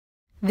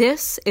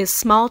This is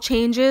Small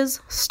Changes,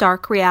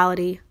 Stark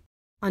Reality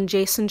on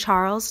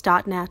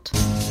jasoncharles.net.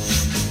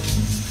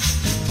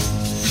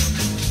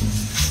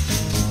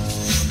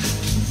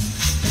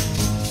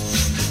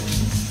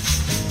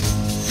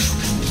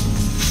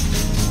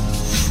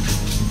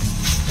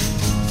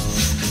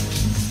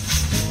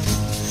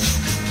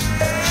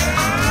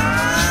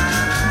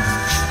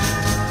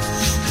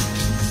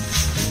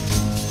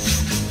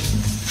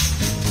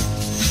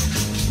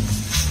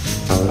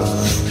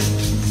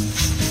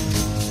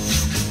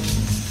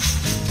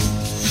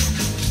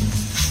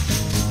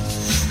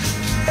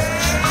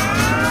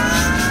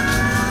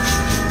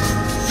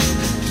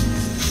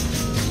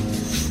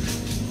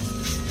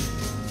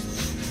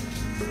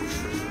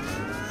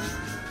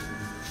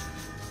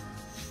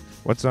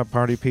 What's up,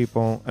 party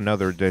people?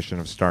 Another edition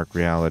of Stark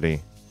Reality,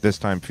 this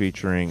time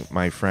featuring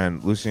my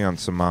friend Lucian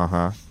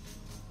Samaha,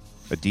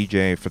 a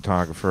DJ,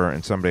 photographer,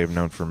 and somebody I've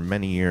known for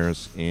many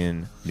years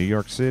in New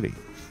York City.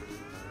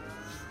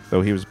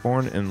 Though he was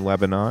born in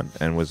Lebanon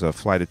and was a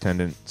flight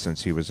attendant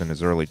since he was in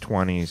his early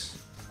 20s,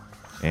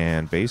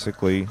 and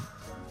basically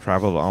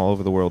traveled all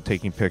over the world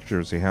taking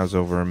pictures. He has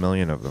over 1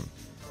 million of them,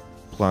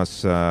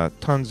 plus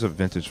tons of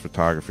vintage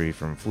photography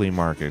from flea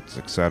markets,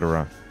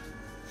 etc.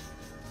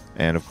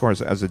 And of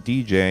course, as a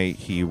DJ,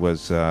 he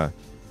was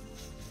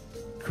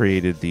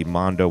created the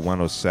Mondo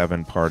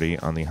 107 party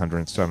on the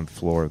 107th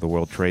floor of the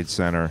World Trade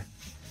Center.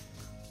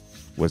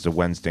 Was a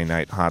Wednesday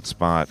night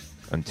hotspot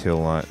until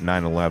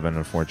 9/11,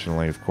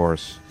 unfortunately, of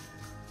course.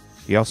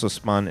 He also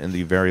spun in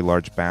the very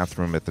large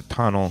bathroom at the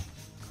Tunnel,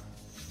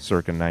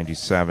 circa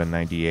 97,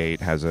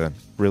 98. Has a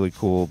really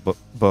cool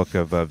book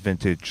of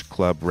vintage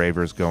club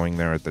ravers going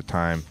there at the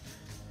time.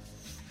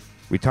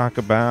 We talk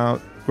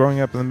about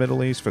growing up in the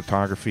Middle East,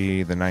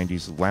 photography, the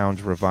 90s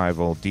lounge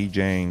revival,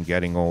 DJing,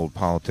 getting old,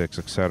 politics,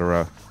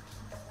 etc.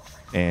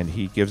 And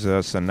he gives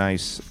us a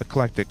nice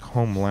eclectic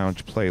home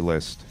lounge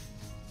playlist.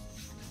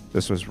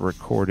 This was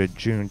recorded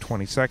June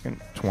 22nd,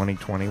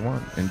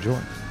 2021. Enjoy.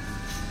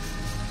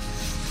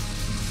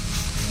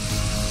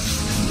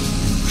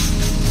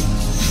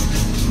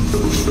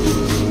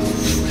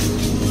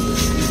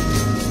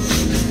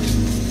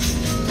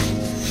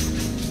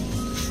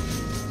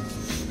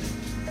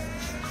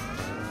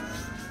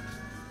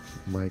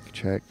 Mic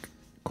check.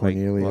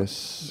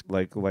 Cornelius.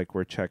 Like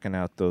we're checking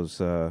out those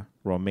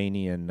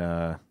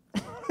Romanian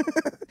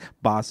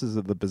bosses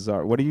of the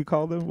bazaar. What do you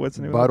call them? What's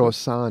the name?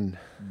 Barosan.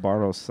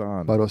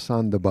 Barosan.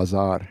 Barosan the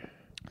Bazaar.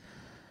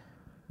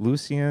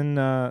 Lucian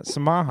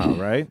Samaha,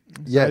 right?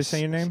 Yes. How do you say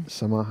your name?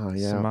 Samaha,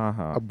 yeah.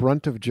 Samaha. A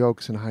brunt of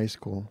jokes in high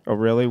school. Oh,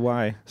 really?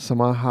 Why?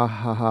 Samaha, ha,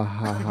 ha,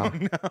 ha, ha.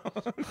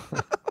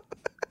 No.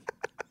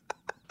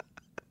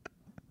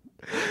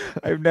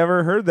 I've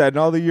never heard that in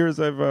all the years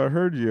I've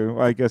heard you.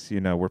 I guess,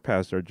 we're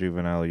past our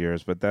juvenile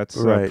years, but that's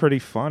Right. pretty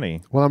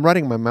funny. Well, I'm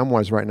writing my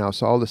memoirs right now,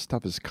 so all this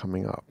stuff is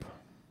coming up.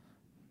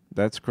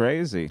 That's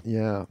crazy.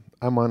 Yeah.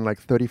 I'm on like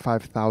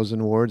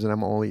 35,000 words, and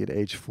I'm only at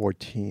age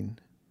 14.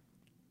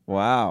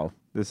 Wow.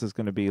 This is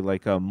going to be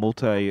like a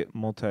multi-tune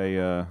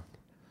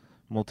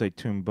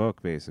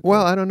book, basically.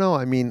 Well, I don't know.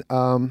 I mean,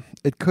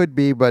 it could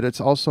be, but it's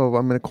also,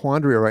 I'm in a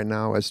quandary right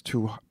now as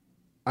to,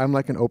 I'm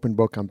like an open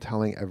book. I'm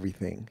telling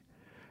everything.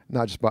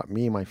 Not just about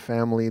me, my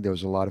family. There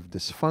was a lot of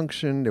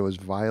dysfunction. There was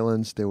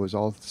violence. There was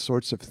all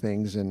sorts of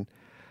things.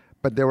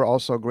 But there were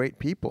also great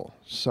people.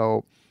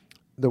 So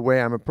the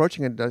way I'm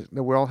approaching it,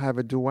 we all have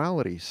a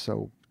duality.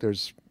 So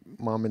there's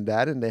mom and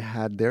dad, and they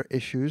had their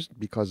issues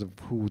because of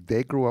who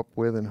they grew up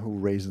with and who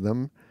raised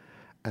them.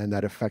 And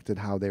that affected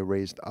how they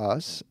raised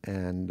us.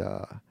 And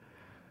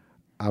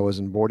I was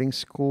in boarding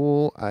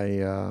school.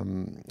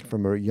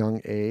 From a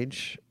young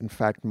age. In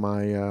fact,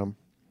 my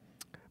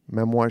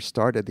memoir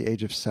started at the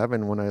age of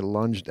 7 when I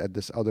lunged at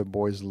this other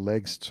boy's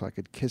legs so I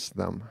could kiss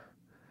them.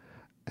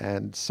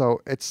 And so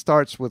it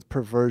starts with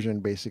perversion,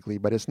 basically,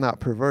 but it's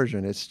not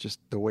perversion. It's just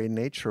the way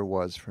nature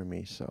was for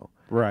me. So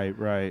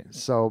Right.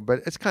 So, but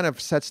it's kind of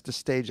sets the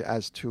stage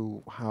as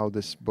to how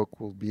this book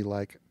will be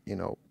like,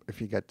 if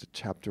you get to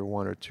chapter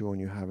 1 or 2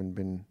 and you haven't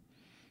been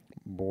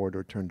bored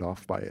or turned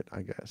off by it,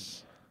 I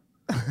guess.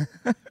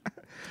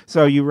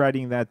 So you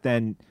writing that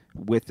then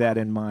with that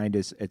in mind,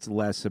 it's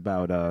less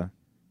about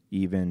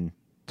even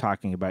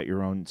talking about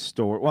your own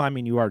story. Well, I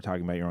mean, you are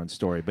talking about your own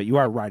story, but you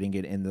are writing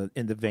it in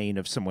the vein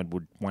of someone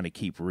would want to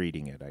keep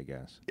reading it, I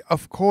guess.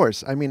 Of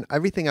course. I mean,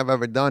 everything I've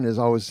ever done has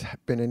always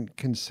been in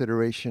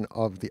consideration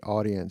of the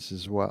audience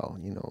as well.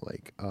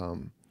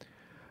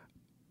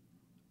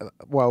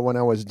 Well, when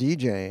I was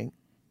DJing,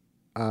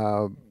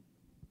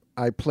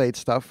 I played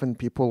stuff and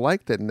people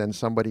liked it. And then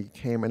somebody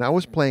came and I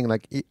was playing,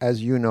 like,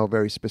 as you know,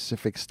 very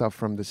specific stuff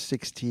from the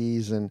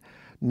 60s and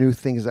new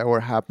things that were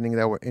happening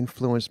that were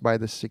influenced by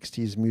the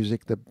 60s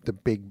music, the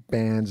big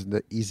bands,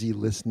 the easy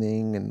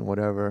listening and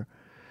whatever.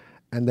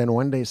 And then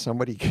one day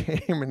somebody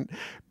came and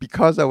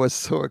because I was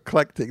so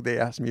eclectic, they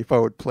asked me if I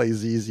would play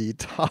ZZ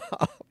Top.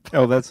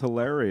 Oh, that's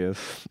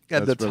hilarious.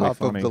 At That's the really top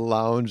funny. of the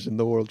lounge in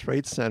the World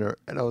Trade Center.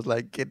 And I was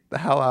like, get the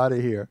hell out of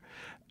here.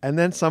 And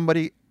then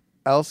somebody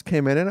else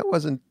came in, and it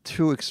wasn't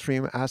too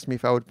extreme, asked me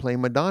if I would play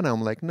Madonna.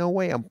 I'm like, no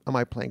way am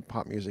I playing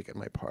pop music at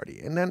my party.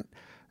 And then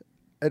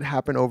it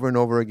happened over and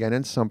over again,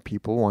 and some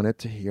people wanted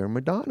to hear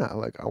Madonna.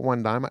 Like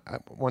one time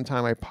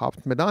I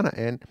popped Madonna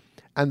in,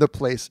 and the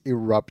place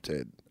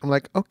erupted. I'm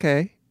like,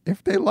 okay,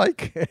 if they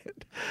like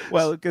it.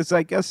 Well, because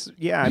I guess,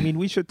 yeah, I mean,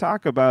 we should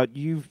talk about,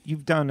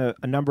 you've done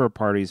a number of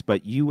parties,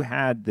 but you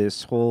had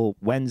this whole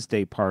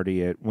Wednesday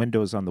party at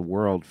Windows on the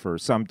World for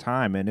some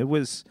time, and it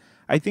was,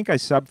 I think I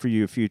subbed for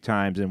you a few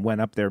times and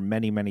went up there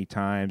many, many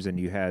times, and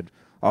you had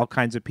all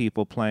kinds of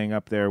people playing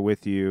up there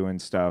with you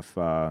and stuff.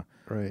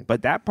 Right.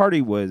 But that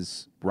party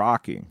was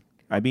rocking.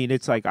 I mean,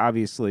 it's like,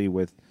 obviously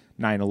with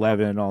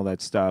 9/11 and all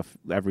that stuff,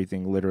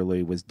 everything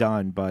literally was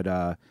done, but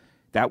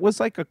that was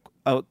like a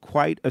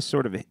quite a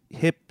sort of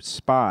hip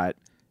spot,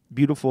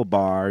 beautiful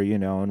bar, you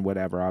know, and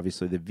whatever,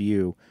 obviously the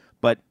view.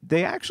 But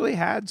they actually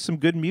had some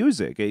good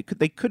music.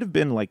 They could have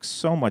been like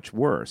so much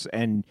worse.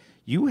 And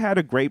you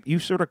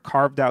sort of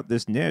carved out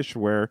this niche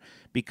where,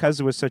 because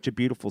it was such a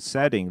beautiful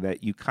setting,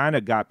 that you kind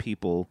of got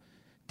people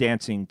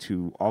dancing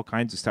to all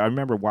kinds of stuff. I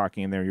remember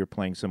walking in there, you're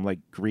playing some like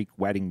Greek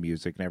wedding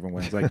music, and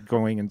everyone's like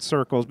going in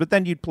circles. But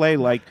then you'd play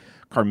like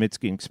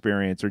Karmitsky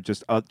Experience or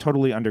just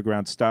totally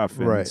underground stuff.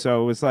 And Right.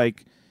 so it was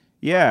like,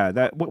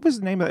 yeah, what was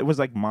the name of that? It was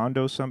like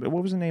Mondo something.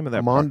 What was the name of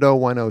that? Mondo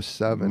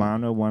 107.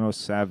 Mondo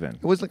 107.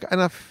 It was like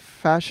kind of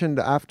fashioned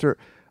after.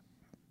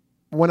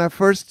 When I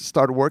first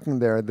started working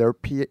there, their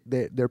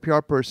PR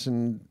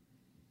person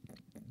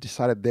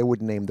decided they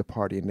would name the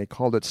party, and they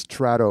called it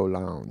Strato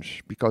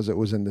Lounge because it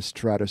was in the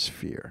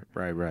stratosphere.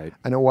 Right.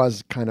 And it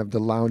was kind of the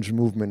lounge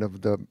movement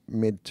of the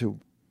mid to,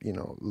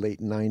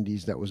 late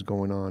 90s that was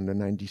going on, the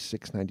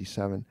 96,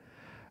 97.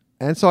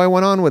 And so I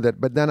went on with it.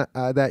 But then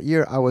that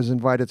year I was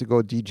invited to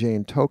go DJ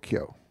in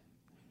Tokyo.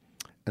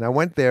 And I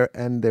went there,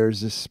 and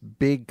there's this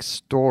big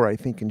store, I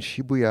think in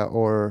Shibuya,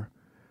 or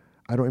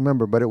I don't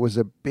remember, but it was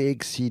a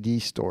big CD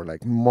store,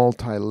 like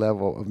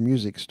multi-level of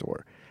music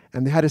store.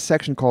 And they had a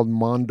section called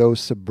Mondo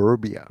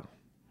Suburbia.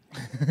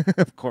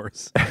 Of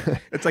course.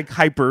 It's like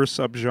hyper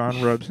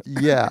subgenre.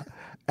 Yeah.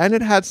 And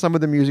it had some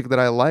of the music that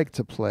I liked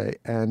to play.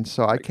 And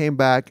so I came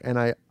back, and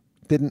I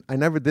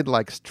never did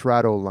like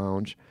Strato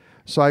Lounge.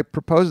 So I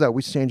proposed that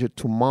we change it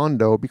to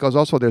Mondo, because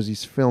also there's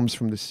these films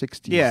from the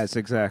 60s. Yes,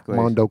 exactly.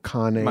 Mondo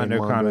Cane,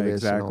 Mondo Cane, this,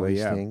 exactly, and all these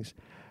yeah. things.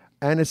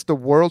 And it's the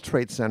World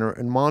Trade Center,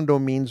 and Mondo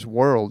means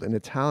world in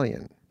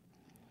Italian.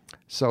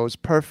 So it's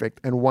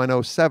perfect. And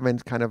 107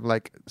 is kind of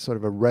like sort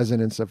of a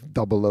resonance of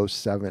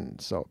 007.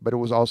 So, but it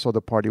was also,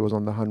 the party was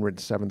on the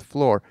 107th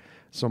floor.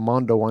 So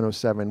Mondo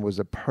 107 was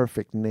a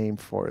perfect name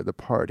for the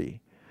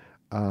party.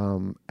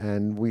 And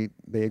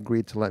they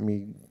agreed to let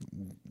me,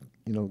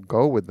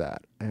 go with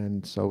that.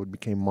 And so it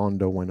became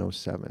Mondo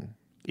 107.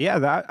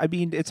 Yeah, I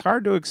mean, it's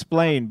hard to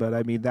explain, but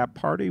I mean, that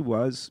party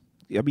was,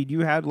 I mean,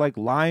 you had like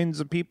lines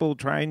of people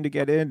trying to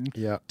get in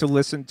to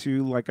listen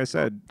to, like I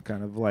said,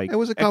 kind of like it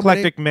was a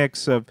eclectic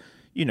mix of,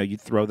 you'd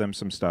throw them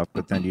some stuff,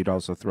 but then you'd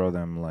also throw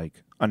them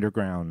like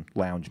underground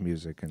lounge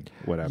music and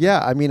whatever.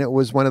 Yeah, I mean, it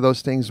was one of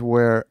those things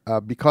where,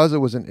 because it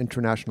was an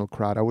international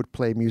crowd, I would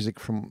play music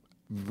from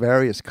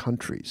various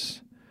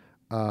countries.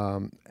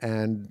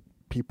 And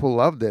people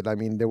loved it. I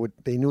mean,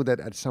 they knew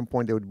that at some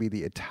point there would be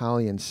the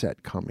Italian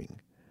set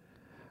coming.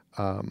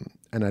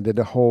 And I did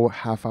a whole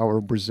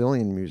half-hour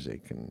Brazilian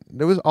music, and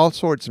there was all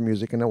sorts of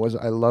music, and I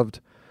loved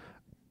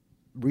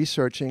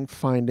researching,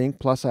 finding.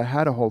 Plus, I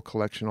had a whole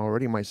collection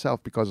already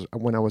myself, because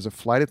when I was a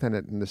flight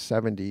attendant in the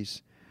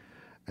 70s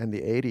and the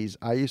 80s,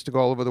 I used to go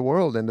all over the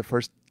world, and the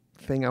first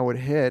thing I would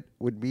hit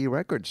would be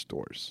record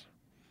stores.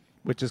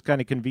 Which is kind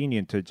of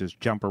convenient to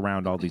just jump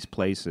around all these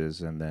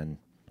places and then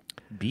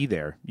be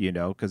there,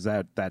 because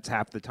that's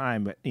half the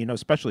time,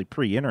 especially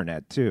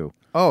pre-internet too.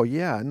 Oh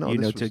yeah, no,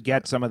 to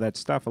get some of that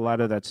stuff, a lot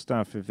of that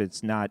stuff, if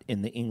it's not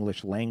in the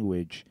English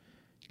language,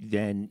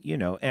 then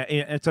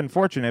it's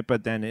unfortunate.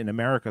 But then in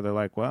America, they're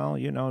like, well,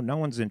 no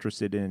one's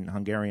interested in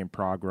Hungarian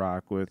prog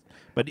rock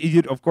But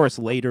of course,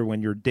 later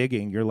when you're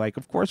digging, you're like,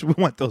 of course we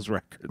want those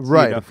records,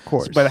 right? Of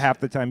course. But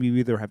half the time, you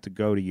either have to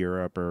go to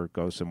Europe or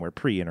go somewhere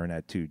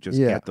pre-internet to just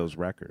get those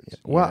records. Yeah.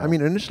 Well, I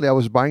mean, initially I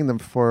was buying them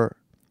for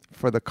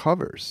the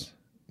covers.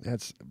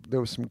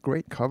 There was some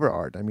great cover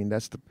art. I mean,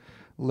 that's the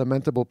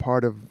lamentable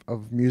part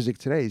of music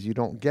today, is you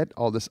don't get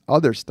all this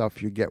other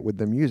stuff you get with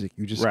the music.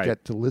 You just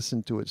get to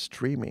listen to it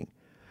streaming.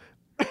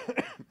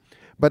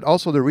 But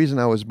also the reason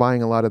I was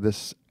buying a lot of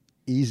this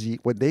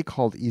what they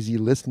called easy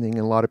listening,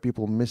 and a lot of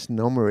people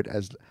misnomer it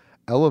as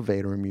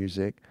elevator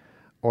music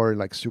or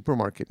like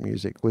supermarket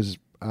music, was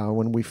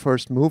when we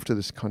first moved to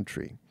this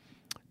country.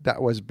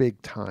 That was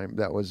big time.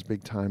 In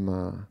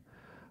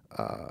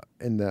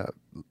the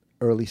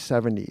early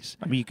 70s.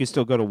 I mean, you could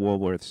still go to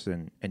Woolworths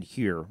and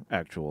hear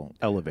actual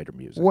elevator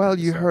music. Well,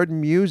 you heard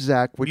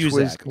Muzak, which was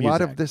a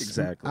lot of this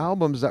exactly.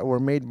 albums that were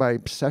made by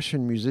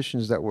session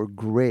musicians that were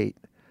great,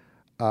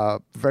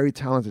 very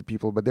talented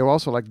people, but they were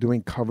also like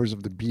doing covers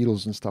of the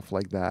Beatles and stuff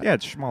like that. Yeah,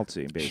 it's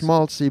schmaltzy, basically.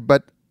 Schmaltzy,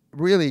 but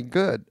really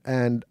good.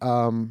 And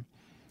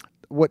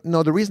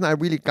the reason I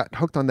really got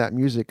hooked on that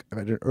music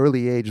at an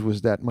early age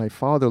was that my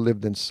father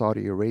lived in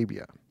Saudi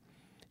Arabia.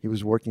 He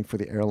was working for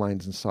the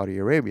airlines in Saudi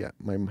Arabia,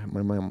 my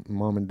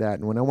mom and dad.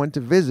 And when I went to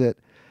visit,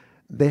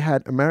 they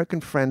had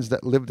American friends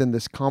that lived in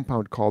this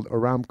compound called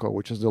Aramco,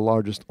 which is the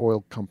largest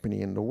oil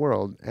company in the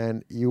world.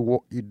 And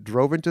you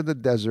drove into the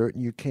desert,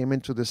 and you came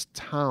into this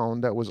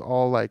town that was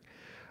all like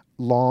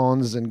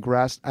lawns and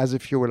grass, as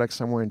if you were like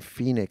somewhere in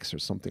Phoenix or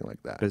something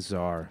like that.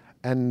 Bizarre.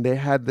 And they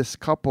had this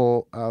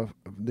couple,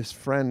 this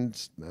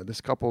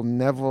couple,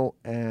 Neville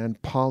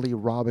and Polly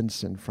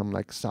Robinson from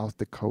like South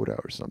Dakota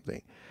or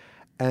something.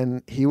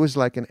 And he was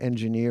like an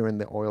engineer in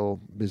the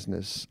oil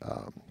business,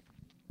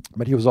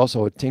 but he was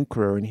also a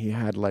tinkerer, and he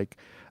had like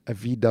a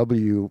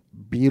VW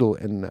Beetle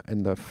in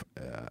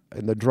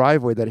the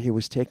driveway that he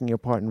was taking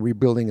apart and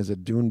rebuilding as a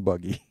dune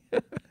buggy.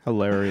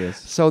 Hilarious.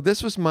 So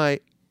this was my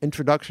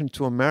introduction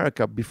to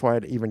America before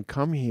I'd even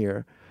come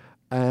here,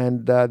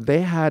 and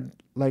they had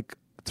like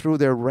through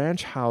their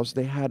ranch house,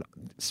 they had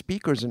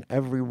speakers in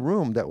every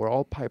room that were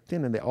all piped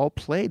in, and they all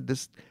played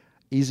this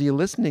easy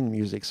listening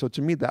music. So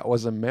to me, that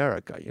was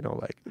America,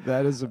 like.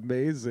 That is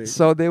amazing.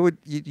 So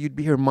you'd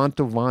be hear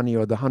Mantovani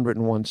or the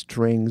 101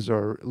 Strings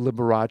or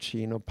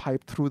Liberace,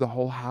 piped through the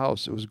whole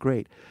house. It was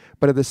great.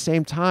 But at the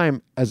same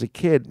time, as a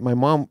kid, my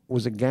mom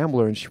was a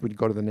gambler, and she would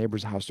go to the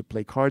neighbor's house to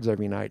play cards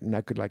every night, and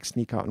I could like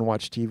sneak out and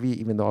watch TV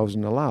even though I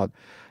wasn't allowed.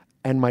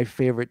 And my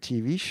favorite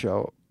TV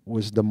show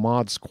was The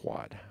Mod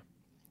Squad.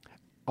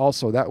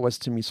 Also, that was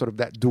to me sort of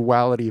that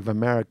duality of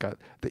America,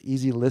 the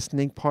easy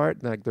listening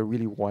part, like the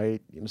really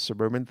white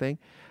suburban thing,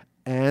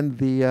 and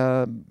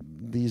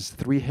these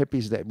three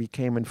hippies that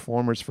became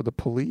informers for the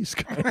police.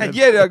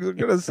 Yeah, I was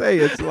gonna say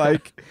it's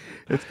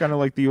kind of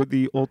like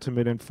the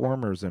ultimate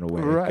informers in a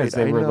way, right? Because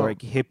they were like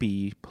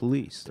hippie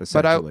police.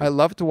 But I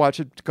love to watch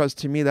it because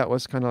to me that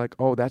was kind of like,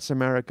 oh, that's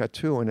America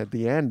too. And at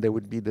the end there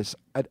would be this.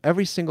 At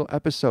every single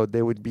episode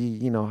there would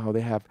be how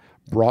they have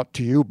brought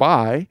to you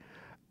by.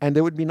 And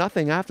there would be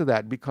nothing after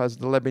that because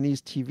the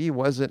Lebanese TV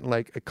wasn't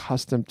like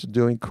accustomed to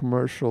doing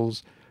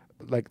commercials.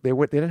 Like they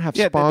didn't have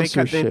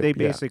sponsorship. They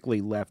basically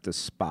left a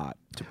spot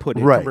to put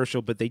in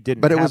commercial, but they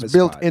didn't. But it was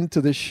built into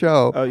the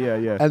show. Oh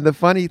yeah. And the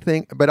funny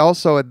thing, but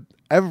also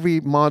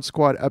every Mod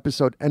Squad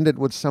episode ended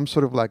with some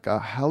sort of like a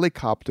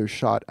helicopter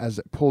shot as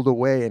it pulled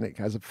away, and it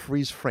has a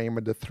freeze frame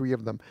of the three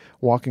of them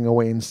walking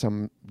away in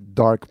some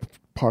dark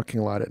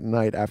parking lot at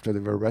night after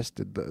they've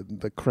arrested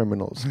the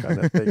criminals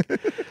kind of thing.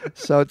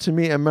 So to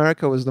me,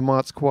 America was the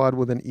Mod Squad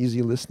with an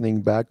easy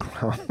listening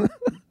background.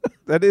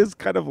 That is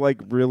kind of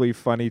like really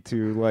funny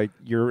too, like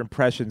your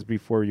impressions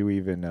before you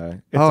even.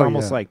 It's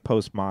almost like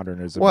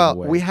postmodernism. Well, in a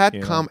way, we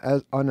had come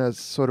on a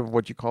sort of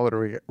what you call it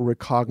a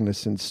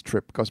recognizance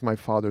trip because my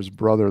father's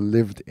brother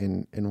lived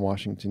in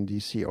Washington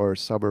D.C. or a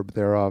suburb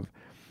thereof,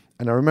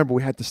 and I remember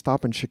we had to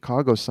stop in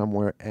Chicago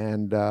somewhere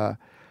and at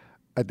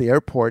the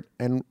airport,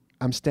 and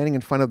I'm standing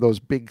in front of those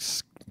big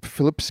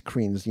flip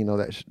screens,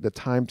 that the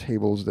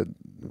timetables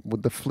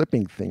with the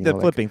flipping thing. The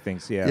flipping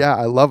things, yeah. Yeah,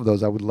 I love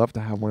those. I would love to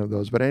have one of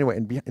those. But anyway,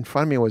 in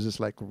front of me was this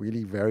like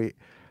really very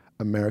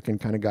American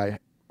kind of guy,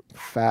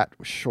 fat,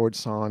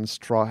 shorts on,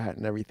 straw hat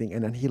and everything.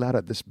 And then he let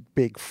out this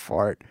big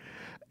fart.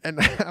 And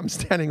I'm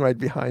standing right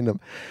behind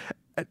him.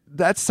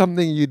 That's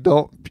something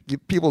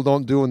people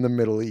don't do in the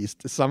Middle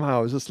East.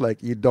 Somehow it's just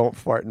like you don't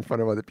fart in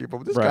front of other people.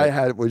 But this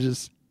guy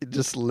was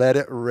just let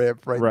it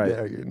rip right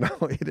there.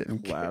 He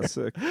didn't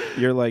Classic.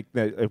 You're like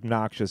the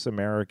obnoxious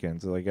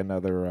Americans, like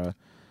another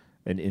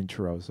an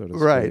intro, so to speak.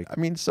 Right. I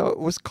mean, so it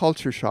was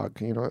culture shock.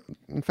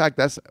 In fact,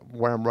 that's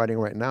where I'm writing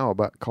right now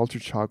about culture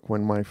shock.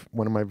 When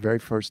one of my very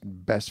first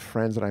best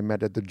friends that I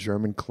met at the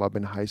German club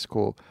in high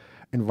school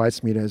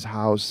invites me to his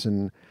house,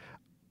 and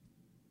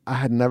I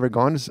had never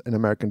gone to an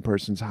American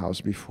person's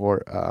house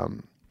before.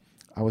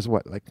 I was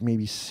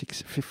maybe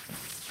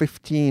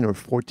 15 or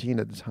 14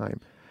 at the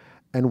time.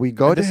 And we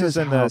go to his house. This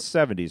is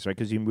in the 70s, right?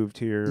 Because you moved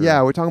here.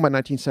 Yeah, we're talking about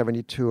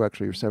 1972,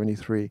 actually, or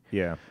 73.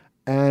 Yeah.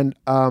 And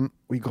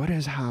we go to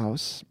his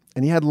house,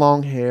 and he had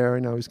long hair,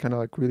 he's kind of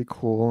like really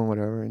cool and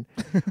whatever. And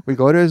we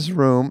go to his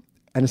room,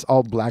 and it's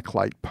all black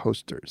light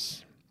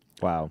posters.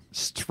 Wow.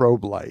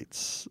 Strobe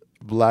lights,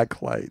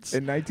 black lights.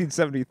 In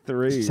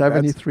 1973.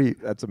 73.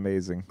 That's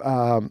amazing.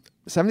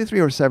 73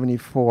 or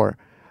 74.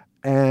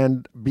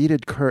 And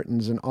beaded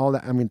curtains and all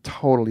that. I mean,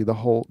 totally the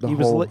whole.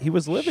 He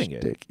was living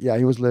it. Yeah,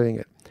 he was living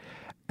it.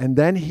 And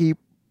then he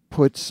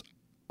puts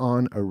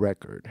on a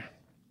record.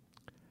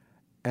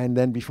 And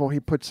then before he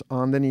puts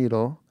on the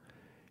needle,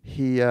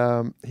 he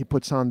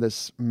puts on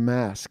this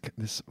mask,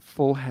 this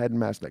full head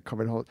mask that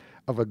covered the whole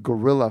of a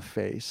gorilla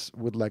face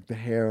with like the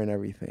hair and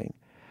everything.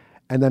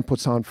 And then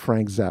puts on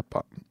Frank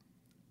Zappa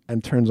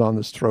and turns on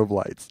the strobe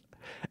lights.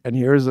 And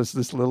here's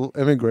this little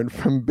immigrant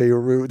from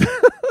Beirut.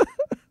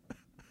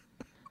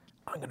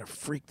 I'm going to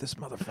freak this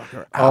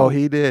motherfucker out. Oh,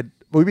 he did.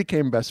 We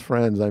became best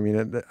friends. I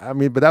mean,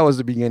 but that was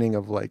the beginning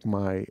of like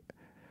my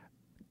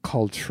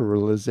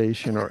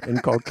culturalization or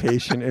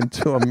inculcation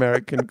into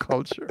American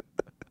culture.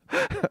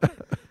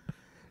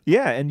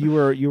 Yeah, and you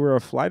were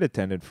a flight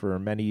attendant for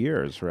many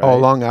years, right? Oh,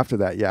 long after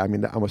that, yeah. I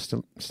mean, I was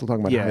still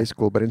talking about Yeah. high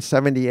school, but in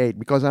 '78,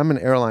 because I'm an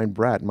airline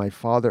brat, my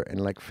father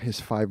and like his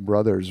 5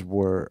 brothers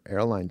were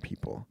airline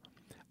people.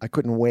 I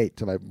couldn't wait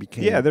till I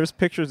became. Yeah, there's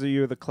pictures of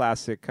you, the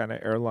classic kind of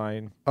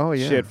airline Oh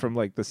yeah. shit from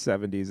like the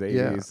 70s,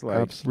 80s, like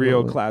absolutely.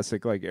 real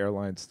classic like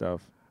airline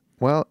stuff.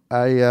 Well,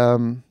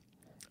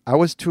 I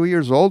was 2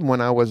 years old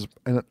when I was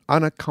an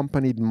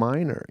unaccompanied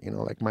minor. You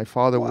know, like my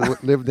father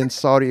lived in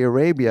Saudi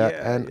Arabia,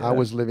 Yeah, and yeah. I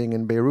was living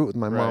in Beirut with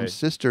my Right. mom's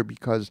sister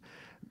because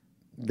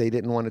they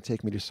didn't want to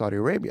take me to Saudi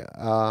Arabia.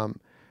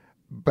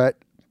 But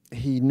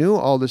he knew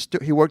all the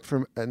he worked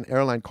for an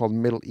airline called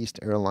Middle East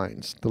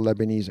Airlines, the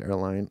Lebanese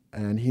airline,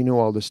 and he knew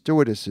all the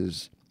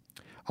stewardesses.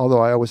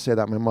 Although I always say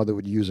that my mother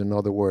would use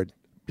another word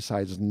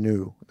besides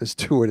knew, the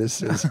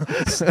stewardesses.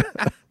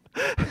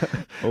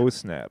 Oh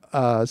snap!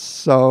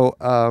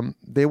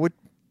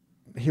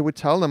 He would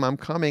tell them I'm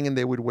coming, and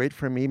they would wait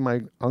for me.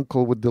 My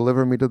uncle would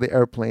deliver me to the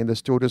airplane. The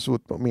stewardess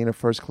would put me in a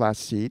first class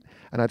seat,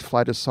 and I'd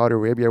fly to Saudi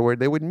Arabia where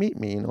they would meet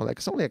me. You know, like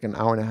it's only like an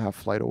hour and a half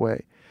flight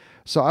away.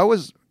 So I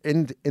was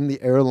in the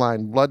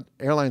airline.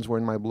 Airlines were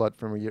in my blood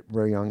from a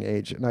very young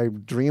age, and I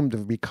dreamed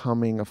of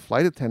becoming a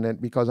flight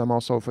attendant because I'm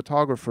also a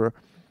photographer,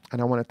 and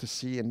I wanted to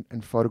see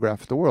and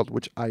photograph the world,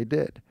 which I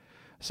did.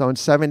 So in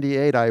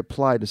 '78, I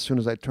applied. As soon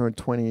as I turned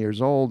 20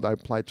 years old, I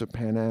applied to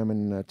Pan Am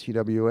and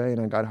TWA, and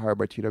I got hired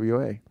by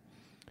TWA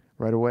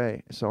right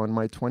away. So on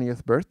my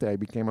 20th birthday, I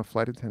became a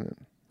flight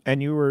attendant.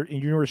 And you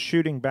were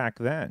shooting back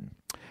then.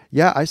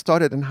 Yeah, I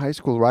started in high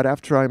school right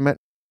after I met,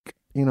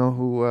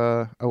 who,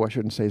 I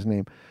shouldn't say his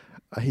name.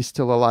 He's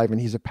still alive, and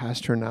he's a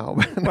pastor now.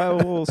 Well,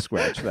 we'll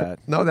scratch that.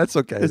 No, that's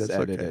okay. Just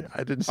That's edit okay. it.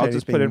 I didn't say I'll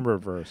just anything. put it in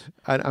reverse.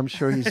 I'm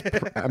sure he's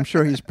I'm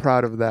sure he's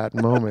proud of that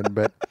moment.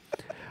 But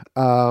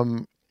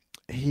I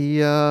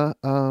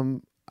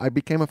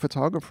became a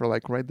photographer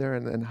like right there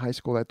in high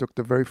school. I took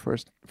the very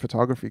first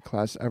photography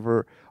class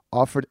ever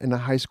offered in a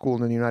high school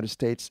in the United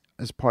States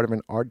as part of an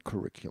art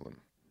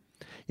curriculum.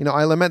 You know,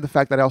 I lament the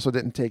fact that I also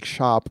didn't take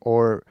shop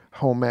or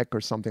home ec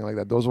or something like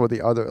that. Those were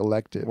the other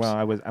electives. Well,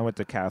 I went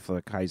to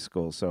Catholic high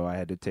school, so I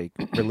had to take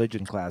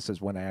religion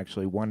classes when I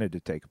actually wanted to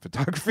take a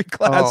photography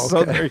class.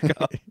 So there you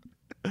go.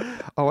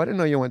 Oh, I didn't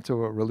know you went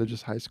to a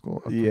religious high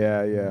school. Okay.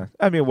 Yeah.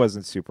 I mean, it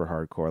wasn't super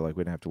hardcore. Like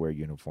we didn't have to wear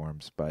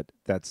uniforms, but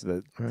that's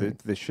the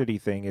shitty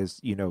thing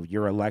is,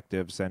 your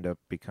electives end up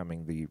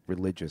becoming the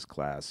religious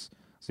class.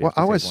 So Well,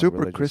 I was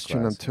super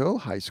Christian until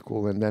high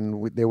school, and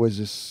then there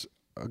was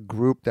a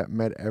group that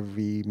met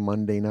every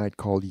Monday night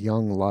called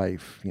Young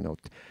Life.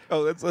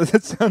 Oh, that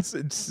sounds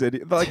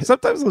insidious. Like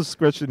sometimes those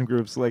Christian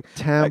groups, like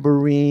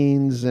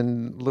tambourines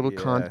and little Yeah.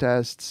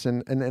 contests,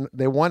 and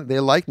they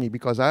liked me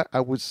because I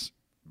was.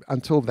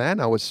 Until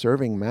then, I was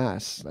serving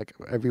mass like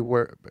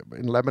everywhere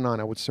in Lebanon.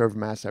 I would serve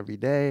mass every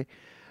day,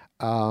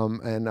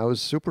 and I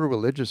was super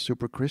religious,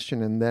 super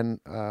Christian. And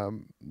then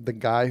the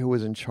guy who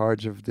was in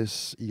charge of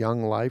this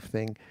Young Life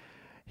thing,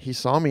 he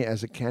saw me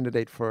as a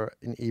candidate for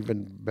an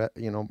even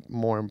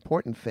more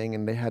important thing.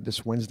 And they had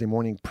this Wednesday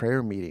morning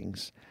prayer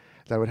meetings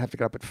that I would have to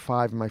get up at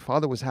 5. And my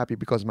father was happy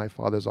because my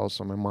father's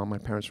also my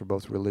parents were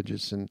both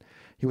religious, and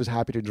he was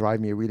happy to drive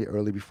me really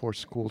early before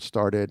school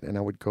started, and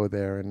I would go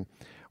there. And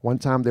one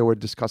time they were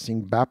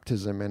discussing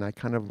baptism, and I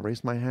kind of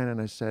raised my hand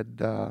and I said,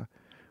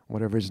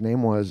 whatever his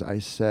name was, I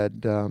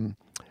said,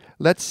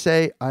 let's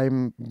say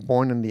I'm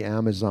born in the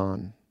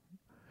Amazon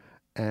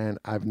and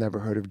I've never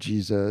heard of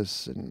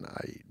Jesus, and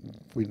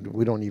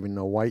we don't even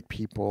know white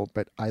people,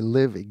 but I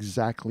live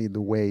exactly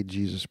the way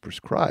Jesus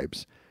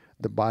prescribes,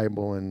 the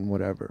Bible and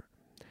whatever.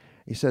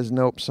 He says,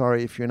 nope,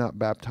 sorry, if you're not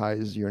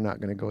baptized, you're not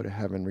going to go to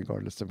heaven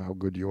regardless of how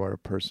good you are a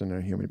person or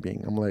a human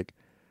being. I'm like,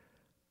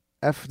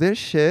 F this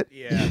shit.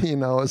 Yeah.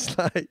 It's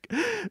like,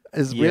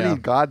 is really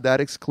God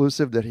that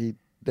exclusive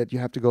that you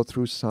have to go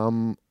through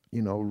some,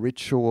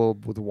 ritual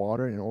with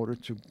water in order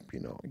to,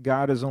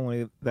 God is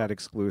only that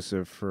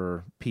exclusive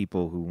for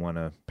people who want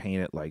to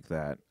paint it like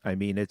that. I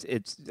mean,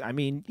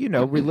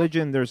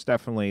 religion, there's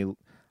definitely,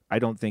 I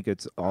don't think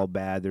it's all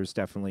bad. There's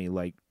definitely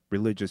like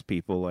religious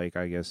people, like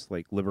I guess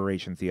like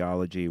liberation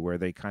theology, where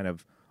they kind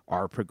of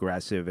are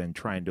progressive and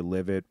trying to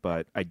live it.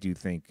 But I do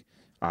think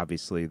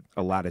obviously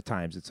a lot of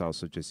times it's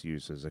also just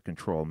used as a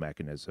control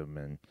mechanism,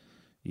 and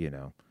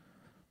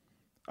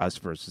us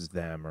versus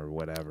them or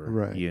whatever.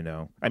 Right.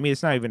 I mean,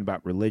 it's not even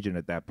about religion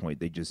at that point.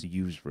 They just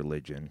use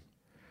religion.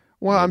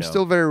 Well, I'm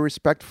still very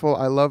respectful.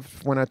 I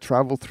love when I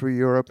travel through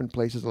Europe and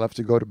places. I love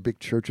to go to big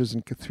churches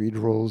and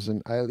cathedrals,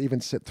 and I'll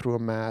even sit through a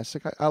mass.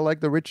 Like, I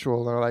like the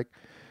ritual. I like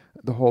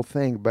the whole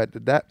thing.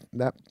 But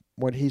that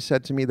what he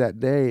said to me that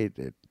day,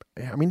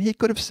 he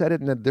could have said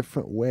it in a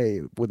different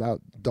way,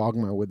 without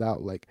dogma,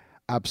 without like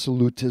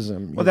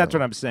absolutism. Well, that's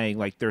what I'm saying.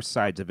 Like, there's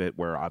sides of it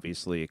where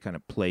obviously it kind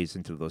of plays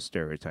into those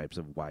stereotypes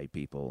of why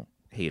people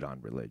hate on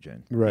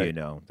religion. Right.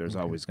 There's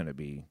always going to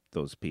be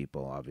those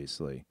people,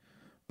 obviously.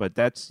 But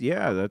that's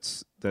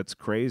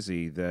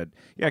crazy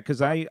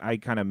because I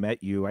kind of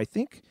met you, I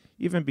think,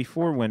 even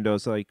before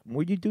Windows. Like,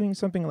 were you doing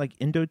something like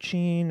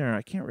Indochine, or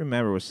I can't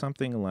remember. It was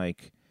something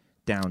like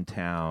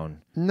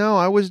downtown? No,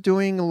 I was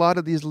doing a lot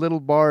of these little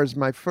bars.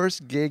 My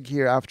first gig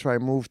here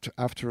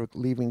after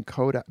leaving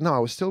Kodak. No, I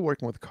was still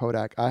working with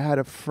Kodak. I had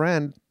a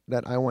friend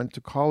that I went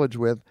to college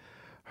with.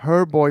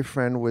 Her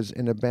boyfriend was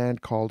in a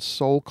band called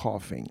Soul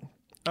Coughing,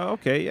 Oh,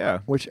 okay, yeah.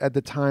 which at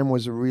the time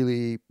was a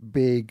really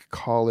big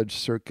college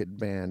circuit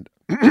band.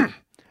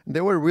 They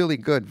were really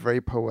good,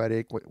 very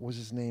poetic. What was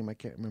his name? I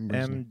can't remember.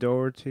 His name. M.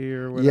 Doherty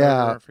or whatever.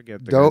 Yeah, I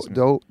forget the guy's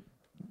name.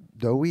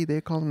 Dowie,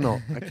 they call him?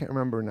 No, I can't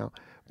remember now.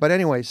 But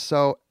anyway,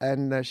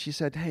 she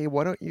said, hey,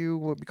 why don't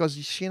you, because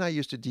she and I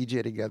used to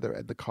DJ together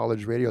at the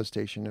college radio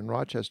station in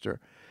Rochester.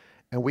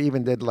 And we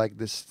even did like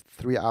this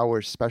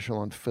 3-hour special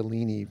on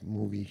Fellini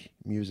movie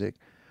music.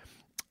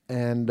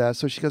 And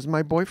so she goes,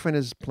 my boyfriend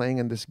is playing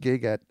in this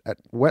gig at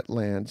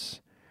Wetlands.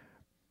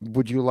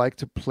 Would you like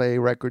to play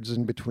records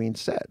in between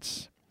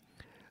sets?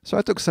 So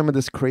I took some of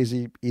this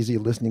crazy, easy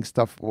listening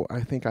stuff. Well,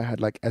 I think I had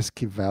like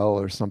Esquivel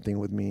or something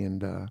with me,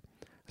 and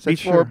said,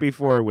 sure.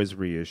 Before it was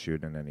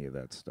reissued and any of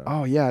that stuff.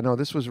 Oh yeah, no,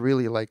 this was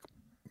really like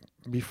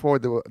before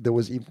there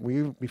was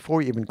before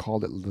we even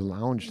called it the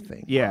lounge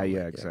thing. Yeah,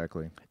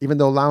 exactly. Even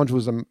though lounge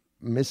was a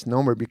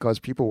misnomer because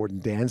people were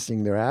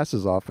dancing their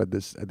asses off at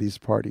these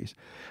parties.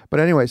 But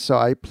anyway, so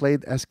I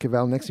played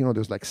Esquivel. Next thing you know,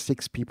 there's like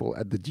 6 people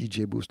at the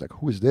DJ booth. Like,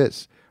 who is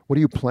this? What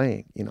are you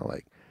playing? You know,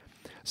 like.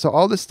 So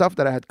all the stuff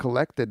that I had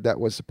collected that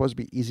was supposed to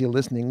be easy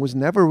listening was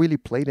never really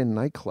played in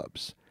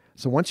nightclubs.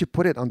 So once you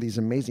put it on these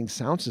amazing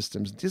sound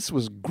systems, this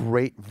was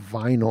great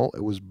vinyl.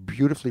 It was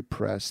beautifully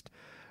pressed,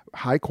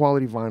 high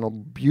quality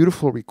vinyl,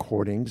 beautiful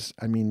recordings.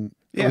 I mean,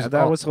 yeah,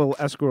 that was whole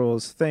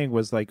Esquivel's thing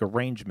was like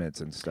arrangements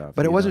and stuff.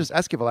 But it wasn't just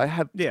Esquivel. I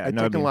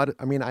took a lot of.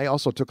 I mean, I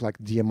also took like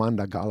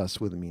Diamanda Galas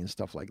with me and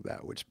stuff like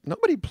that, which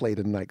nobody played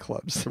in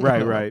nightclubs.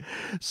 Right.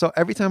 So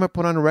every time I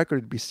put on a record,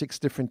 it'd be 6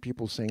 different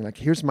people saying like,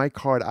 "Here's my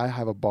card. I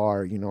have a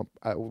bar. You know,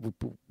 I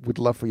would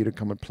love for you to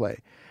come and play."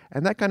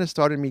 And that kind of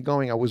started me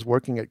going. I was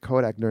working at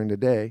Kodak during the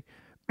day,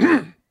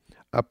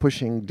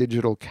 pushing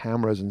digital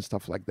cameras and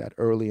stuff like that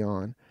early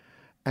on.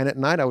 And at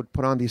night, I would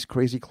put on these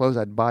crazy clothes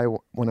I'd buy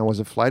when I was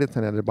a flight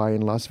attendant. I'd buy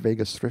in Las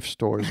Vegas thrift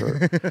stores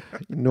or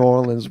New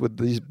Orleans with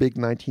these big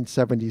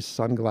 1970s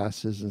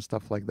sunglasses and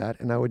stuff like that.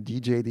 And I would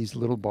DJ these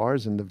little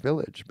bars in the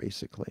village,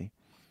 basically.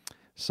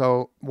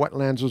 So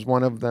Wetlands was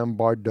one of them.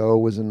 Bardo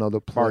was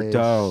another place.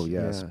 Bardo,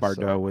 yes.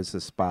 Bardo was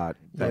the spot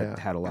that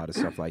had a lot of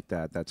stuff like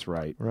that. That's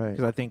right. Right.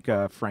 Because I think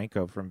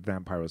Franco from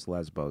Vampiros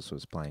Lesbos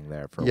was playing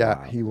there for a while.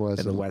 Yeah, he was.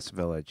 In the West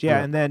Village.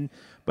 Yeah, and then,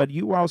 but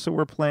you also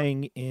were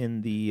playing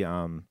in the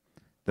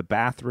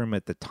bathroom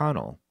at the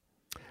tunnel.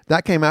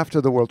 That came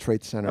after the World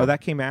Trade Center. Oh, that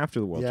came after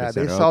the World Trade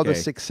Center. Yeah, they saw the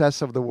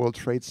success of the World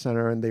Trade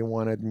Center, and they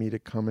wanted me to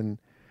come and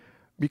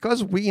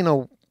because we,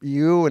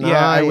 you and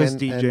I was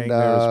DJing there as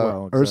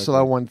well. Exactly.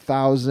 Ursula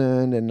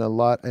 1000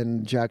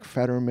 and Jack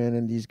Fetterman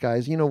and these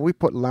guys. We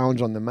put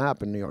lounge on the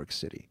map in New York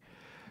City.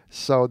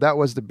 So that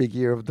was the big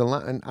year of the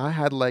lounge. And I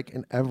had like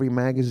in every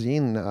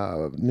magazine,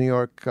 New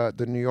York,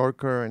 the New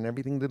Yorker, and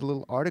everything did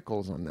little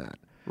articles on that.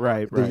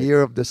 Right. The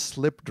year of the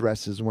slip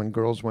dresses when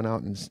girls went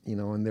out and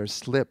in their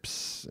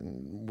slips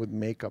and with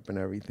makeup and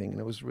everything,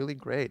 and it was really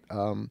great.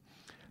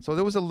 So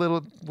there was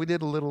we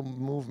did a little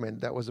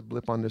movement that was a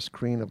blip on the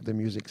screen of the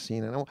music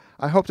scene, and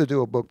I hope to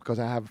do a book because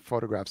I have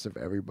photographs of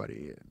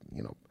everybody,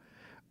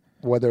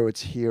 whether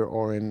it's here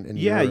or in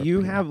Europe.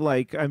 You have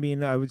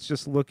I was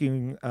just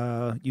looking.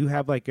 You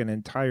have like an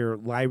entire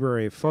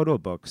library of photo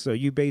books. So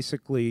you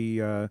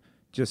basically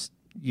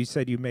You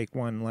said you make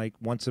one like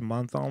once a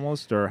month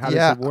almost, or how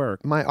does it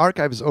work? My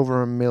archive is over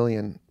 1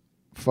 million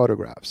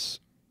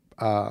photographs.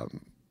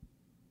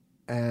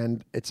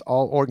 And it's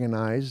all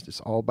organized.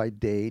 It's all by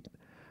date.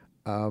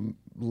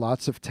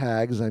 Lots of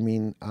tags. I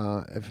mean,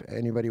 if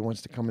anybody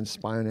wants to come and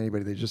spy on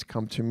anybody, they just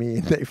come to me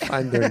and they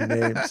find their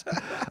names.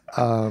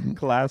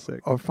 Classic.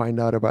 Or find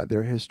out about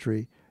their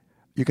history.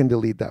 You can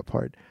delete that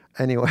part.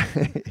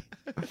 Anyway.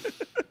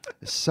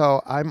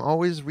 So I'm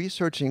always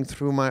researching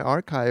through my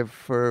archive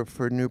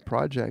for new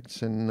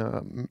projects,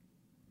 and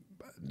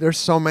there's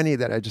so many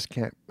that I just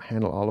can't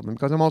handle all of them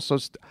because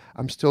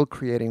I'm still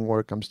creating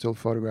work. I'm still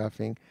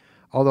photographing.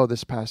 Although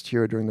this past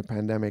year during the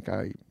pandemic,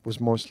 I was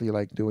mostly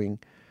like doing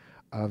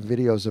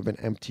videos of an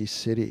empty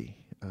city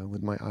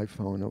with my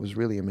iPhone. It was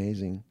really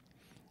amazing.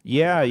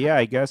 Yeah.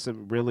 I guess it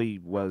really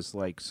was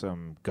like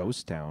some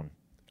ghost town.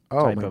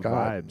 Oh my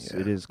God! Vibes.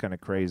 Yeah. It is kind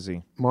of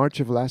crazy. March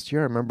of last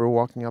year, I remember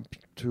walking up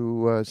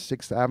to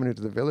 6th Avenue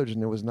to the Village,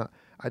 and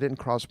I didn't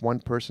cross one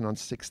person on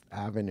 6th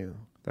Avenue.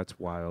 That's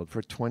wild.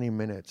 For 20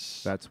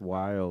 minutes. That's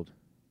wild.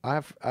 I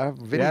have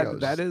videos.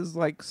 That is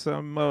like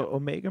some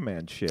Omega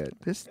Man shit.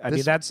 I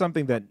mean, that's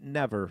something that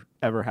never,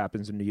 ever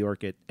happens in New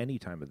York at any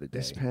time of the day.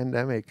 This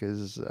pandemic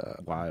is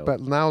wild. But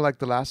now, like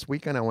the last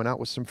weekend, I went out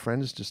with some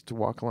friends just to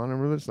walk along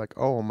and it's like,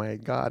 oh my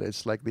God,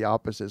 it's like the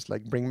opposite. It's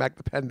like bring back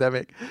the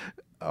pandemic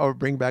or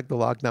bring back the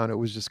lockdown. It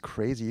was just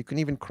crazy. You couldn't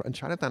even, in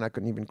Chinatown, I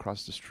couldn't even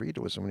cross the street.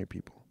 There was so many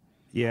people.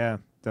 Yeah,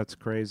 that's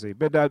crazy.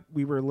 But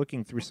we were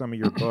looking through some of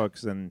your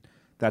books, and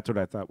that's what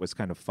I thought was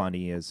kind of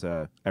funny is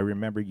I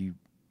remember you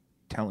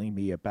telling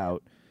me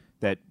about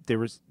that there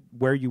was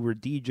where you were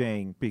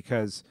DJing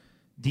because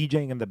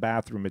DJing in the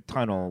bathroom at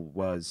Tunnel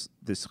was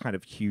this kind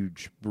of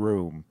huge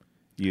room,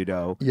 you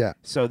know. Yeah.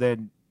 So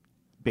then,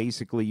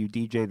 basically, you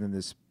DJed in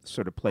this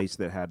sort of place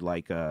that had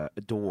like a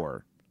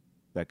door,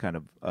 that kind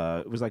of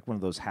it was like one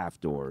of those half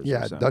doors. Yeah,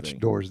 or something. Dutch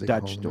doors. They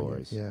Dutch call them,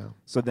 doors. Yeah.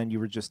 So then you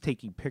were just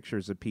taking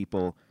pictures of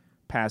people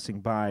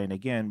passing by. And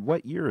again,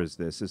 what year is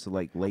this? Is it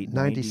like late 90s?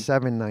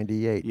 97,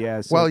 98.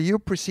 Yeah. So Well, you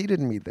preceded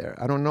me there.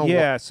 I don't know.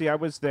 yeah. See, I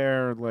was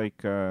there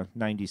like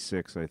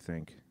 96, I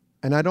think.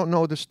 And I don't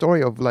know the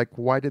story of like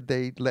why did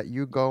they let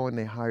you go and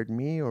they hired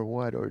me or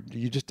what, or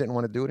you just didn't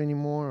want to do it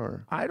anymore,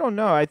 or I don't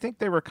know. I think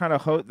they were kind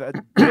of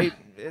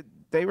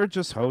they were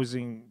just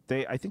hosing.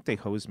 I think they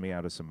hosed me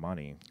out of some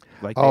money.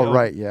 Like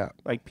right, yeah,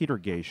 like Peter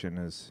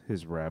Gation is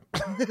his rep.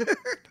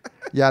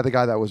 yeah, the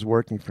guy that was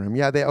working for him.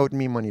 Yeah, they owed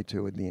me money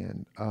too at the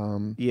end.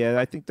 Yeah,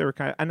 I think they were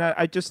kind of, and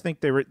I just think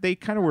they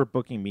kind of were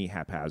booking me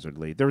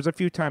haphazardly. There was a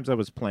few times I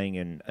was playing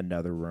in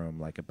another room,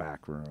 like a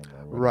back room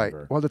or Right.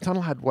 whatever. Well, the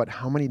Tunnel had what?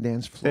 How many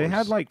dance floors? They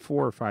had like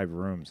 4 or 5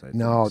 rooms. I think.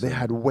 no, they so.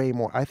 had way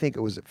more. I think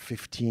it was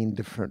 15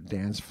 different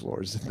dance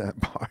floors in that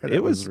bar.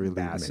 It was really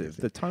massive.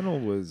 amazing. The Tunnel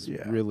was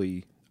Yeah.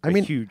 really I a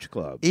mean, huge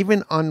club.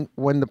 Even on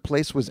when the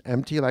place was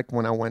empty, like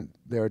when I went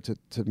there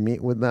to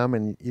meet with them,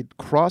 and you'd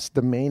cross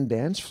the main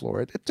dance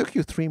floor. It took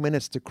you 3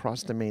 minutes to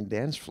cross the main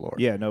dance floor.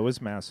 Yeah, no, it was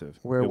massive.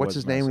 Where It what's was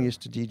his name? massive. He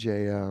used to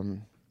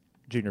DJ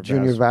Junior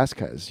Junior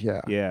Vasquez. Vasquez.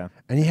 Yeah. Yeah.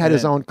 And he had And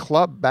his then- own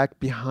club back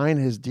behind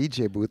his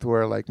DJ booth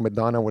where like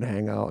Madonna would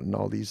hang out and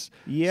all these.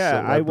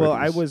 Yeah, I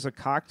celebrities. was a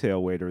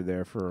cocktail waiter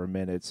there for a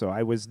minute, so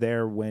I was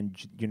there when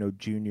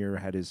Junior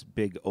had his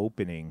big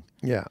opening,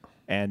 Yeah.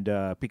 and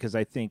because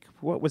I think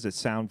what was it,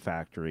 Sound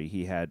Factory,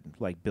 he had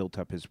like built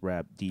up his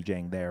rep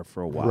DJing there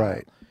for a while,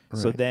 Right,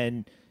 So right.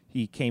 then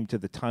he came to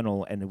the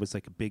Tunnel, and it was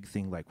like a big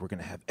thing, like we're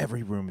gonna have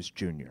every room is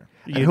Junior.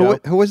 And You know,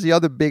 who was the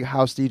other big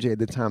house DJ at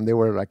the time? They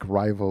were like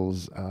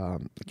rivals. I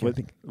can't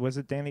think. was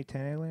it Danny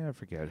Tenaglia? I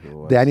forget who it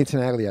was. Danny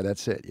Tenaglia.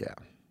 That's it. Yeah.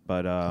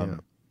 But Yeah.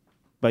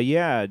 but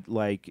yeah,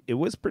 like it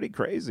was pretty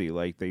crazy.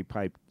 Like they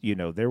piped,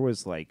 there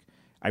was like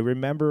I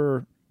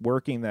remember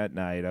working that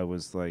night. I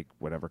was like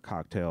whatever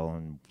cocktail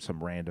in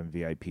some random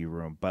VIP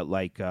room, but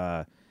like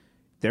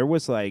there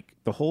was like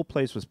the whole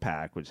place was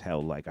packed, which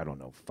held like I don't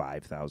know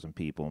 5,000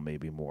 people,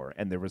 maybe more,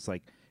 and there was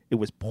like it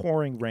was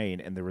pouring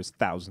rain, and there was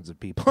thousands of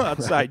people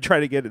outside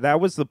trying to get it. That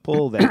was the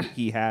pull that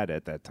he had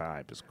at that time.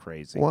 It was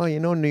crazy. Well,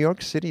 New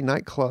York City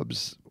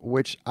nightclubs,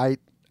 which I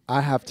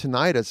have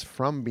tinnitus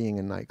from being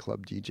a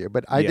nightclub DJ,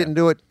 but I Yeah. didn't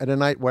do it at a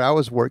night where I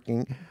was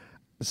working.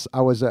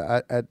 I was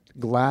at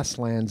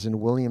Glasslands in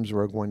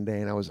Williamsburg one day,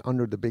 and I was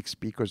under the big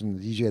speakers and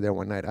the DJ there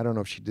one night. I don't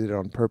know if she did it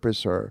on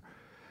purpose or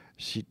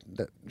she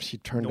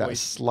turned that Noise.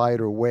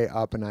 slider way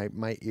up, and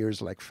my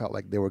ears like felt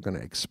like they were going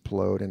to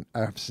explode. And I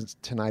have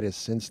tinnitus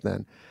since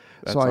then.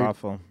 That's so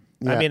awful.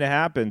 I yeah. mean, it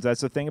happens.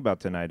 That's the thing about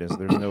tinnitus.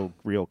 There's no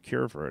real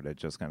cure for it. It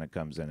just kind of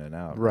comes in and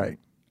out. Right.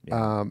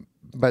 Yeah.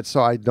 But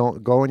so I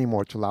don't go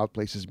anymore to loud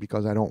places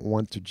because I don't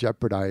want to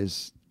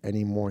jeopardize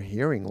any more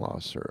hearing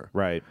loss or.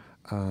 Right.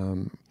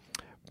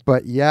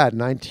 But yeah,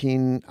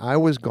 I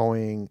was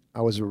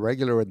a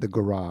regular at the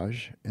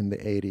Garage in the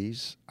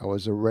 80s. I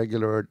was a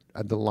regular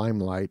at the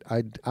Limelight.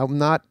 I'm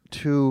not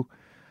to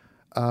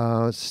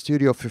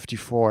Studio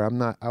 54.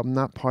 I'm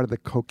not part of the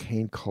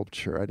cocaine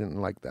culture. I didn't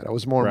like that. I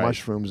was more Right.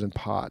 mushrooms and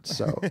pot.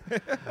 So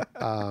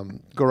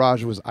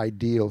Garage was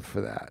ideal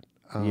for that.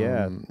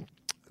 Yeah.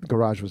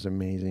 Garage was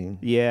amazing.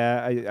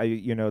 Yeah, I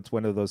it's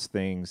one of those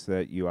things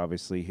that you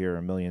obviously hear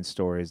a million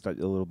stories a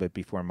little bit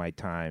before my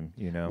time,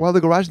 Well, the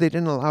Garage, they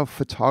didn't allow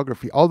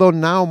photography. Although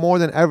now more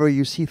than ever,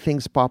 you see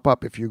things pop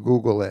up if you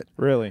Google it.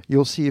 Really?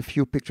 You'll see a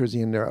few pictures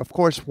in there. Of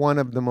course, one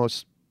of the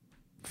most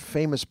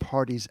famous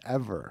parties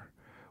ever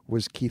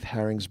was Keith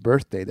Haring's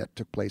birthday that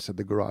took place at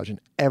the Garage,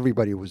 and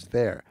everybody was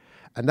there.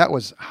 And that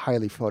was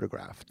highly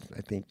photographed,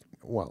 I think.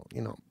 Well,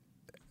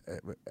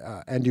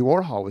 Andy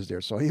Warhol was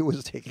there, so he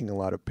was taking a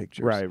lot of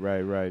pictures.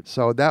 Right.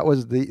 So that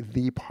was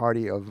the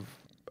party of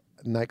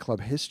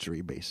nightclub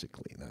history,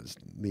 basically. That's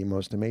the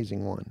most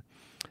amazing one.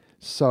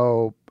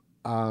 So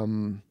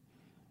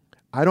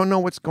I don't know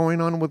what's going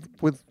on with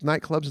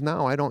nightclubs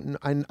now.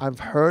 I've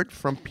heard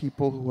from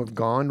people who have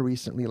gone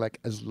recently, like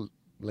as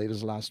late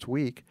as last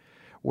week,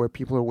 where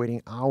people are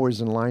waiting hours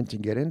in line to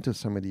get into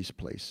some of these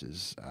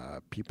places.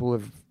 People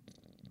have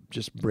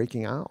just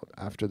breaking out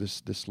after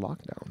this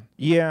lockdown.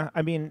 Yeah,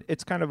 I mean,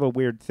 it's kind of a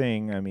weird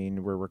thing. I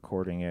mean, we're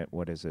recording it,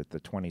 what is it, the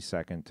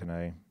 22nd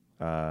tonight,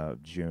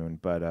 June.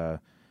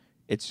 But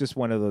it's just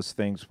one of those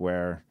things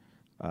where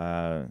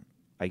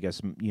I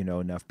guess,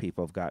 enough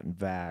people have gotten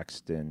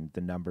vaxxed and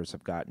the numbers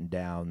have gotten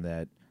down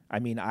that, I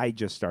mean, I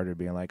just started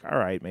being like, all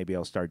right, maybe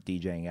I'll start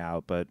DJing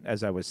out. But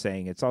as I was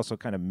saying, it's also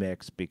kind of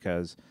mixed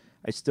because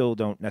I still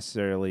don't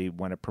necessarily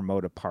want to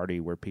promote a party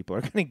where people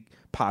are going to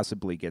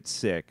possibly get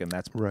sick. And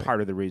that's Right.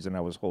 part of the reason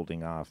I was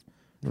holding off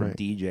from Right.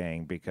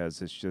 DJing,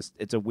 because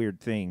it's a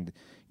weird thing,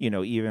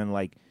 even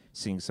like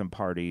seeing some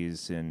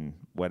parties in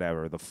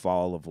whatever, the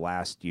fall of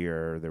last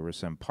year, there was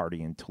some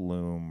party in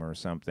Tulum or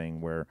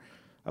something where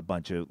a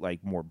bunch of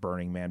like more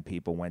Burning Man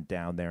people went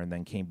down there and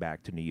then came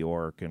back to New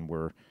York and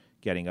were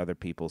getting other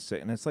people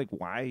sick. And it's like,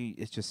 why?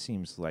 It just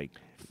seems like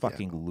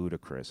fucking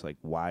ludicrous. Like,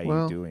 why are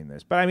Well- you doing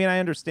this? But I mean, I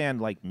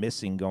understand like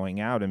missing going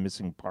out and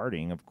missing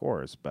partying, of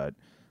course, but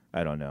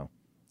I don't know.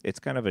 It's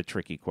kind of a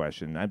tricky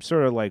question. I'm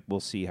sort of like, we'll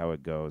see how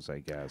it goes, I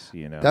guess,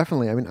 you know.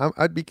 Definitely. I mean,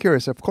 I'd be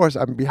curious. Of course,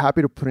 I'd be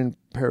happy to put in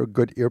a pair of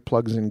good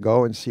earplugs and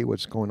go and see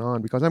what's going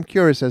on, because I'm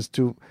curious as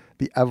to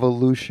the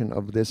evolution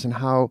of this and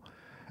how,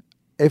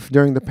 if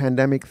during the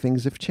pandemic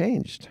things have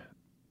changed.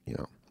 You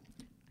know,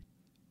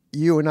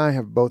 you and I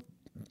have both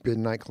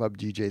been nightclub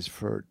DJs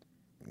for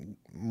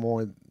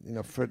more, you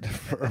know, for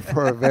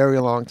a very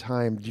long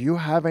time. Do you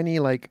have any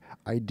like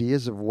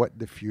ideas of what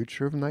the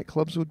future of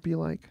nightclubs would be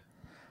like?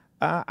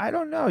 I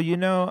don't know. You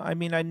know, I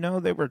mean, I know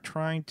they were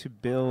trying to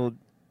build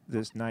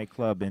this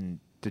nightclub in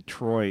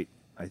Detroit.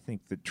 I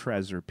think the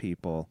Trezor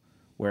people,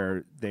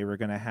 where they were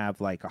going to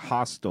have like a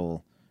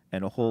hostel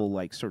and a whole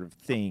like sort of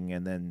thing,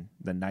 and then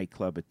the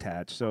nightclub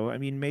attached. So, I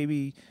mean,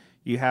 maybe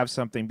you have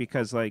something,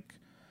 because like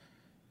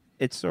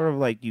it's sort of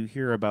like you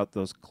hear about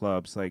those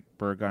clubs like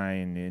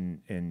Berghain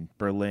in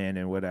Berlin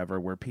and whatever,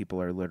 where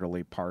people are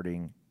literally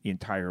partying the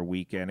entire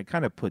weekend. It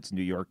kind of puts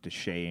New York to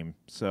shame.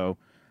 So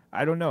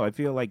I don't know. I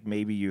feel like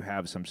maybe you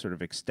have some sort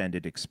of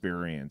extended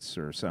experience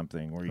or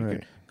something where you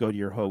could go to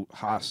your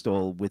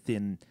hostel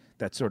within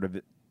that sort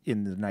of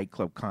in the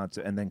nightclub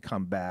concept, and then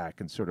come back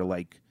and sort of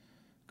like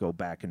go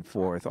back and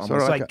forth, almost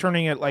Sort of like like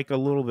turning it like a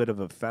little bit of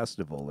a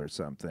festival or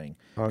something.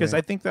 Because Okay.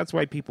 I think that's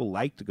why people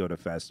like to go to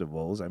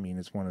festivals. I mean,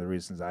 it's one of the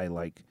reasons I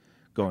like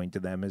going to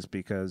them, is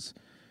because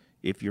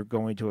if you're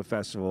going to a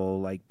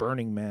festival like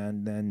Burning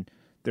Man, then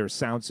there's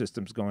sound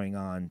systems going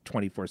on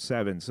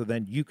 24/7. So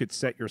then you could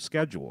set your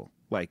schedule.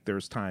 Like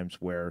there's times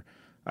where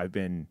I've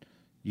been,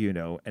 you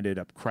know, ended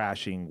up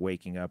crashing,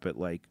 waking up at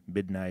like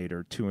midnight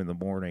or 2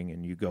 a.m,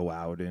 and you go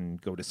out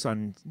and go to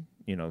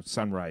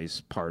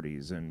sunrise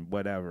parties and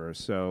whatever.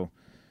 So,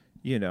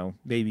 you know,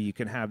 maybe you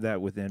can have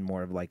that within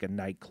more of like a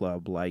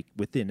nightclub, like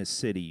within a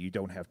city. You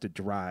don't have to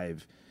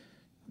drive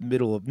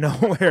middle of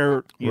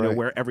nowhere, you know, Right.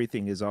 where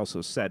everything is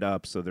also set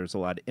up. So there's a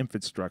lot of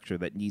infrastructure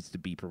that needs to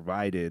be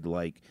provided.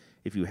 Like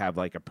if you have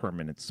like a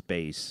permanent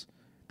space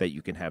that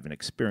you can have an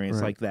experience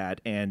Right. like that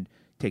and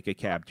take a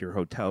cab to your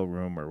hotel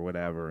room or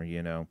whatever,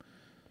 you know.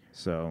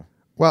 So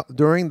Well,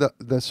 during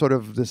the sort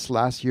of this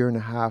last year and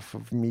a half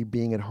of me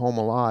being at home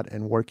a lot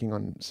and working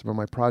on some of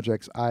my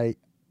projects, I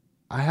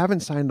haven't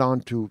signed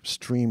on to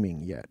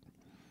streaming yet.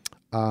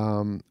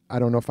 I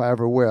don't know if I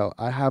ever will.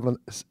 I have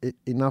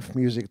enough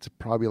music to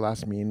probably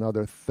last me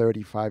another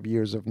 35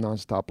 years of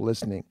nonstop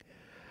listening.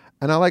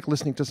 And I like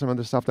listening to some of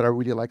the stuff that I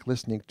really like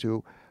listening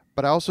to.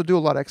 But I also do a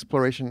lot of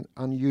exploration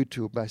on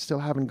YouTube. I still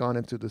haven't gone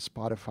into the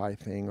Spotify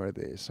thing or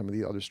some of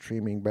the other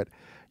streaming. But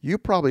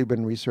you've probably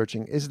been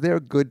researching. Is there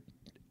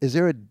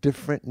a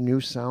different new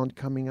sound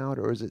coming out,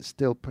 or is it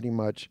still pretty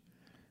much?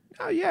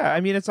 oh yeah,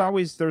 I mean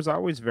there's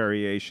always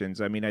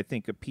variations. I mean, I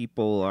think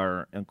people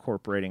are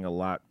incorporating a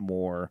lot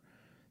more.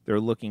 They're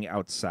looking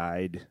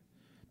outside,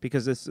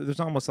 because there's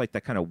almost like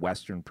that kind of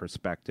Western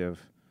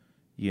perspective,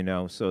 you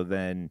know. So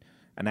then,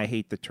 and I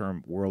hate the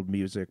term world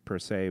music per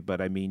se,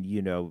 but I mean,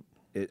 you know,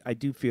 I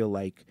do feel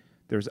like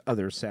there's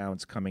other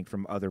sounds coming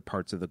from other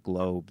parts of the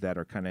globe that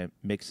are kind of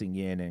mixing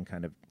in and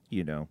kind of,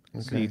 you know,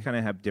 so you Okay. kind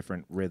of have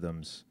different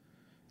rhythms,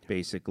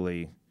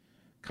 basically,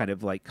 kind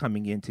of like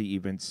coming into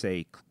even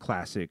say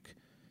classic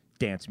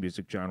dance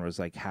music genres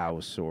like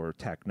house or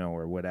techno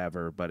or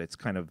whatever, but it's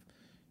kind of,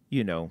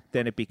 you know,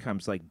 then it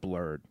becomes like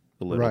blurred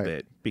a little Right.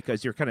 bit,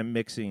 because you're kind of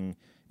mixing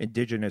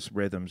indigenous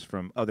rhythms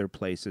from other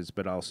places,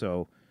 but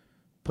also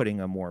putting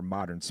a more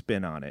modern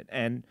spin on it.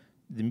 And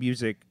the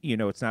music, you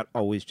know, it's not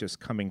always just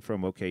coming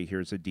from, okay,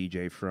 here's a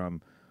DJ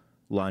from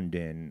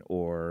London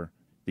or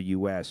the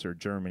US or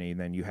Germany, and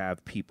then you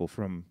have people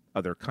from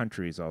other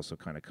countries also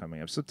kind of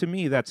coming up. So to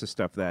me, that's the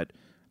stuff that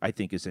I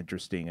think is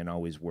interesting and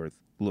always worth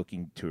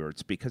looking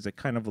towards, because it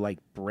kind of like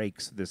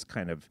breaks this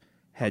kind of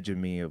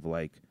hegemony of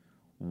like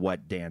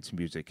what dance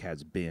music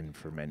has been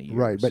for many years.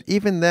 Right, but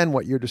even then,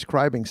 what you're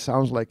describing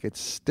sounds like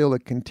it's still a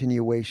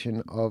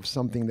continuation of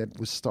something that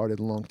was started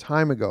a long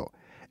time ago.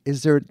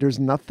 There's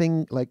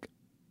nothing like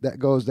that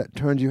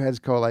turns your heads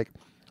go like,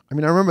 I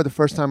mean, I remember the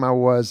first time I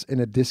was in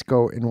a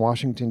disco in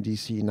Washington,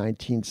 D.C.,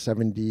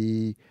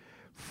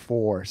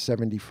 1974,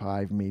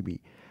 75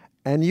 maybe.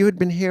 And you had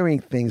been hearing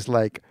things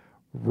like,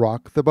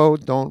 rock the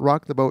boat, don't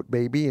rock the boat,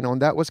 baby, you know,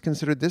 and that was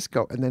considered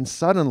disco. And then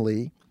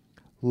suddenly,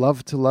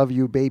 Love to Love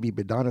You, Baby,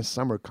 by Donna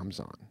Summer comes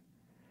on.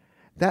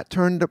 That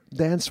turned the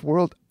dance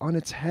world on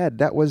its head.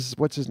 That was,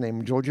 what's his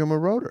name, Giorgio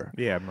Moroder.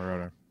 Yeah,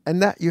 Moroder.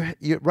 And that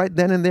you right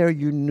then and there,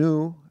 you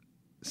knew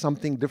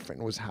something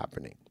different was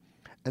happening.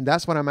 And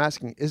that's what I'm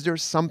asking. Is there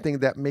something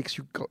that makes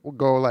you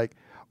go like,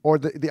 or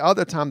the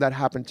other time that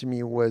happened to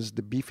me was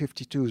the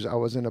B-52s. I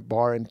was in a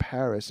bar in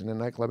Paris, in a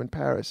nightclub in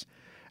Paris,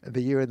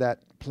 the year that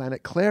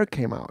Planet Claire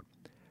came out.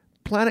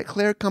 Planet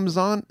Claire comes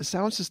on, the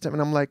sound system,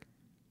 and I'm like,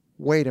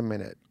 wait a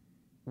minute.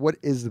 What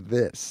is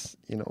this?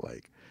 You know,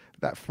 like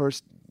that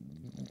first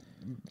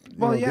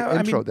Well, yeah, the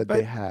intro I mean, that but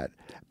they had.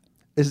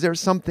 Is there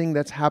something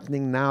that's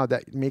happening now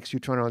that makes you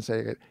turn around and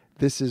say,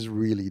 this is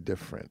really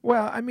different.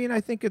 Well, I mean,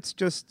 I think it's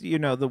just,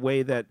 the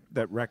way that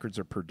records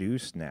are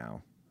produced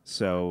now.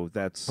 So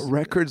that's...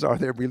 Records, are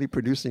they really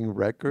producing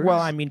records? Well,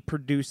 I mean,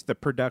 the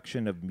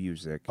production of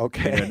music.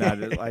 Okay.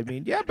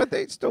 Yeah, but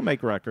they still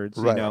make records,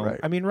 Right, you know. right.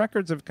 I mean,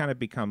 records have kind of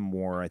become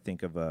more, I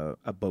think, of a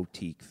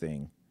boutique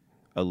thing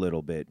a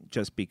little bit,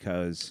 just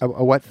because... A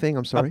what thing?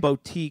 I'm sorry? A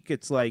boutique,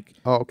 it's like...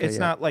 Oh, okay, It's yeah.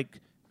 not like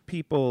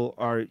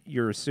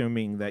you're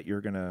assuming that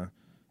you're going to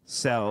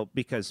sell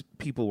because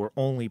people were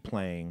only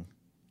playing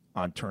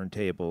on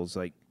turntables,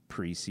 like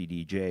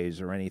pre-CDJs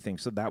or anything.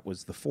 So that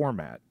was the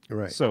format.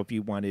 Right. So if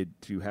you wanted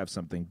to have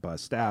something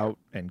bust out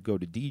and go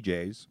to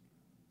DJs,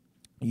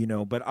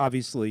 but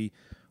obviously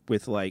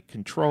with like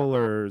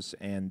controllers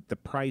and the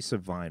price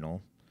of vinyl,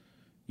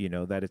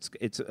 that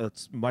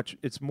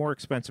it's more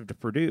expensive to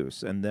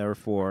produce, and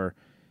therefore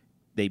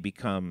they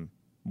become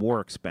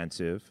more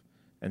expensive.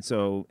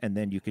 And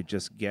then you could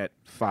just get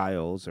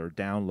files or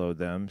download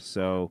them.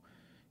 So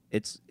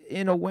it's,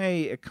 in a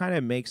way, it kind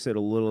of makes it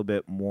a little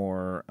bit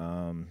more,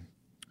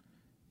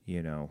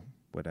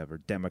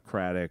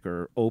 democratic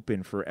or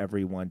open for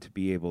everyone to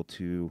be able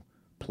to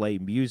play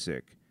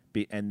music.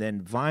 And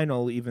then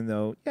vinyl, even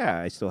though,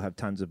 I still have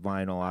tons of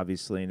vinyl,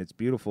 obviously, and it's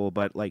beautiful.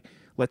 But, like,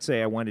 let's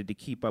say I wanted to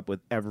keep up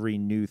with every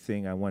new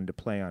thing I wanted to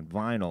play on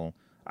vinyl,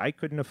 I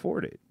couldn't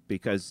afford it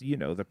because,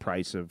 the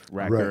price of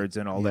records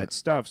and all that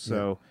stuff.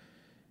 So,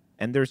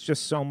 and there's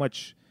just so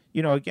much,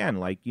 again,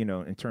 like,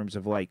 in terms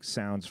of, like,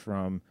 sounds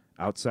from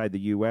outside the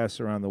U.S.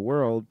 around the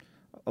world,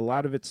 a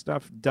lot of its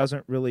stuff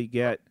doesn't really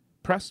get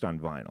pressed on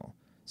vinyl.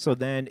 So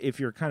then if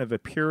you're kind of a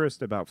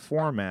purist about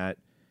format,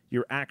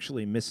 you're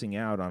actually missing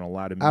out on a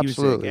lot of music.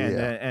 Absolutely,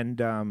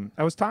 And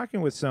I was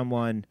talking with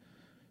someone,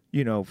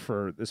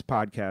 for this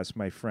podcast,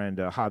 my friend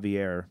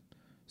Javier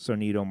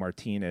Sonido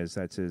Martinez,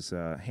 that's his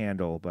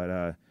handle,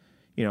 but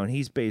and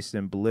he's based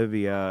in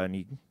Bolivia,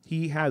 and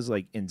he has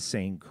like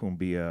insane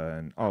cumbia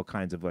and all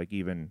kinds of like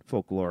even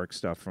folkloric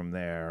stuff from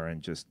there,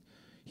 and just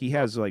he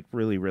has like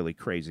really, really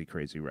crazy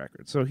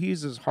records. So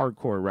he's as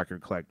hardcore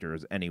record collector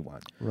as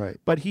anyone. Right.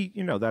 But he,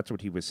 that's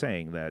what he was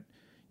saying, that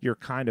you're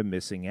kind of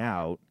missing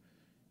out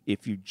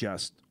if you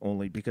just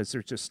only, because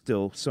there's just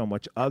still so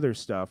much other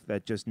stuff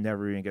that just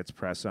never even gets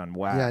pressed on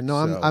wax. Yeah, no,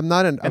 I'm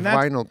not a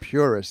vinyl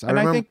purist.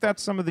 I think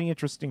that's some of the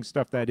interesting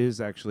stuff that is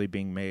actually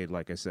being made.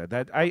 Like I said,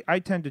 that I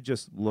tend to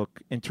just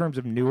look in terms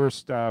of newer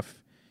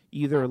stuff,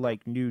 either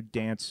like new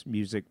dance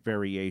music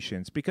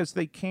variations, because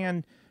they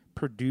can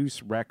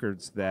produce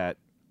records that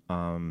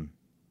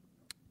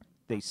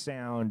they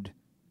sound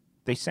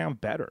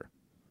better.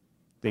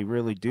 They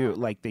really do.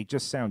 Like, they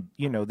just sound,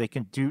 they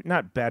can do,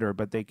 not better,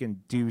 but they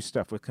can do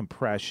stuff with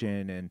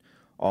compression and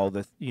all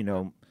the,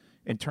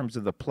 in terms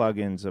of the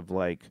plugins of,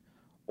 like,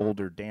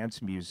 older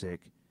dance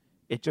music,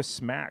 it just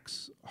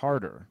smacks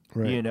harder,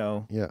 Right.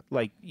 Yeah.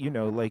 Like,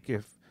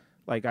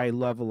 like I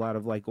love a lot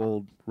of, like,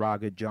 old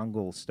Raga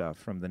Jungle stuff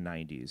from the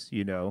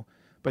 90s,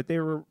 but they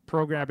were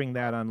programming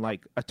that on,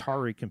 like,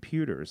 Atari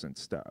computers and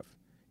stuff,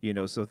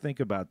 so think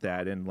about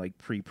that in, like,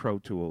 pre-Pro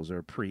Tools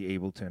or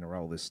pre-Ableton or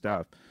all this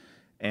stuff.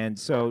 And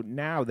so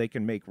now they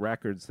can make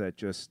records that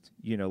just,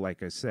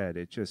 like I said,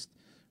 it just,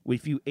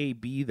 if you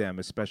A/B them,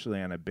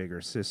 especially on a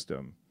bigger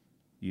system,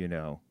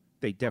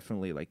 they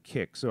definitely like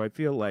kick. So I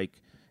feel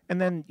like, and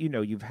then,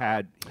 you've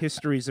had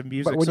histories of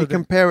music. But when so you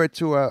compare it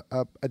to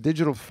a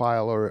digital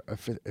file, or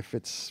if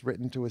it's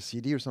written to a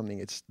CD or something,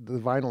 the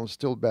vinyl is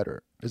still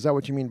better. Is that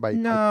what you mean by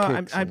No,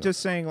 kicks? I'm just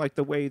saying, like,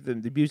 the way the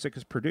music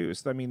is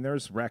produced. I mean,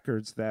 there's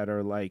records that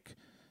are like,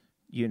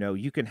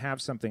 you can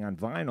have something on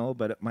vinyl,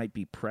 but it might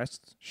be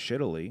pressed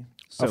shittily.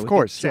 So of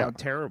course, it sound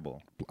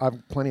terrible.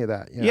 I've plenty of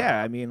that. Yeah.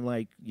 Yeah, I mean,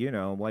 like,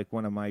 like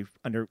one of my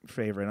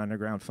favorite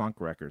underground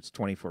funk records,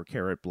 24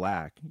 Karat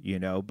Black,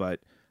 but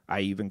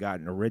I even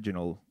got an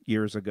original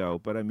years ago.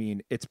 But, I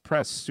mean, it's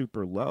pressed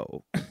super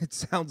low. It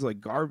sounds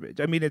like garbage.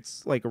 I mean,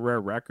 it's like a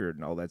rare record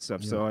and all that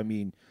stuff. Yeah. So, I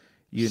mean,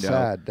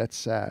 Sad. That's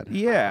sad.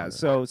 Yeah,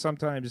 so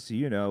sometimes,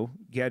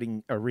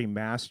 getting a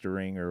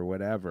remastering or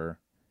whatever,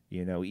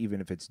 even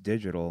if it's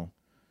digital,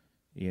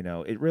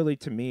 it really,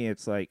 to me,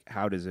 it's like,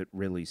 how does it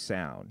really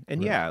sound?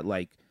 And right.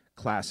 like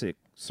classic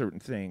certain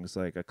things,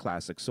 like a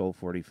classic Soul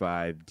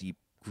 45 deep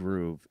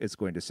groove, it's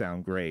going to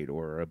sound great,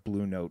 or a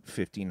Blue Note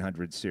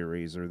 1500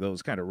 series, or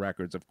those kind of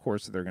records. Of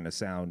course, they're going to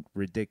sound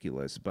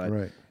ridiculous,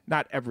 but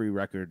not every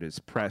record is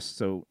pressed.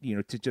 So,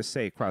 to just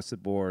say across the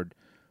board,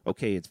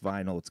 okay, it's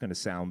vinyl, it's going to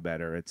sound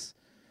better. It's,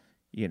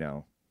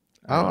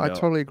 I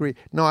totally agree.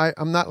 No,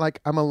 I'm not like,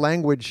 I'm a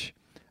language.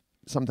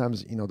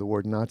 Sometimes, the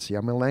word Nazi.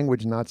 I'm a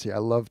language Nazi. I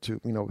love to,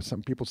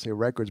 some people say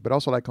records, but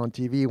also like on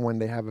TV when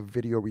they have a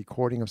video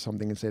recording of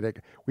something and say,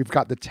 like, we've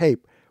got the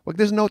tape. Well,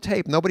 there's no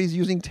tape. Nobody's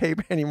using tape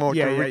anymore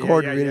to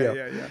record video.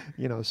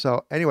 Yeah.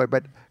 So anyway,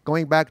 but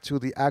going back to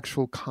the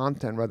actual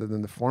content rather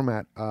than the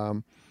format,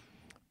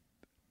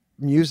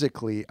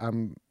 musically,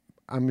 I'm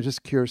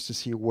just curious to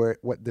see what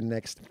the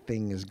next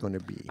thing is going to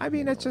be. I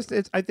mean, I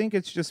think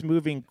it's just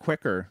moving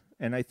quicker.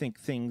 And I think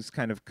things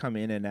kind of come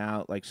in and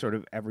out, like sort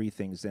of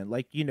everything's in.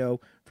 Like,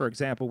 for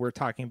example, we're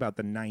talking about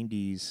the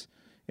 90s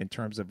in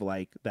terms of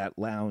like that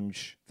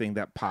lounge thing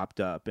that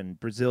popped up, and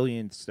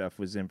Brazilian stuff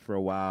was in for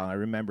a while. I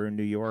remember in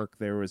New York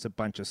there was a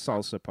bunch of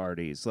salsa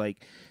parties.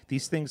 Like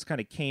these things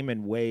kind of came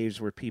in waves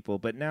where people,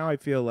 but now I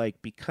feel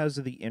like because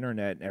of the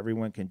internet,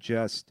 everyone can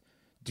just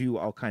do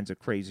all kinds of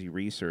crazy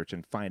research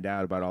and find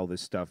out about all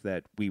this stuff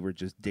that we were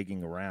just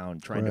digging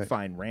around trying to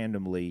find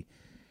randomly.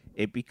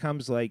 It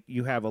becomes like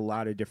you have a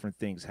lot of different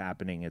things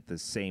happening at the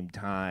same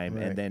time,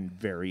 and then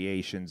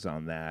variations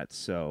on that.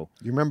 So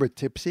you remember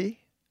Tipsy?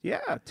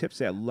 Yeah,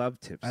 Tipsy. I love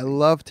Tipsy. I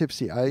love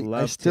Tipsy. I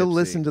still Tipsy.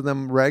 listen to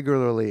them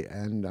regularly,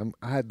 and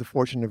I had the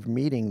fortune of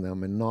meeting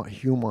them. And Not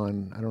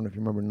Human. I don't know if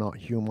you remember Not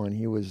Human.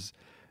 He was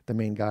the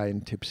main guy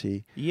in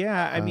Tipsy.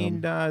 Yeah, I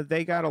mean,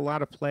 they got a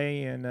lot of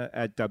play in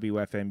at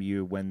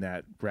WFMU when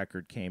that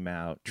record came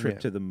out, Trip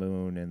to the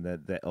Moon, and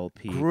the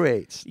LP.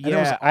 Great. And Yeah, it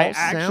was all I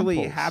actually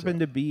samples, happened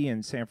to be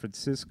in San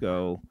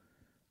Francisco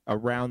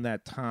around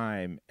that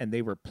time, and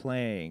they were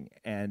playing,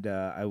 and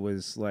I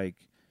was like,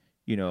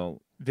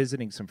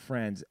 visiting some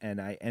friends, and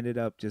I ended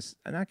up just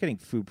not getting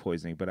food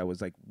poisoning, but I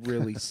was like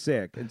really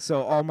sick, and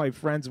so all my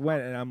friends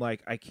went, and I'm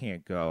like, I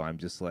can't go. I'm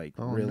just like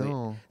really.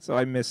 No. So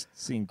I missed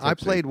seeing Tipsy. I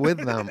played with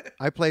them.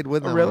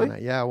 Really? On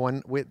that. Yeah,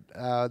 one with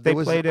They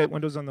played at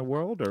Windows on the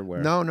World or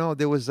where? No.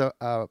 There was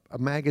a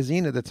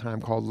magazine at the time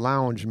called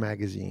Lounge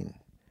Magazine,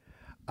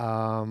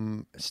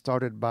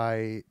 started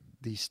by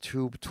these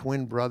two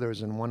twin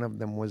brothers, and one of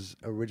them was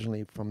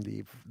originally from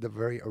the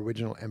very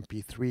original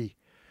MP3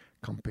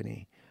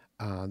 company.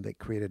 They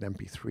created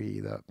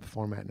MP3, the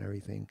format and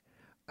everything.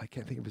 I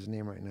can't think of his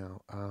name right now.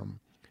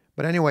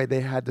 But anyway,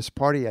 they had this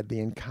party at the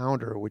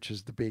Encounter, which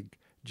is the big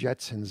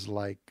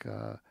Jetsons-like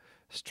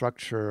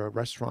structure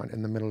restaurant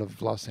in the middle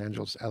of Los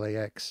Angeles,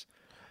 LAX.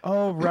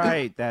 Oh,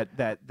 right.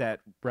 that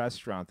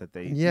restaurant that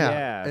they...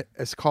 Yeah.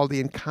 It's called the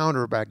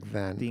Encounter back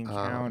then. The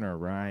Encounter,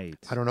 right.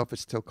 I don't know if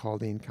it's still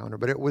called the Encounter,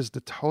 but it was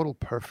the total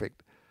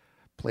perfect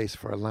place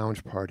for a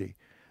lounge party.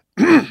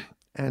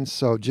 And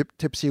so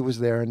Tipsy was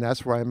there, and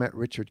that's where I met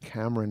Richard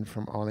Cameron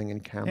from Arling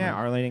and Cameron. Yeah,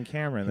 Arling and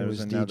Cameron. He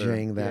was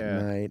DJing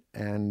that night,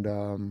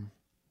 and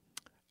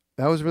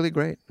that was really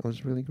great. It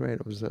was really great.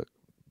 It was a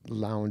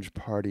lounge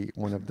party,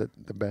 one of the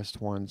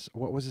best ones.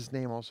 What was his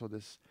name also?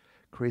 This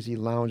crazy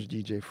lounge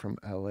DJ from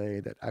L.A.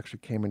 that actually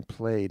came and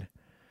played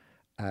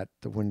at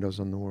the Windows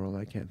on the World.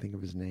 I can't think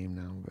of his name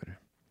now, but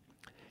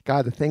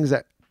God, the things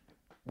that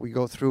we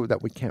go through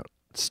that we can't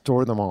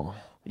store them all.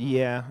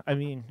 Yeah, I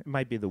mean, it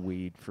might be the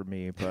weed for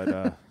me,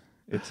 but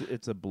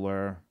it's a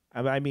blur.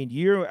 I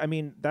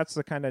mean, that's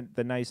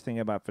the nice thing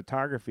about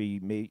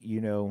photography.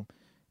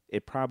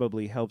 It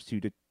probably helps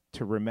you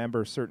to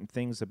remember certain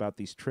things about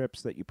these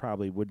trips that you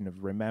probably wouldn't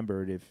have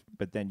remembered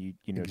but then you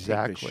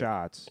Exactly. take the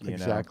shots.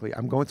 Exactly.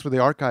 I'm going through the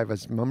archive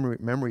as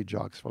memory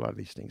jogs for a lot of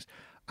these things.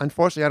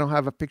 Unfortunately, I don't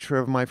have a picture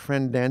of my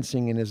friend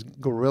dancing in his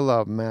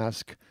gorilla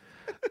mask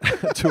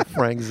to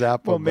Frank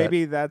Zappa. Well,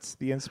 maybe that's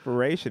the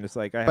inspiration. It's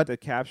like I have to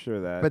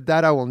capture that. But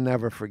that I will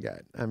never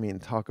forget. I mean,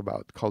 talk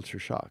about culture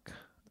shock.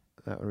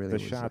 That really the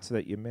shots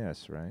that you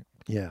miss, right?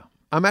 Yeah.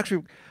 I'm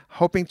actually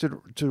hoping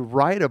to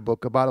write a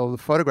book about all the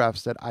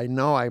photographs that I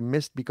know I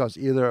missed because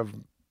either of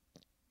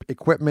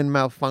equipment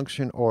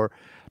malfunction or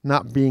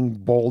not being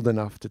bold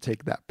enough to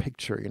take that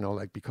picture,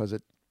 because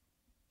it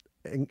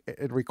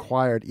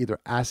required either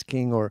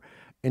asking or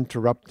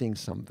interrupting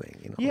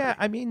something. Yeah,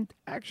 I mean,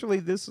 actually,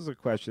 this is a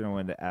question I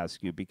wanted to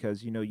ask you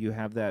because you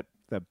have that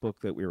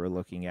book that we were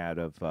looking at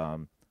of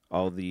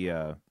all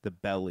the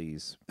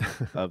bellies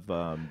of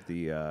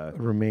the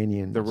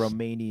Romanians, the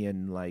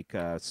Romanian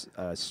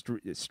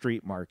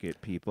street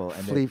market people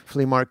and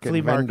flea market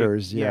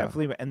vendors,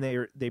 and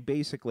they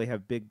basically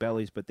have big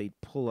bellies, but they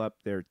pull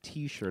up their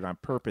T-shirt on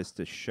purpose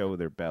to show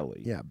their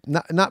belly. Yeah,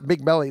 not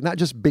big belly, not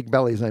just big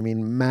bellies. I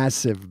mean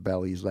massive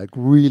bellies, like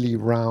really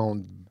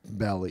round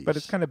bellies. But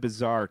it's kind of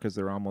bizarre because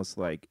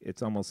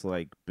it's almost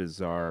like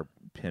bizarre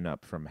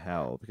pinup from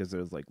hell because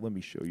there's like, let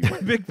me show you my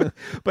big belly.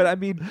 But I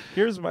mean,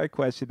 here's my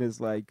question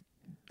is like,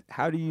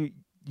 how do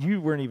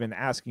you weren't even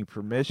asking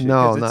permission?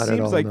 No, not at all. It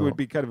seems like no. It would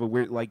be kind of a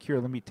weird, like, here,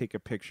 let me take a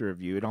picture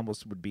of you. It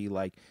almost would be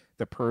like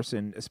the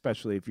person,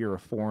 especially if you're a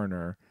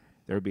foreigner,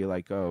 they would be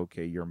like, oh,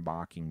 okay, you're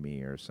mocking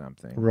me or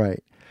something.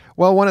 Right.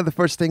 Well, one of the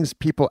first things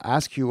people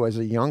ask you as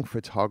a young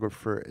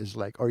photographer is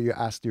like, or you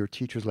ask your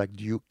teachers, like,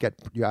 do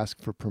you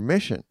ask for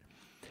permission?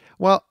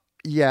 Well,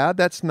 yeah,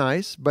 that's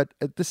nice. But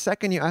the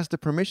second you ask the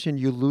permission,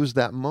 you lose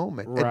that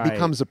moment. Right. It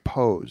becomes a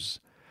pose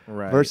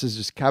versus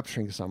just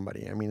capturing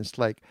somebody. I mean, it's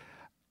like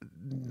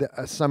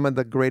some of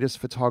the greatest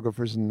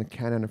photographers in the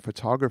canon of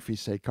photography,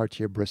 say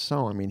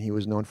Cartier-Bresson. I mean, he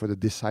was known for the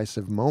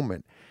decisive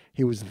moment.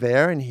 He was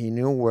there and he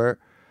knew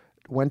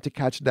when to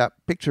catch that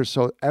picture,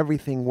 so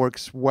everything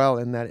works well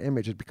in that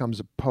image. It becomes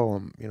a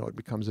poem, it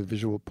becomes a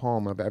visual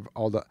poem of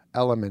all the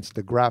elements,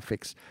 the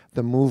graphics,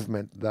 the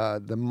movement,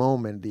 the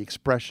moment, the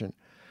expression.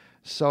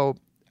 So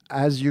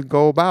as you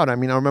go about, I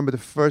mean, I remember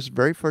the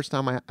very first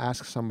time I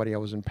asked somebody, I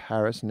was in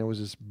Paris, and there was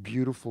this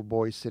beautiful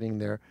boy sitting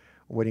there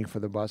waiting for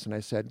the bus, and I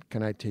said,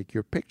 can I take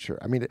your picture?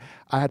 I mean,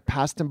 I had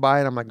passed him by,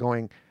 and I'm like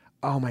going,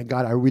 oh my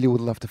God, I really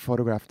would love to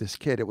photograph this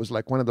kid. It was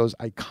like one of those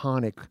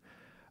iconic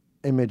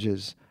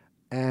images,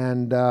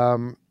 and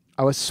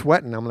I was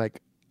sweating. I'm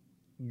like,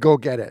 go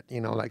get it,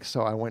 like,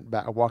 so I went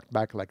back, I walked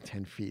back like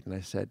 10 feet and I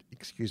said,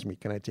 excuse me,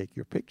 can I take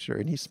your picture?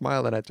 And he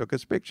smiled and I took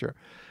his picture.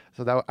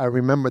 So that I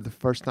remember the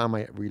first time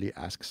I really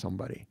asked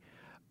somebody.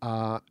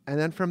 And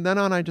then from then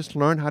on, I just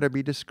learned how to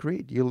be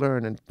discreet. You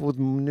learn, and with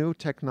new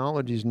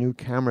technologies, new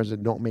cameras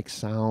that don't make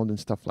sound and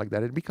stuff like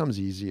that, it becomes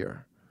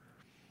easier.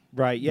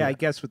 Right. Yeah, I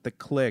guess with the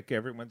click,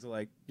 everyone's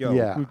like, yo,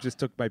 who just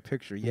took my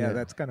picture? Yeah,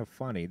 that's kind of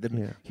funny.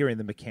 Hearing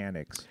the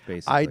mechanics,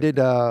 basically. I did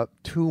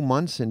 2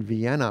 months in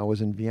Vienna. I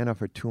was in Vienna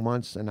for 2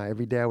 months, and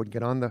every day I would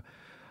get on the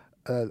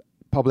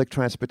public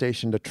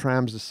transportation, the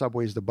trams, the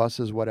subways, the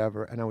buses,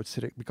 whatever, and I would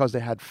sit, because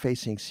they had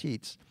facing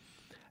seats,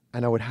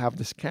 and I would have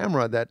this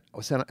camera that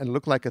it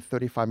looked like a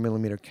 35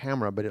 millimeter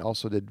camera, but it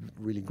also did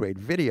really great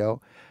video.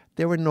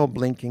 There were no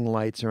blinking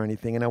lights or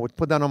anything, and I would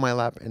put that on my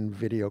lap and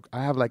video.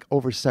 I have like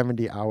over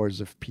 70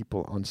 hours of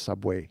people on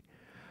subway,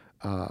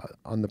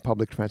 on the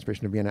public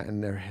transportation of Vienna,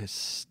 and they're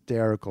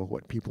hysterical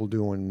what people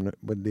do when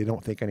they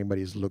don't think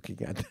anybody's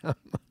looking at them.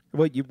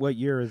 What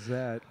year is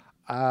that?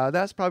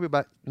 That's probably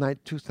about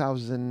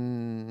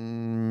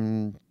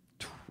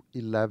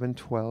 2011,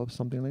 12,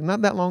 something like,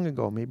 not that long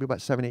ago, maybe about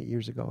 7, 8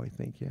 years ago, I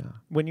think. Yeah.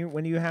 When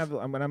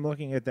I'm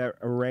looking at that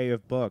array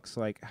of books,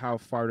 like, how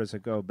far does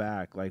it go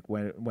back? Like,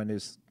 when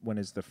is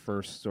the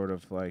first sort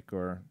of like,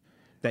 or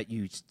that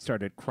you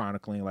started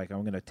chronicling, like,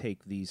 I'm going to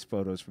take these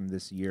photos from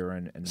this year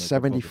and make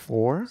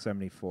 74.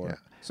 74. Yeah.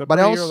 So but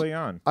pretty early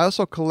on. I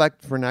also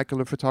collect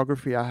vernacular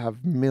photography. I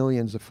have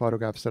millions of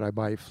photographs that I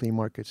buy at flea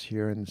markets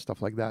here and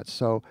stuff like that.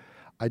 So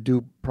I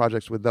do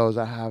projects with those.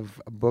 I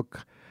have a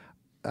book.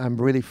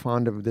 I'm really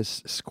fond of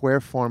this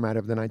square format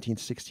of the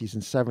 1960s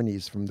and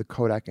 70s from the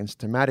Kodak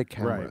Instamatic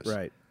cameras.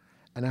 Right.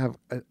 And I have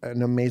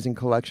an amazing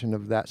collection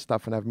of that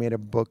stuff. And I've made a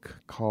book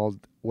called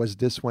Was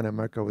This When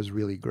America Was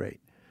Really Great?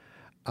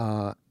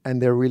 And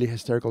they're really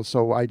hysterical.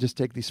 So I just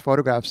take these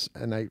photographs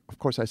and I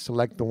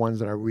select the ones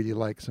that I really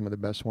like, some of the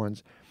best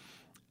ones,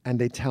 and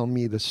they tell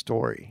me the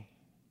story.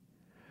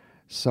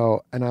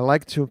 So, and I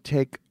like to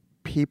take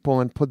people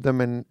and put them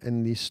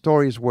in these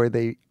stories where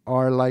they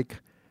are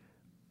like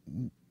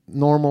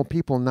normal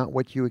people, not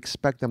what you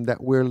expect them,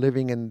 that we're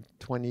living in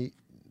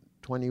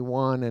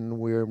 2021 and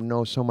we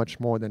know so much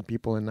more than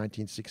people in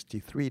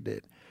 1963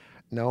 did.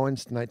 No, in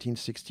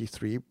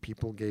 1963,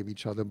 people gave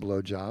each other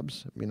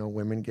blowjobs.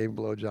 Women gave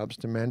blowjobs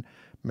to men.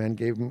 Men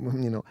gave,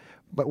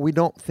 but we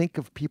don't think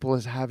of people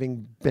as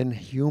having been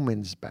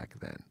humans back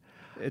then.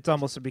 It's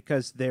almost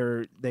because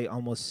they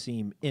almost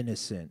seem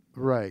innocent.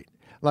 Right.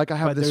 Like I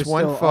have but this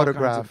one still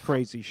photograph. All kinds of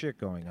crazy shit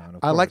going on.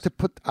 I like to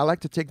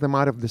take them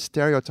out of the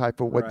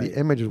stereotype of what the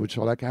images would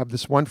show. Like I have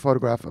this one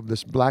photograph of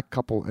this black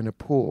couple in a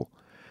pool,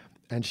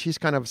 and she's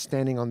kind of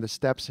standing on the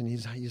steps, and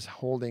he's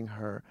holding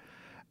her,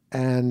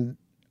 and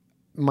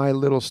my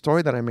little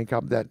story that I make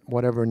up, that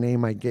whatever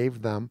name I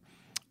gave them,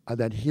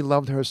 that he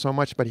loved her so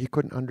much, but he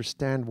couldn't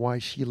understand why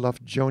she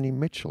loved Joni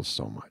Mitchell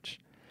so much.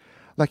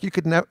 Like you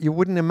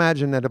wouldn't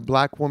imagine that a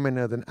black woman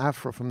with an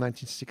afro from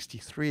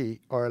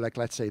 1963, or like,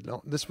 let's say,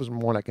 no, this was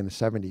more like in the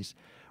 70s,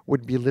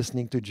 would be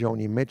listening to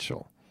Joni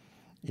Mitchell,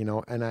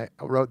 and I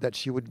wrote that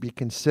she would be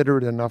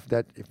considerate enough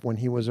that if when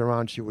he was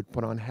around, she would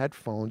put on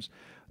headphones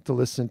to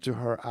listen to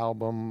her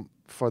album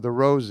For the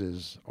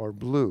Roses or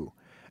Blue.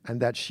 And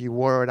that she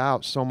wore it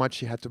out so much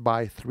she had to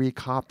buy 3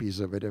 copies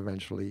of it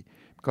eventually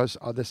because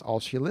that's all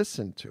she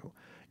listened to.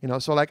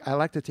 So like I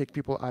like to take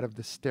people out of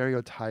the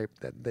stereotype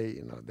that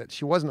that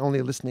she wasn't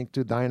only listening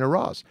to Diana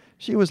Ross.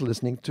 She was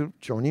listening to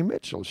Joni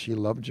Mitchell. She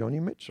loved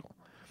Joni Mitchell.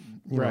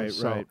 Right.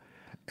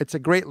 It's a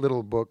great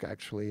little book,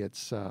 actually.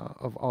 It's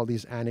of all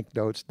these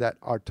anecdotes that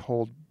are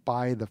told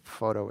by the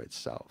photo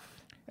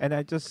itself. And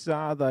I just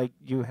saw like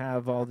you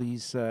have all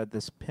these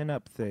this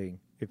pinup thing,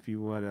 if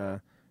you want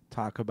to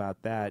talk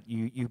about that.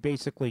 You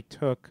basically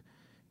took,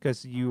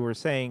 because you were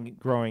saying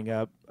growing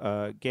up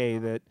gay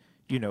that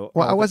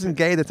well, I wasn't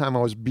gay at the time.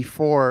 I was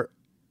before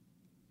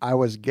I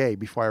was gay,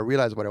 before I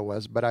realized what it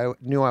was, but I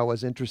knew I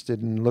was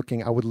interested in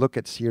looking. I would look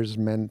at Sears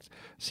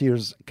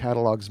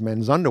catalog's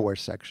men's underwear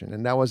section,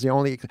 and that was the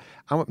only.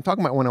 I'm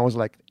talking about when I was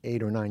like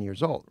 8 or 9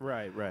 years old.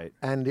 Right.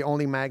 And the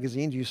only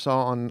magazines you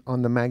saw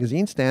on the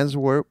magazine stands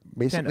were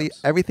basically Pinups.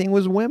 Everything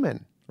was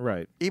women.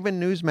 Right. Even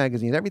news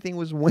magazines, everything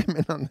was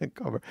women on the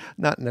cover.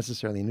 Not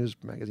necessarily news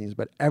magazines,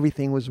 but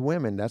everything was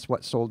women. That's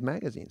what sold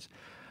magazines.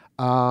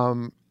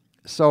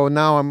 So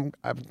now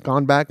I've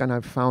gone back and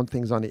I've found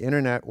things on the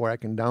internet where I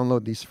can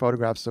download these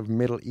photographs of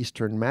Middle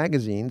Eastern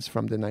magazines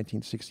from the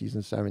 1960s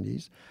and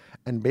 70s,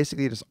 and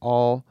basically it's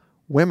all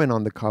women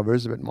on the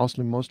covers, but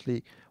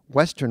mostly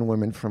Western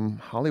women from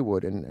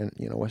Hollywood and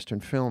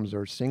Western films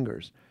or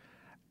singers.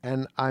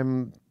 And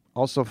I'm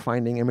also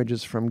finding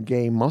images from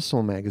gay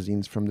muscle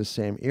magazines from the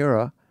same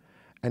era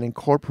and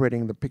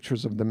incorporating the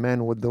pictures of the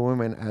men with the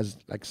women as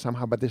like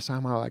somehow, but they're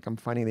somehow like I'm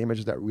finding the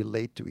images that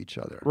relate to each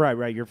other.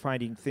 Right. You're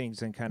finding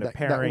things and kind of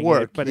pairing that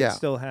work, it, but yeah. It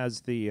still has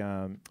the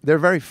they're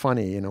very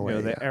funny in a way.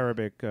 the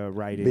Arabic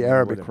writing. The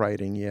Arabic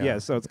writing, yeah. Yeah,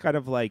 so it's kind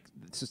of like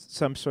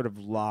some sort of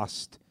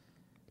lost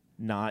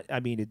not. I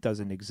mean, it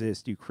doesn't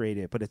exist. You create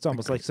it, but it's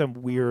almost like some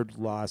weird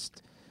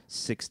lost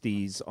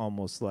 '60s,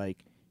 almost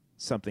like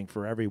Something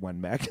for Everyone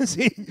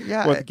magazine,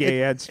 Yeah, with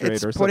gay and straight,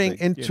 it's or putting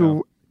something.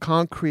 into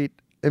concrete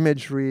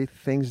imagery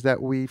things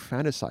that we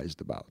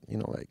fantasized about.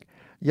 Like,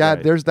 yeah,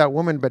 Right. there's that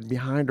woman, but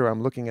behind her,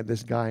 I'm looking at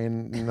this guy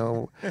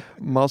and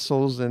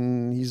muscles,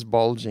 and he's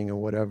bulging or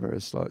whatever.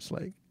 So it's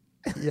like,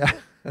 yeah,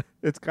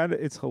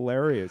 It's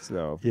hilarious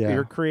though. Yeah.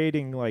 You're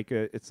creating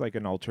it's like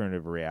an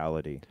alternative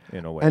reality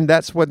in a way. and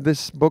that's what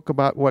this book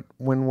about.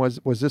 When was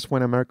this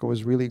when America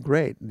was really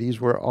great? These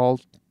were all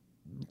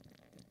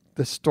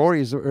the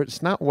stories.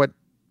 It's not what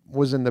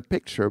was in the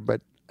picture,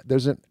 but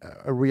there's a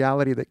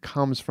reality that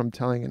comes from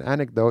telling an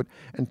anecdote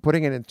and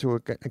putting it into a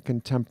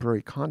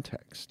contemporary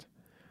context.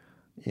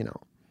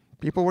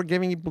 People were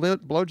giving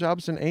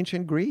blowjobs in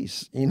ancient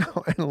Greece, and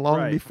long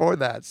Right. before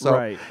that. So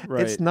Right,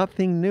 right. it's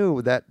nothing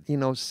new that,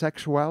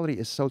 sexuality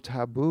is so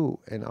taboo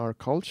in our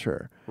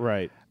culture.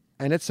 Right.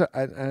 And it's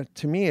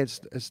to me, it's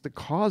the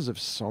cause of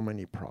so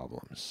many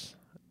problems.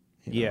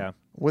 Yeah.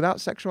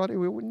 Without sexuality,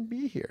 we wouldn't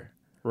be here.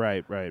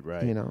 Right.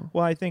 You know?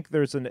 Well, I think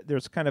there's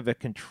kind of a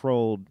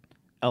controlled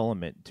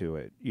element to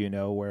it,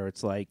 where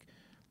it's like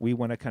we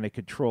want to kind of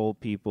control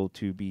people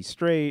to be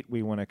straight.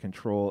 We want to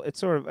control. It's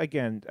sort of,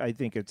 again, I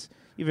think it's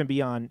even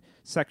beyond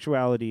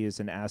sexuality is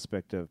an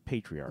aspect of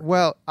patriarchy.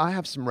 Well, I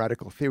have some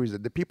radical theories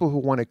that the people who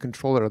want to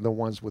control it are the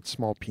ones with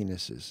small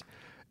penises.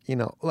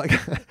 Like,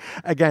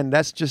 again,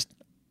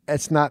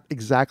 it's not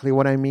exactly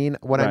what I mean.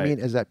 What I Right. mean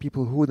is that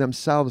people who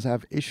themselves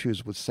have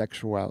issues with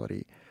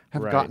sexuality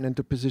have Right. gotten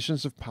into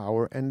positions of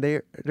power, and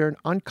they're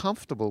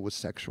uncomfortable with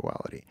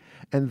sexuality.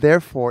 And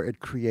therefore, it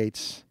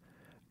creates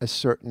a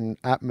certain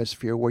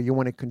atmosphere where you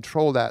want to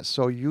control that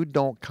so you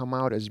don't come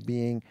out as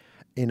being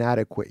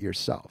inadequate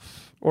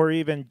yourself. Or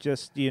even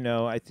just,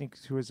 I think,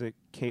 who was it?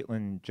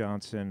 Caitlin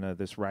Johnson,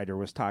 this writer,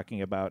 was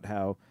talking about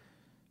how,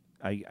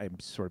 I'm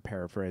sort of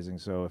paraphrasing,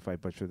 so if I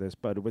butcher this,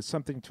 but it was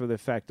something to the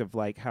effect of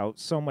like how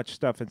so much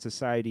stuff in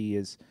society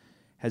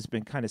has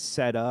been kind of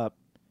set up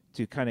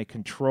to kind of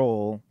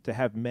control, to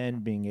have men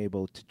being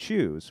able to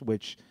choose,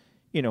 which,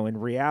 in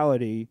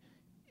reality,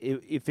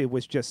 if it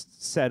was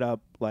just set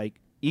up like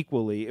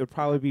equally, it would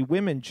probably be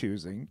women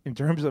choosing in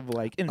terms of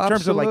like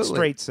Absolutely.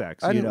 straight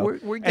sex. And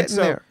we're And getting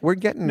so- there. We're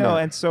getting No,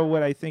 there. and so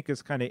what I think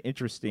is kind of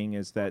interesting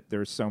is that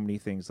there's so many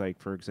things like,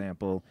 for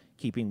example,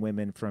 keeping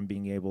women from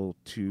being able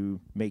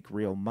to make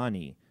real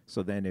money.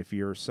 So then if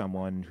you're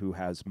someone who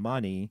has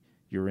money,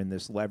 you're in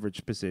this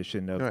leveraged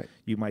position of Right.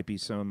 you might be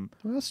some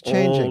Well, it's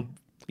changing. old,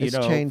 It's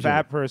changing.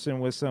 fat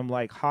person with some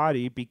like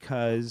hottie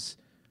because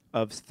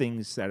of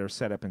things that are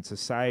set up in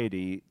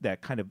society that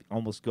kind of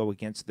almost go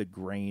against the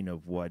grain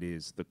of what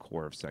is the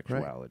core of Right.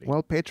 sexuality.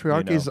 Well, patriarchy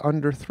You know? is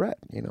under threat.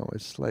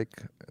 It's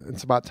like,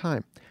 it's about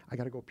time. I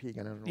got to go pee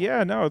again. I don't know.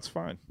 Yeah, no, it's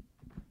fine.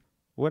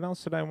 What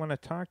else did I want to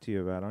talk to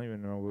you about? I don't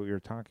even know what we were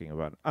talking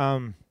about.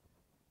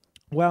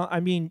 Well, I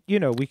mean, we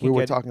We can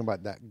were get talking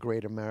about that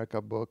Great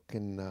America book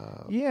and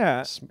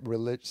yeah,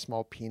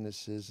 small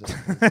penises. And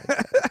things like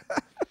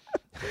that.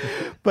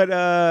 but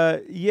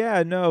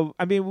yeah, no.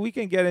 I mean, we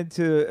can get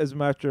into as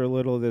much or a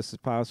little of this as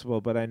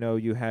possible. But I know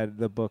you had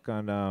the book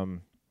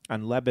on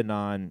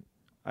Lebanon.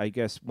 I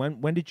guess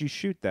when did you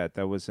shoot that?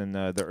 That was in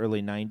the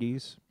early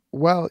 '90s.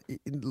 Well,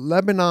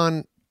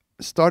 Lebanon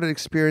started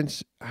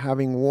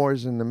having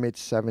wars in the mid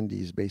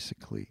 70s,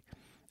 basically.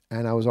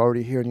 And I was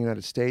already here in the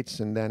United States,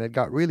 and then it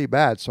got really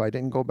bad, so I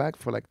didn't go back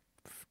for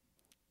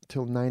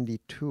till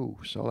 92.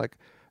 So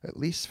at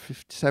least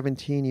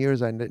 17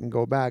 years I didn't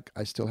go back.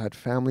 I still had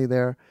family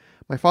there.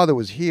 My father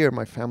was here,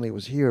 my family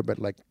was here, but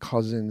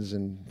cousins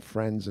and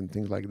friends and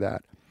things like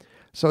that.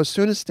 So as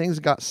soon as things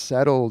got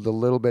settled a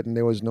little bit and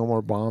there was no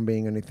more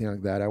bombing or anything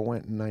like that, I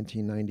went in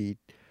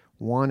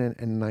 1991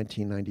 and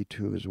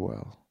 1992 as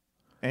well.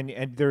 And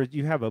there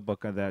you have a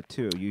book on that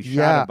too. You shot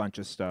Yeah. a bunch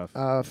of stuff.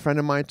 A friend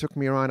of mine took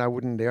me around. I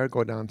wouldn't dare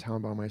go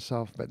downtown by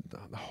myself, but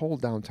the whole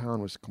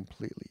downtown was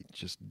completely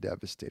just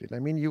devastated. I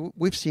mean,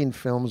 we've seen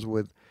films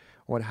with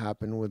what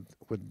happened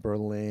with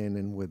Berlin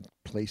and with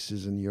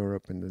places in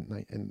Europe and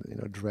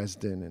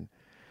Dresden and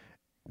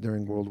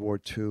during World War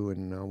II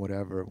and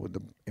whatever with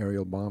the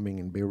aerial bombing.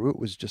 And Beirut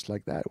was just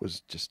like that.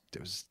 There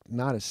was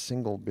not a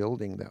single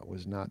building that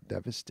was not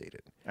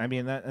devastated. I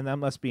mean, that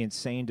must be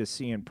insane to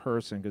see in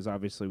person because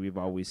obviously we've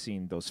always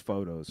seen those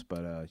photos,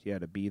 but yeah,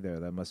 to be there,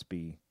 that must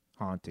be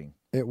haunting.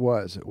 It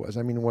was.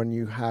 I mean, when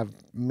you have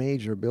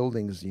major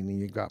buildings,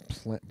 you got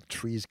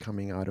trees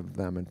coming out of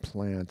them and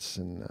plants,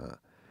 and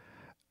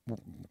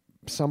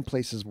some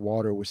places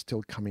water was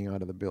still coming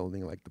out of the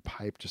building, like the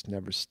pipe just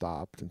never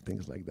stopped and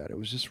things like that. It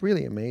was just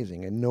really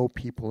amazing, and no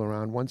people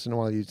around. Once in a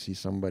while, you'd see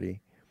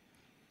somebody.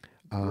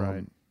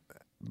 Right.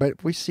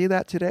 But we see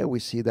that today. We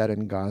see that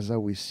in Gaza.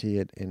 We see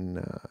it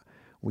in.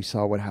 We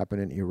saw what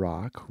happened in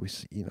Iraq. We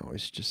see,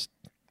 it's just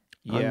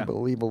Yeah.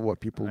 unbelievable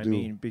what people I do.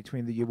 mean,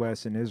 between the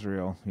U.S. and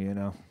Israel,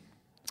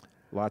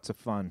 lots of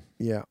fun.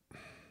 Yeah.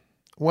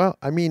 Well,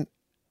 I mean,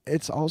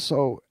 it's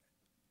also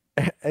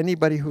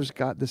anybody who's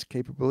got this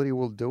capability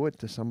will do it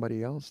to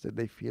somebody else that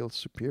they feel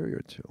superior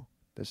to.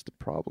 That's the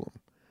problem.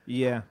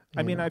 Yeah.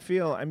 I You mean,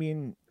 know. I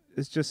mean,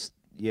 it's just,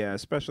 yeah,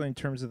 especially in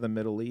terms of the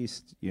Middle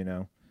East, you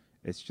know,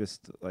 it's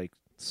just like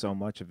so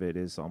much of it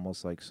is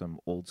almost like some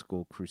old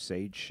school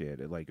crusade shit.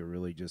 It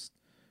really just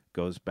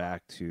goes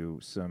back to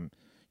some,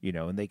 you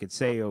know, and they could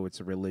say, oh, it's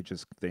a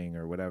religious thing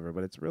or whatever,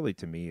 but it's really,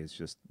 to me, it's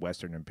just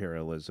Western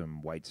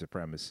imperialism, white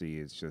supremacy.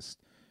 It's just,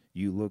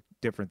 you look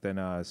different than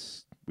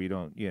us. We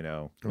don't, you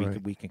know,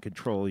 Right. we can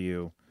control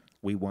you.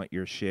 We want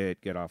your shit.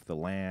 Get off the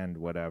land,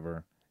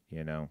 whatever,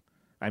 you know.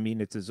 I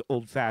mean, it's as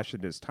old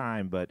fashioned as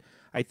time, but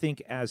I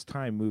think as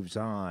time moves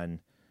on,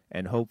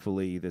 and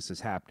hopefully this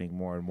is happening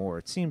more and more,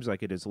 it seems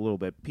like it is a little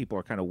bit. People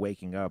are kind of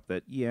waking up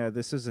that, yeah,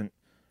 this isn't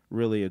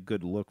really a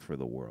good look for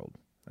the world.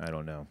 I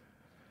don't know.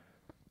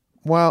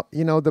 Well,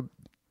 you know, the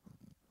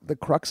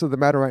crux of the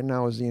matter right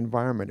now is the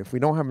environment. If we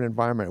don't have an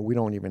environment, we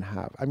don't even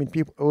have. I mean,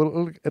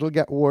 people it'll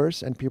get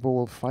worse, and people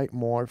will fight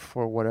more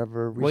for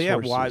whatever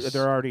resources. Well, yeah,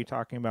 they're already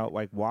talking about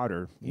like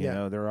water. You Yeah.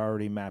 know, they're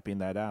already mapping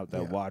that out.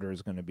 That Yeah. water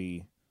is going to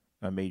be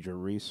a major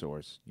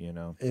resource. You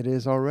know. It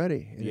is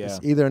already. It's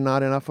Yeah. either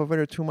not enough of it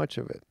or too much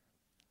of it.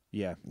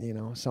 Yeah. You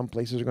know, some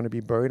places are going to be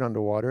buried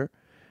underwater,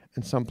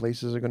 and some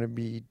places are going to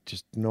be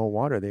just no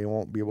water. They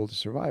won't be able to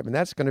survive, and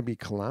that's going to be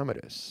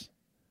calamitous.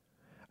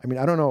 I mean,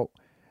 I don't know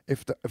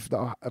if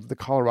the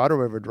Colorado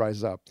River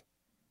dries up.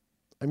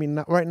 I mean,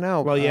 not right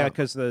now. Well, yeah,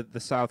 because the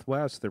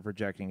Southwest, they're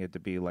projecting it to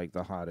be like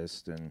the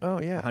hottest in Oh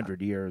yeah,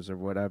 100 years or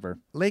whatever.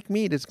 Lake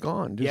Mead is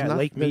gone. There's Yeah, not-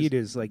 Lake there's- Mead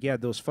is like, yeah,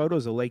 those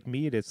photos of Lake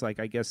Mead, it's like,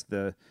 I guess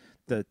the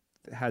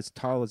as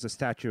tall as the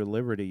Statue of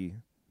Liberty,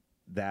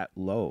 that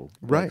low,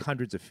 Right. like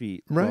hundreds of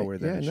feet right. lower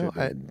than Yeah, it no.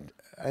 should be.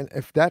 And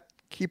if that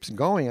keeps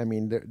going, I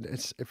mean,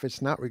 if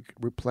it's not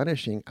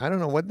replenishing, I don't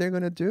know what they're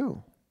going to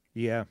do.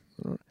 Yeah,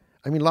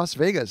 I mean, Las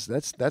Vegas,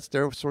 that's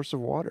their source of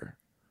water.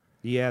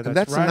 yeah, And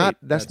that's right. not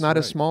that's not a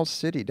right. small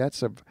city. That's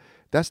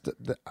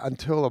the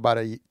until about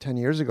 10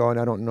 years ago, and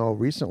I don't know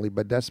recently,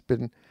 but that's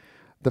been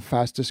the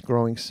fastest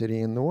growing city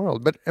in the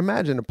world. But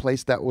imagine a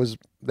place that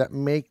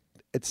make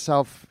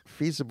itself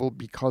feasible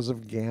because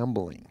of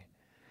gambling.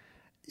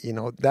 You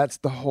know, that's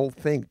the whole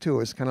thing too.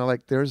 It's kind of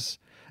like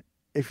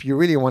if you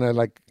really want to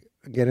like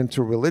get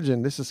into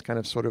religion, this is kind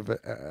of sort of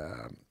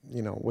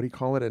you know, what do you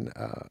call it?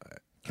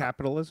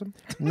 Capitalism.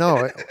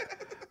 No,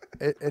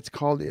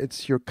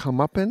 it's your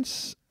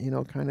comeuppance, you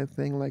know, kind of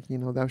thing. Like, you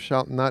know, thou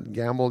shalt not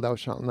gamble, thou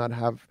shalt not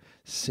have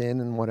sin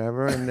and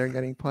whatever, and they're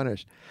getting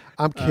punished.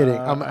 I'm kidding.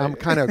 I'm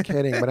kind of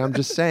kidding, but I'm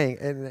just saying,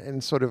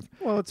 and sort of,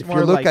 Well, it's if more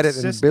you look like at it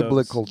systems. in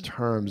biblical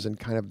terms and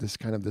kind of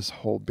this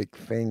whole big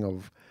thing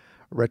of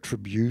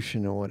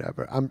retribution or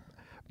whatever.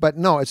 But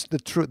no, it's the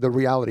truth. The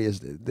reality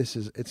is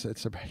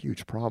it's a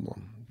huge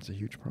problem. It's a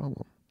huge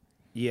problem.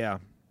 Yeah,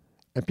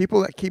 And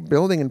people that keep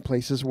building in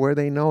places where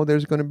they know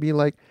there's going to be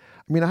like,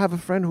 I mean, I have a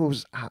friend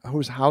whose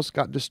house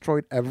got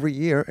destroyed every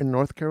year in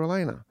North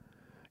Carolina,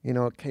 you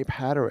know, Cape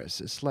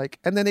Hatteras. It's like,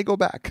 and then they go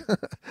back,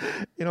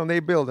 you know, they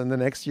build, and the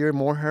next year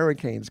more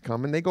hurricanes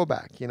come and they go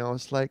back. You know,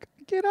 it's like,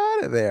 get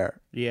out of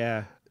there.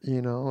 yeah,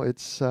 You know,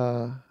 it's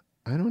I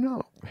don't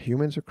know.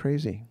 Humans are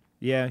crazy.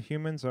 yeah.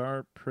 Humans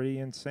are pretty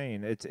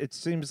insane. It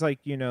seems like,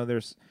 you know,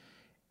 there's,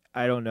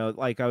 I don't know.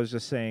 Like I was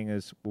just saying,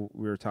 as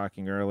we were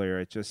talking earlier,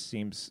 it just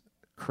seems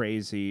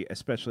crazy,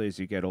 especially as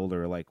you get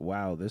older. Like,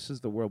 wow, this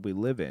is the world we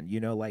live in. You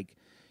know, like,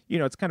 you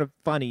know, it's kind of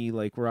funny.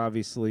 Like, we're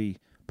obviously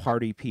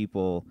party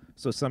people,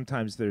 so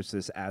sometimes there's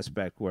this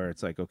aspect where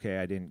it's like, okay,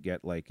 I didn't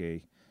get like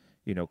a,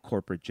 you know,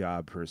 corporate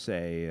job per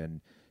se,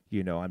 and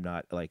you know, I'm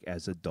not like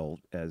as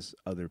adult as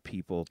other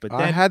people. But then,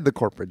 I had the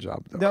corporate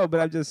job though. no, but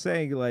I'm just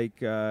saying,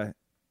 like,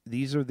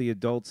 these are the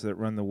adults that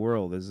run the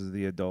world. This is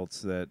the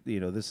adults that, you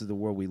know, this is the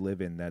world we live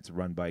in that's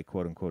run by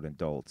quote unquote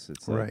adults.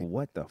 It's like, Right.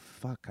 what the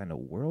fuck kind of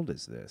world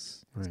is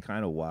this? Right. It's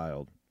kind of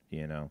wild,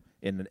 you know,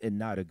 in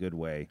not a good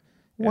way.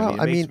 Well,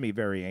 it makes me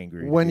very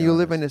angry. When you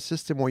live in a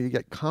system where you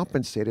get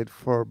compensated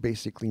for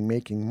basically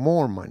making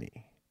more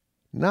money,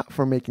 not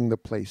for making the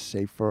place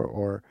safer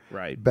or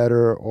right,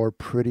 better or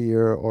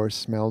prettier or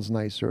smells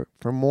nicer,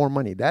 for more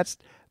money. That's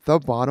the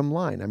bottom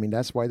line. I mean,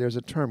 that's why there's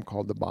a term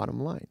called the bottom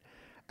line.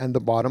 And the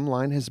bottom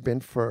line has been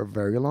for a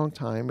very long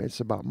time,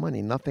 it's about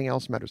money. Nothing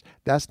else matters.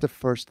 That's the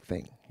first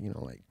thing, you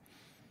know, like,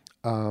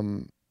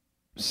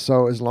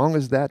 so as long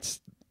as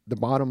that's the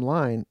bottom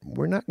line,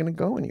 we're not going to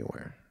go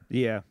anywhere.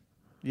 yeah,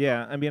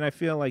 yeah. I mean, I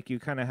feel like you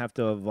kind of have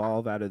to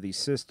evolve out of these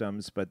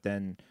systems, but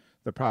then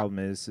the problem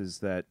is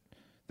that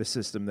the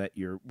system that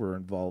we're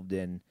involved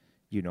in,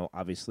 you know,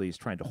 obviously is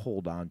trying to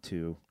hold on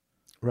to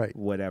Right.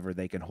 whatever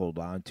they can hold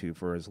on to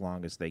for as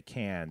long as they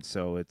can.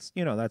 So it's,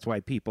 you know, that's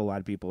why a lot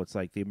of people, it's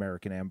like the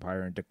American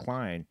empire in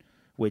decline,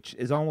 which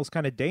is almost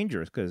kind of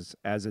dangerous because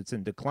as it's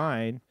in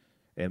decline,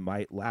 it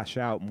might lash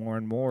out more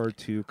and more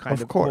to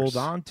kind of course. hold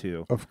on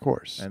to. Of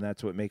course. And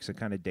that's what makes it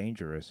kind of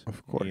dangerous.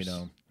 Of course. You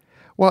know?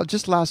 Well,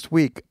 just last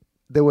week,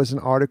 there was an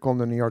article in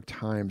the New York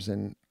Times,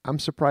 and I'm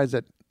surprised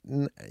that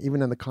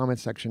even in the comment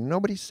section,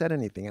 nobody said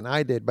anything. And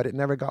I did, but it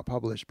never got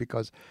published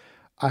because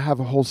I have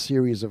a whole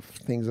series of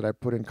things that I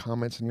put in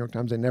comments in the New York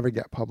Times. They never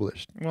get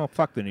published. Well,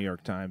 fuck the New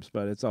York Times,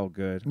 but it's all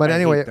good. But I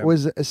anyway, hate it them.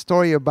 was a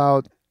story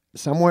about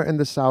somewhere in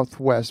the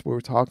Southwest, we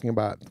were talking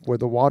about where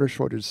the water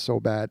shortage is so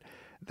bad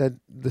that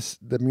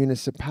the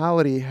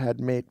municipality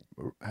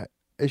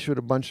issued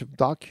a bunch of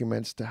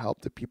documents to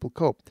help the people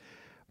cope.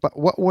 But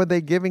what were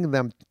they giving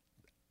them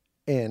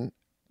in?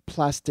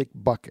 Plastic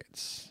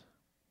buckets.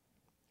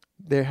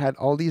 They had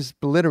all these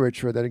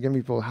literature that are giving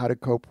people how to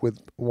cope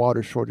with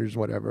water shortage,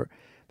 whatever.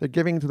 They're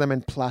giving to them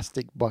in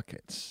plastic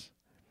buckets.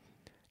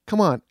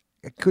 Come on,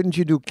 couldn't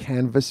you do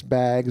canvas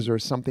bags or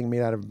something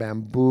made out of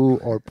bamboo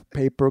or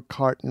paper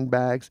carton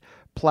bags?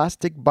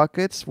 Plastic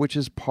buckets, which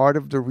is part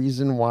of the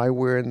reason why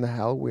we're in the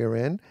hell we're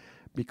in,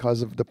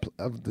 because of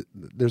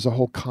there's a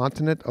whole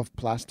continent of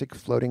plastic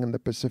floating in the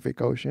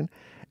Pacific Ocean.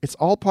 It's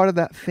all part of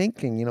that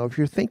thinking. You know, if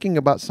you're thinking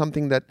about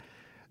something that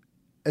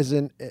is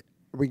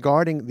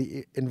regarding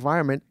the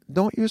environment,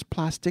 don't use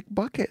plastic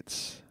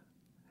buckets.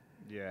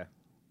 Yeah.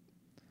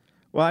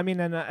 Well, I mean,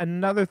 and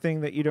another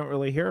thing that you don't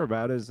really hear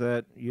about is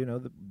that, you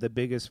know, the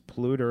biggest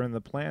polluter on the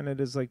planet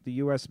is like the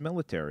U.S.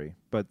 military.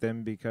 But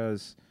then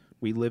because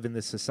we live in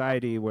this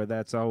society where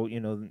that's all, you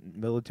know,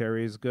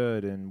 military is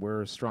good and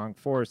we're a strong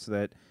force,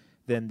 that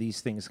then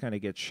these things kind of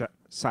get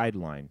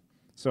sidelined.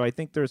 So I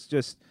think there's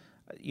just,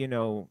 you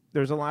know,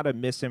 there's a lot of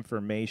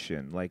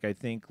misinformation. Like, I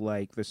think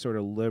like the sort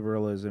of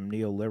liberalism,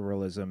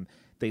 neoliberalism,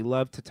 they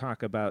love to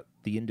talk about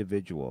the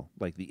individual,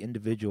 like the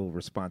individual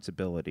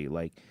responsibility.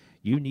 Like,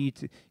 you need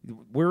to,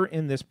 we're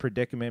in this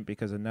predicament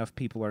because enough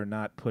people are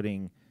not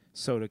putting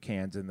soda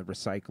cans in the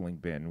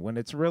recycling bin, when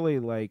it's really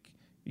like,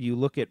 you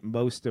look at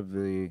most of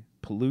the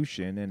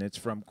pollution and it's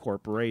from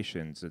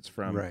corporations. It's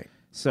from, right.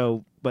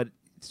 So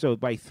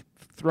by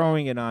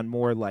throwing it on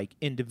more like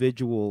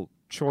individual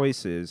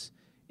choices,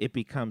 it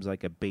becomes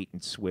like a bait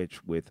and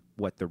switch with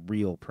what the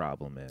real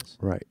problem is.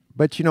 Right.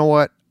 But you know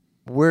what?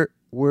 We're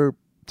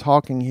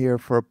talking here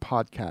for a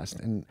podcast,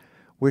 and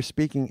we're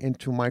speaking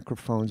into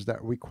microphones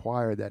that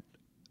require that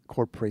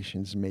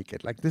corporations make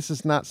it. Like, this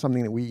is not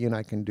something that you and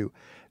I can do.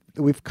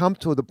 We've come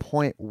to the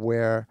point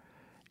where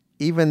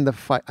even the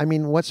fight, I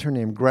mean, what's her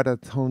name? Greta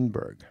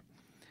Thunberg.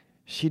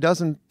 She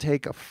doesn't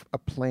take a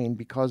plane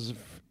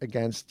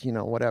against, you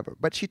know, whatever,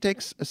 but she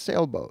takes a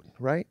sailboat,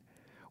 right?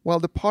 Well,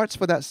 the parts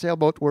for that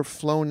sailboat were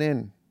flown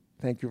in.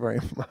 Thank you very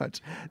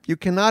much. You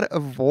cannot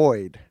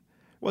avoid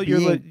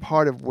being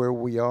part of where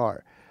we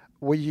are.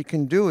 What you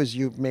can do is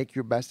you make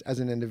your best as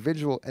an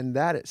individual, and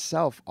that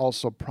itself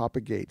also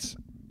propagates,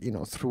 you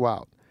know,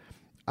 throughout.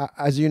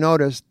 As you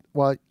noticed,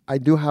 well, I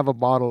do have a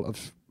bottle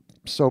of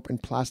soap in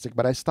plastic,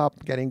 but I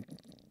stopped getting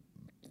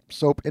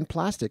soap in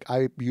plastic.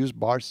 I use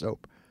bar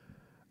soap.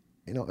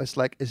 You know, it's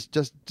like, it's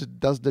just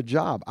does the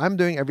job. I'm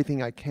doing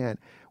everything I can.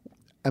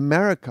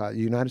 America, the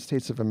United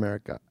States of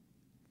America,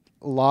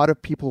 a lot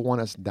of people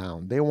want us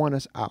down. They want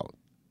us out.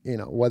 You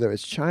know, whether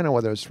it's China,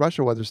 whether it's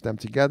Russia, whether it's them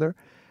together,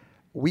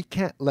 we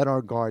can't let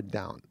our guard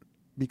down,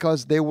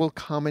 because they will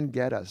come and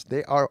get us.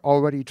 They are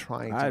already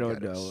trying to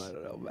get us. I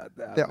don't know about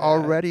that.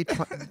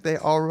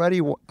 They're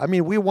already I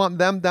mean, we want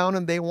them down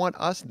and they want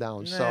us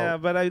down. Yeah,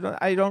 but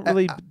I don't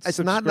really it's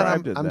not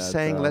that I'm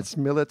saying though. Let's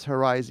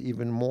militarize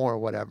even more or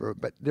whatever,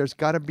 but there's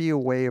got to be a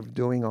way of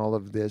doing all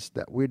of this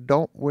that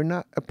we're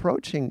not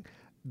approaching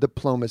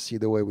diplomacy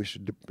the way we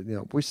should. You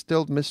know, we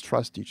still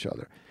mistrust each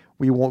other.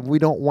 We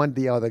don't want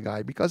the other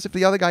guy, because if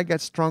the other guy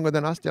gets stronger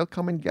than us, they'll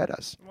come and get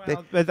us.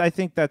 Well, but I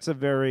think that's a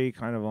very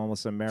kind of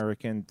almost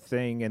American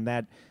thing, and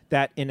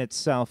that in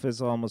itself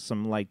is almost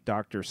some like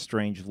Dr.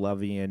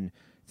 Strange-Lovian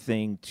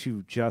thing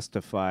to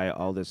justify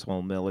all this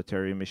whole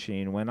military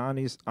machine. When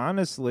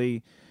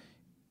honestly,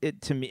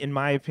 to me, in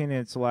my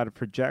opinion, it's a lot of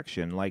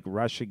projection, like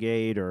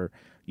Russiagate, or,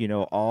 you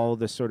know, all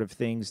the sort of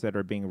things that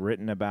are being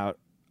written about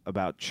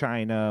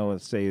China,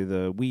 let's say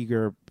the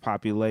Uyghur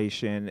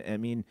population. I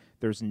mean,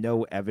 there's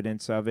no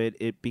evidence of it.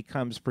 It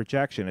becomes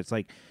projection. It's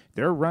like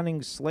they're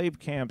running slave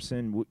camps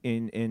in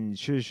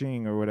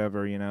Xinjiang or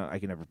whatever, you know, I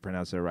can never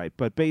pronounce that right.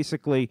 But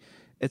basically,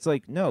 it's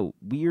like, no,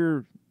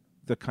 we're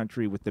the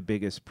country with the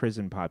biggest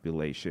prison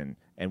population,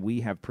 and we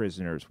have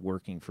prisoners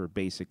working for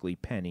basically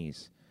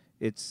pennies.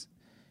 It's,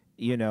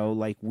 you know,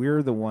 like,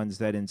 we're the ones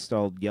that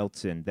installed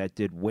Yeltsin, that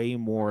did way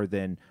more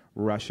than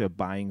Russia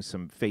buying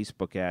some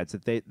Facebook ads.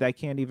 That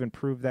can't even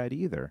prove that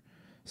either.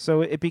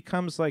 So it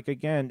becomes like,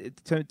 again,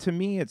 to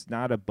me, it's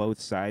not a both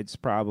sides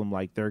problem,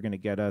 like they're going to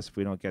get us if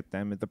we don't get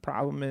them. The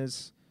problem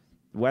is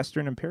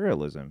Western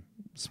imperialism,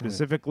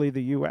 specifically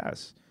the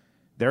U.S.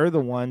 They're the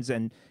ones,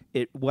 and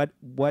what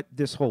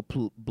this whole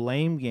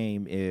blame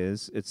game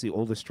is, it's the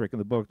oldest trick in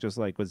the book, just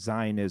like with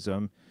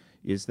Zionism,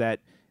 is that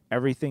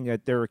everything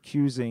that they're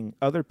accusing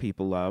other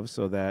people of,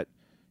 so that,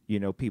 you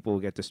know, people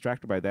get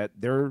distracted by that,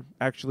 they're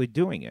actually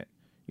doing it.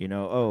 You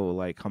know,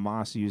 like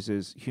Hamas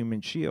uses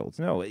human shields.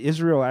 No,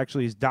 Israel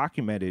actually is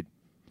documented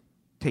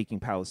taking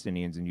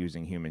Palestinians and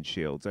using human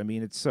shields. I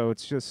mean, it's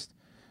just,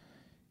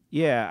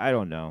 yeah, I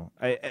don't know.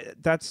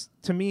 That's,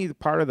 to me,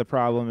 part of the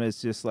problem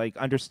is just like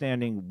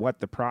understanding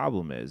what the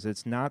problem is.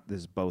 It's not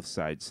this both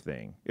sides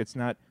thing. It's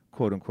not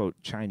quote unquote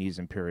Chinese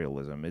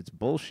imperialism. It's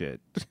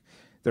bullshit.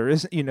 There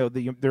is, you know,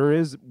 there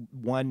is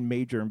one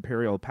major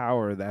imperial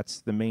power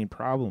that's the main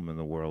problem in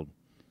the world.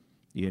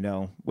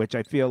 which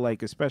I feel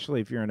like,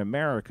 especially if you're in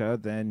America,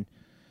 then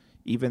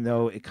even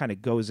though it kind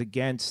of goes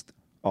against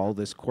all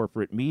this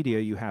corporate media,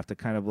 you have to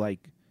kind of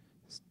like,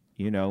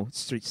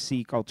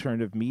 seek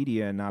alternative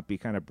media and not be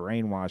kind of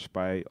brainwashed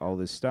by all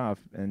this stuff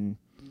and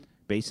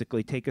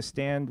basically take a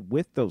stand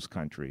with those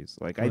countries.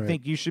 Like, I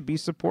think you should be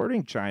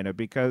supporting China,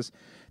 because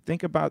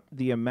think about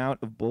the amount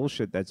of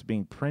bullshit that's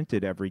being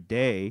printed every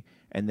day,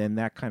 and then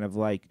that kind of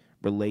like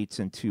relates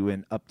into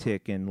an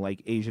uptick in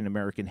like Asian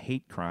American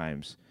hate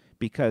crimes,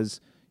 because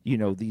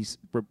these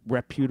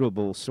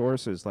reputable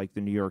sources like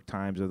the New York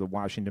Times or the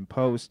Washington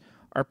Post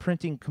are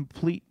printing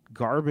complete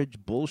garbage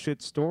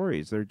bullshit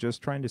stories. They're just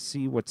trying to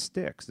see what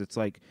sticks. It's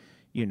like,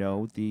 the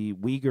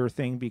Uyghur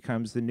thing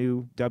becomes the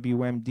new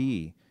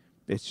WMD.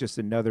 It's just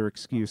another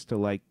excuse to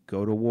like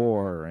go to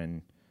war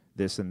and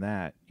this and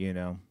that,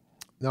 Now,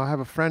 I have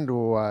a friend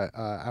who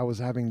I was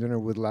having dinner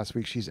with last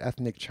week. She's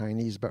ethnic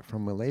Chinese, but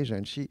from Malaysia.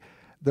 And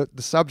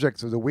the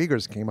subject of the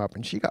Uyghurs came up,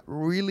 and she got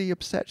really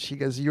upset. She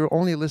goes, "You're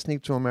only listening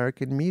to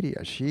American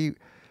media." She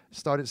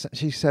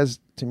says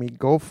to me,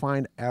 "Go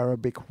find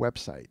Arabic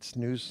websites,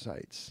 news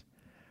sites,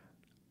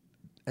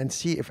 and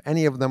see if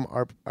any of them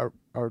are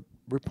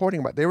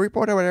reporting about." They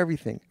report about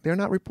everything. They're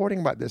not reporting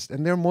about this,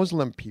 and they're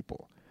Muslim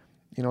people.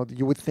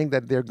 You would think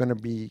that they're going to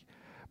be,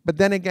 but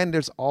then again,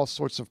 there's all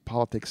sorts of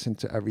politics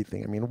into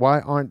everything. I mean,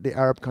 why aren't the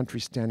Arab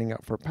countries standing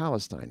up for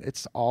Palestine?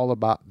 It's all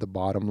about the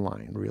bottom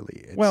line,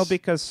 really. Well,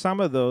 because some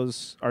of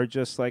those are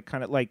just like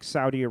kind of like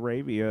Saudi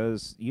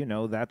Arabia's,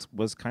 that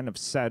was kind of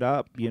set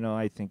up.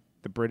 I think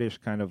the British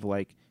kind of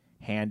like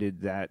handed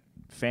that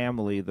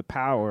family the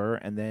power,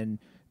 and then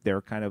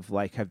they're kind of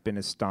like have been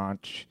a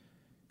staunch,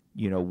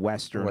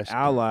 Western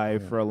ally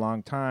for a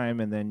long time.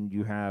 And then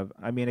you have,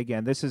 I mean,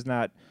 again, this is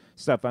not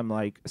stuff I'm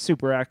like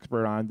super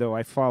expert on, though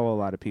I follow a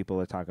lot of people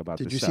that talk about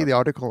this Did you stuff. see the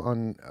article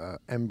on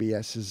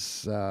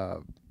MBS's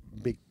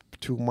big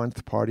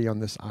 2-month party on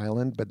this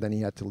island, but then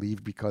he had to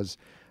leave because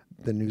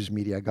the news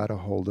media got a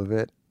hold of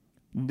it?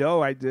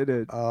 No, I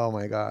didn't. Oh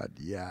my God,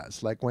 yeah.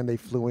 It's like when they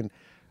flew in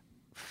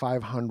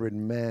 500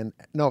 models,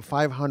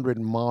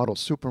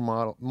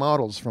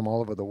 models from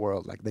all over the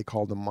world. Like, they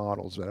call them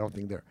models, but I don't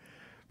think they're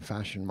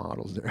fashion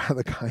models. They're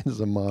other kinds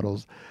of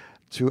models,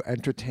 to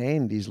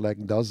entertain these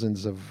like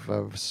dozens of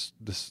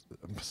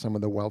some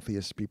of the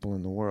wealthiest people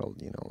in the world,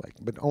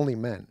 but only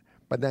men.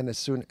 But then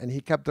and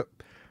he kept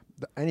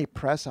any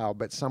press out,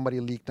 but somebody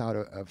leaked out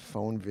a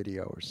phone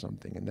video or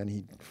something, and then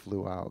he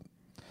flew out.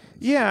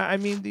 Yeah, I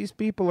mean, these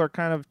people are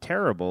kind of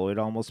terrible. It'd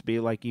almost be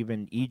like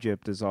even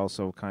Egypt is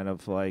also kind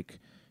of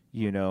like,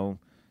 in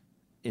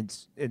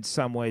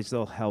some ways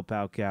they'll help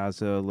out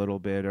Gaza a little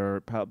bit,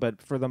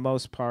 but for the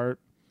most part,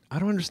 I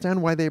don't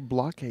understand why they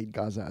blockade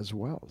Gaza as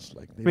well. It's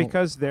like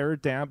they're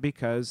down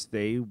because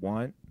they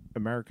want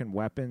American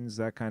weapons,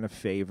 that kind of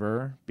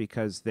favor,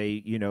 because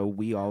they,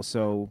 we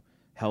also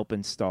help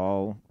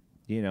install,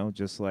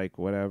 just like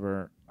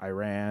whatever,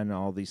 Iran,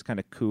 all these kind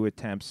of coup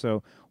attempts.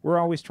 So we're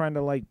always trying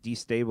to like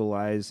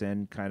destabilize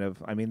and kind of,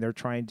 I mean, they're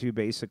trying to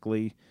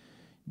basically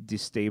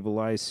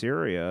destabilize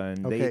Syria,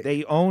 and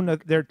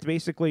they're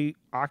basically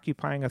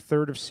occupying a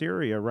third of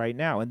Syria right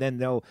now. And then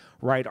they'll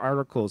write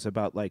articles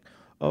about like,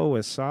 oh,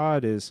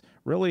 Assad is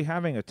really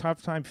having a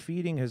tough time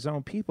feeding his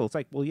own people. It's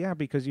like, well, yeah,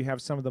 because you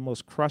have some of the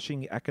most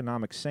crushing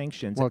economic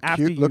sanctions. Well,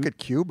 look at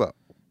Cuba.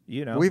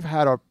 We've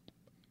had our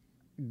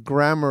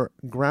grammar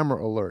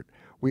alert.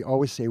 We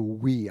always say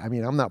we. I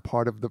mean, I'm not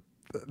part of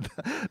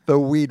the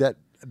we that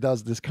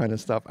does this kind of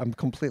stuff. I'm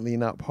completely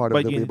not part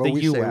of the we, but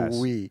we US, say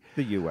we.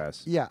 The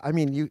U.S. Yeah, I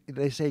mean,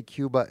 they say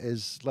Cuba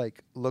is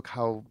like, look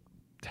how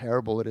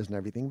terrible it is and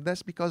everything.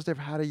 That's because they've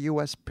had a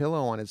U.S.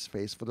 pillow on its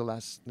face for the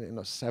last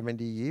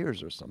 70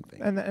 years or something.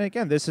 And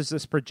again, this is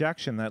this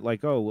projection that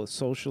like, oh, well,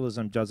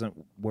 socialism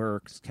doesn't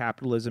work,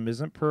 capitalism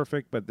isn't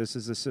perfect, but this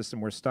is a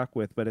system we're stuck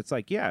with. But it's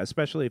like, yeah,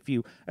 especially if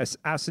you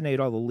assassinate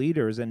all the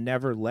leaders and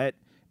never let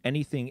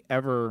anything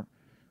ever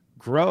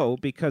grow,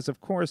 because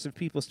of course if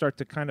people start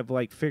to kind of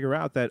like figure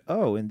out that,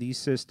 oh, in these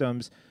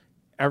systems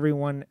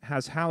everyone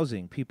has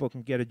housing, people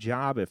can get a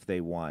job if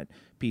they want,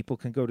 people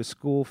can go to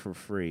school for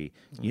free,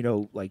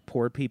 like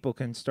poor people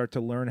can start to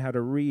learn how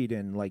to read,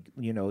 and like,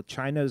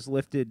 China's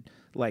lifted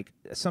like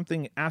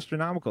something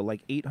astronomical,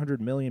 like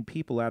 800 million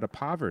people out of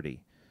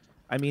poverty.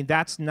 I mean,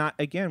 that's not,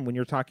 again, when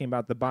you're talking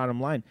about the bottom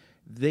line,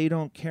 they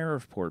don't care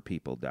if poor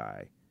people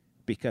die,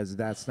 because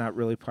that's not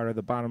really part of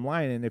the bottom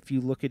line. And if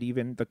you look at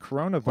even the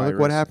coronavirus, well, look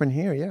what happened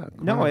here. Yeah,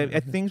 no,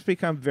 things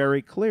become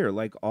very clear.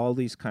 Like all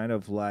these kind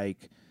of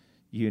like,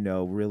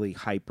 really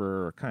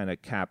hyper kind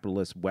of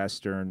capitalist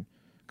Western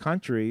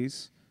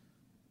countries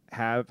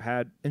have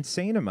had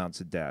insane amounts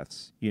of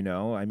deaths.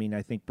 I mean,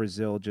 I think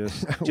Brazil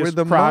just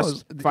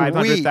crossed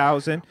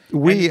 500,000.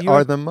 We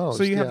are the most.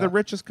 So you have the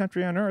richest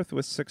country on earth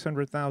with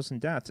 600,000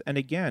 deaths. And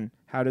again,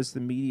 how does the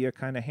media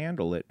kind of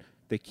handle it?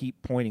 They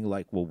keep pointing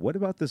like, well, what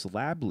about this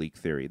lab leak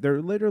theory?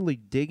 They're literally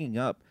digging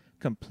up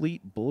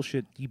complete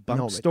bullshit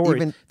debunked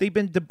stories. They've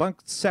been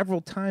debunked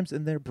several times,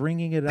 and they're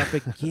bringing it up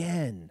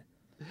again.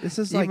 This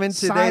is Even like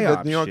today, the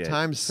psyop New York shit.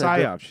 Times said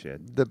psyop that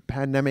shit. the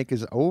pandemic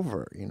is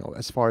over,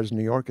 as far as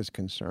New York is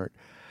concerned.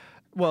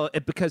 Well,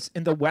 because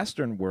in the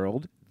Western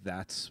world,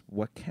 that's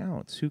what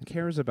counts. Who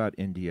cares about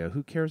India?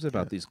 Who cares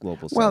about these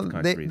global Well, South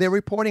countries? they're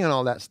reporting on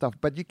all that stuff,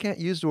 but you can't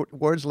use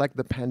words like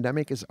the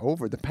pandemic is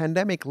over. The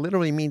pandemic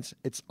literally means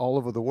it's all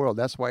over the world.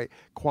 That's why it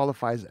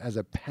qualifies as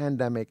a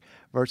pandemic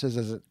versus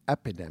as an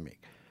epidemic.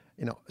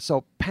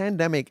 So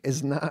pandemic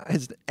is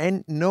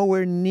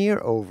nowhere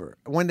near over.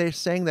 When they're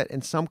saying that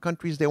in some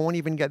countries they won't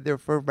even get their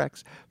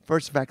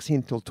first vaccine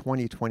until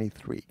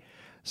 2023.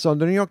 So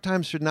the New York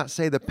Times should not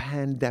say the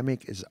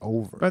pandemic is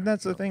over. But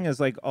that's the thing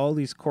is like all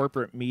these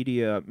corporate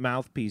media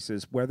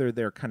mouthpieces, whether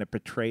they're kind of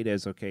portrayed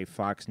as, okay,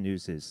 Fox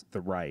News is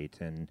the right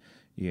and,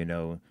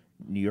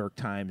 New York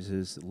Times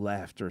is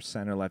left or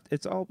center left.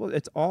 It's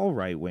all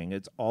right wing.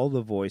 It's all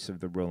the voice of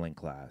the ruling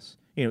class.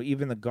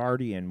 Even the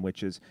Guardian,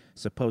 which is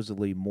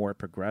supposedly more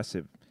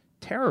progressive,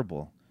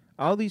 terrible.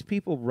 All these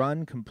people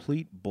run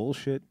complete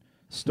bullshit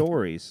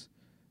stories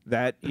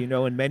that,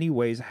 in many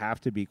ways have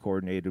to be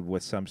coordinated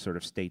with some sort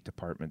of State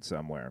Department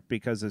somewhere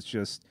because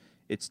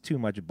it's too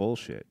much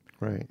bullshit.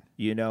 Right.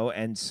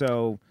 And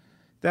so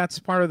that's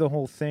part of the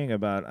whole thing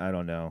about, I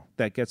don't know,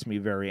 that gets me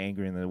very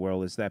angry in the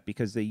world is that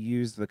because they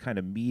use the kind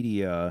of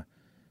media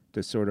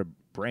to sort of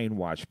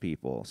brainwash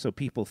people. So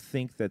people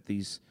think that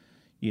these,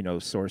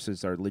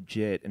 sources are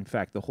legit. In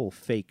fact, the whole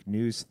fake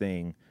news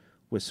thing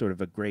was sort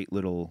of a great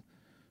little,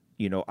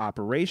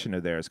 operation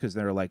of theirs because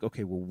they're like,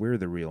 okay, well, we're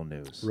the real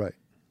news. Right.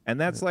 And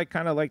that's like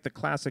kind of like the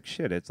classic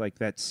shit. It's like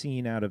that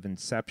scene out of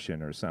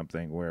Inception or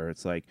something where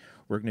it's like,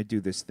 we're going to do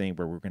this thing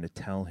where we're going to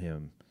tell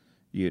him,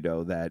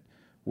 that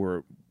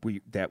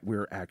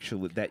we're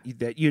actually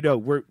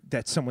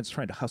that someone's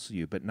trying to hustle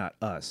you, but not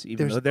us,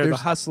 even though they're the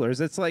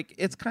hustlers. It's like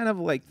it's kind of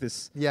like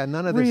this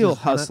none of this real is,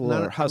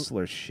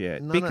 hustler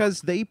shit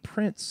because they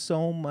print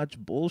so much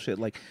bullshit.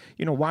 Like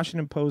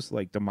Washington Post,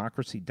 like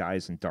Democracy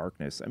Dies in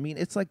Darkness. I mean,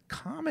 it's like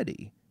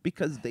comedy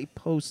because they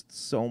post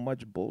so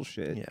much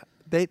bullshit. Yeah,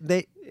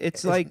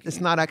 it's like it's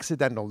not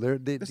accidental.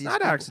 It's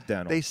not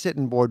accidental. They sit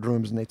in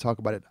boardrooms and they talk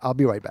about it. I'll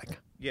be right back.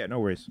 Yeah, no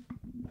worries.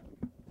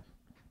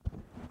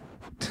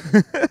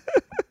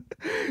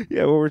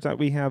 Yeah, well,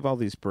 we have all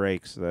these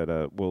breaks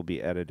that will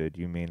be edited.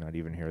 You may not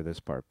even hear this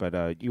part,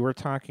 but you were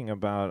talking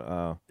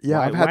about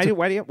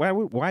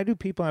why do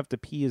people have to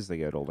pee as they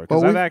get older?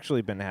 Because that's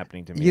actually been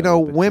happening to me.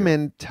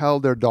 Women tell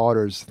their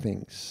daughters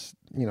things.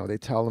 They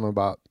tell them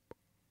about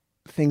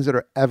things that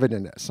are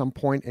evident at some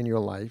point in your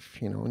life.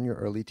 In your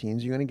early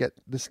teens, you're going to get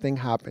this thing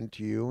happen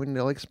to you, and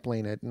they'll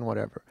explain it and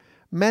whatever.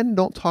 Men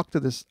don't talk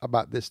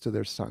about this to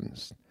their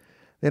sons.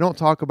 They don't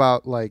talk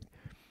about like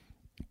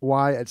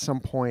why at some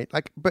point,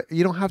 but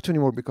you don't have to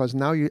anymore because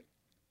now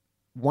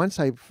once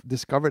I've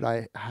discovered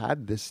I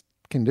had this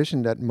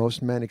condition that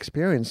most men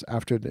experience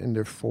in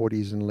their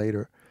 40s and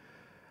later,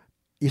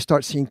 you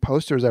start seeing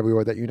posters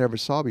everywhere that you never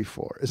saw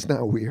before. Isn't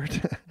that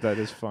weird? That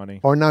is funny.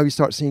 Or now you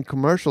start seeing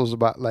commercials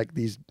about like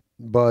these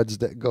buds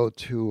that go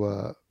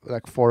to,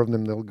 like four of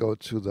them, they'll go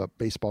to the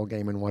baseball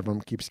game and one of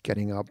them keeps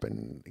getting up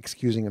and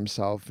excusing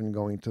himself and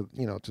going to,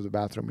 to the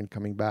bathroom and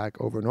coming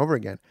back over and over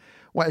again.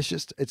 Well, it's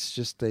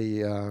just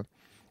a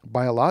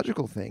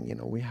biological thing.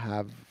 We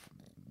have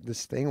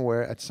this thing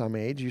where at some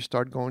age you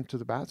start going to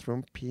the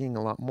bathroom, peeing a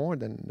lot more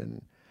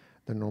than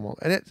normal.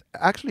 And it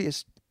actually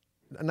is,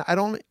 and I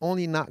don't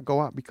only not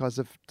go out because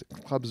of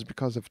clubs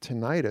because of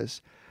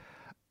tinnitus.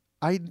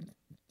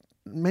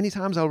 Many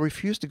times I'll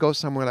refuse to go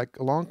somewhere like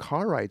long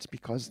car rides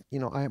because,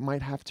 I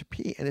might have to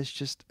pee and it's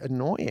just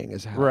annoying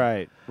as hell.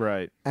 Right.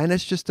 And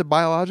it's just a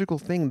biological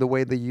thing, the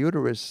way the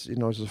uterus,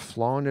 is a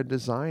flaw in the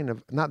design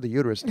of, not the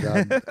uterus,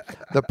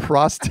 the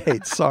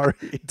prostate, sorry.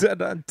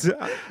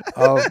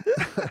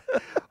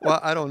 Well,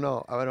 I don't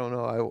know.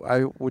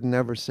 I would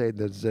never say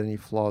there's any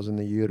flaws in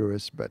the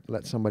uterus, but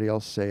let somebody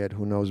else say it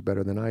who knows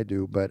better than I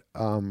do. But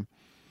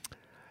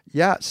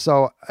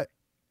so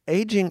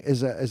aging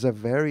is a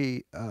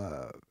very...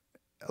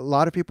 a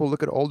lot of people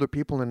look at older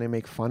people and they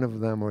make fun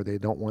of them or they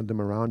don't want them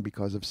around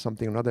because of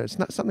something or another. It's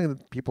not something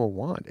that people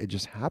want. It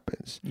just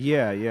happens.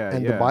 Yeah.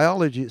 And the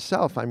biology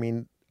itself, I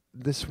mean,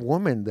 this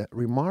woman, that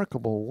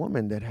remarkable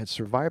woman that had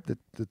survived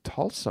the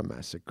Tulsa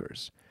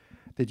massacres,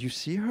 did you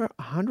see her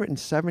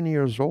 107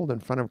 years old in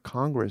front of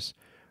Congress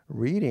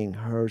reading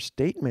her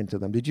statement to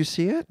them? Did you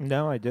see it?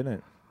 No, I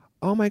didn't.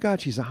 Oh my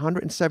God, she's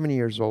 170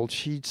 years old.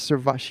 She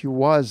survived. She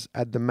was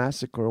at the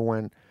massacre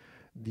when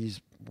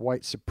these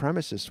white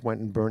supremacists went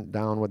and burnt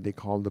down what they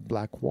called the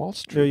Black Wall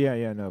Street.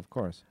 Yeah, no, of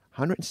course.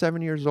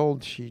 107 years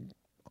old,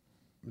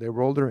 they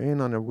rolled her in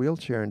on a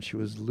wheelchair and she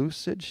was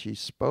lucid. She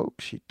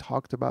spoke. She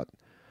talked about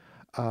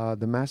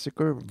the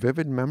massacre,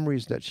 vivid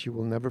memories that she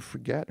will never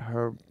forget.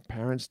 Her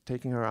parents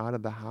taking her out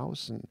of the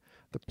house and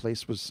the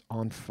place was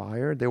on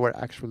fire. They were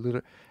actually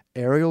little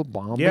aerial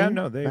bombing. Yeah,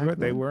 no, they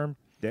were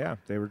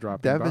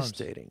dropping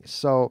devastating. bombs.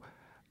 So,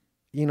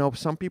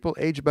 some people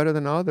age better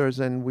than others,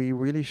 and we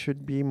really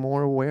should be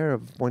more aware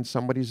of when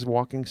somebody's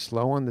walking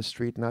slow on the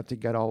street, not to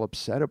get all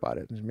upset about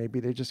it.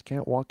 Maybe they just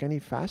can't walk any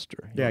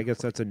faster. Yeah, I guess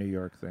that's a New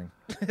York thing.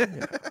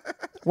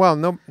 Well,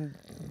 no,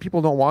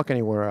 people don't walk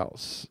anywhere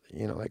else.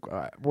 You know, like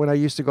when I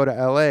used to go to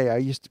LA,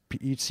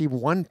 you'd see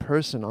one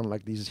person on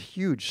like these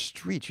huge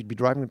streets. You'd be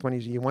driving with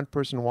you see one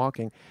person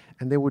walking,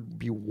 and they would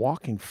be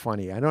walking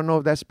funny. I don't know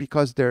if that's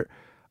because they're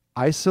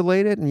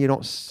isolated and you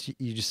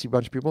just see a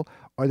bunch of people,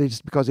 or they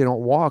just because they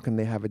don't walk and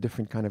they have a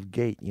different kind of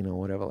gait, you know,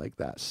 whatever like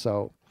that.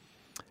 So,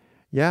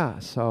 yeah.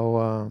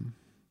 So,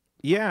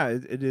 yeah,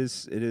 it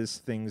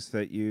is things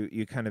that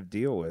you kind of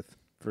deal with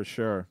for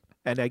sure.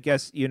 And I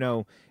guess, you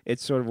know,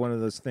 it's sort of one of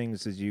those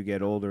things as you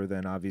get older,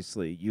 then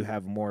obviously you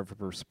have more of a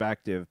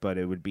perspective, but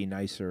it would be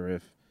nicer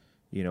if,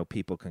 you know,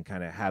 people can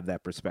kind of have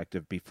that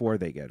perspective before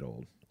they get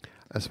old.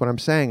 that's what I'm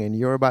saying. And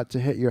you're about to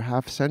hit your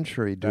half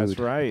century, dude. That's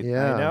right.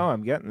 Yeah. I know.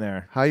 I'm getting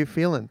there. How you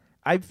feeling?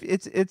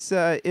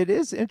 It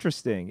is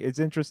interesting. It's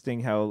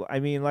interesting how, I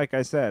mean, like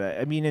I said,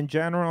 I mean, in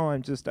general,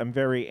 I'm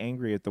very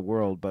angry at the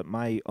world, but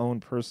my own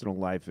personal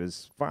life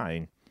is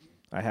fine.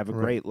 I have a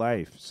great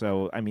life.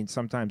 So, I mean,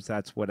 sometimes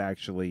that's what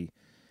actually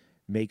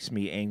makes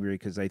me angry,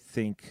 because I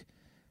think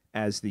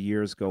as the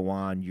years go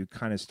on, you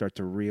kind of start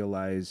to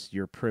realize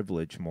your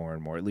privilege more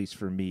and more, at least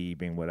for me,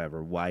 being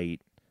whatever,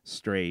 white,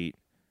 straight,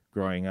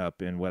 growing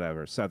up in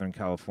whatever, Southern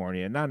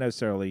California, not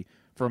necessarily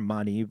for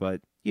money,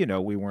 but, you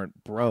know, we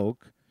weren't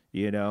broke,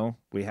 you know,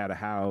 we had a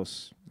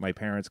house, my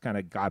parents kind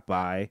of got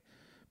by,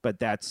 but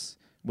that's,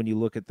 when you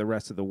look at the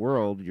rest of the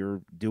world,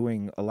 you're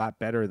doing a lot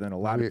better than a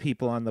lot of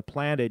people on the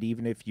planet,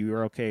 even if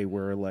you're okay,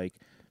 we're like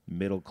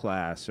middle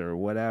class or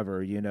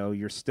whatever, you know,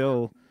 you're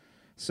still.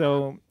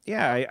 So,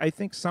 yeah, I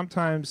think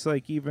sometimes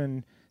like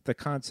even the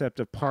concept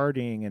of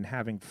partying and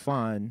having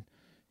fun,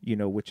 you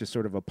know, which is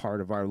sort of a part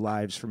of our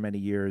lives for many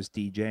years,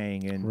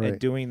 DJing and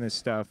doing this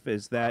stuff,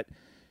 is that,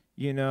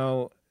 you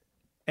know,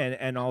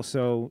 and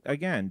also,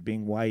 again,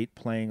 being white,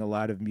 playing a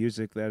lot of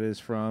music that is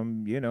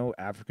from, you know,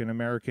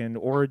 African-American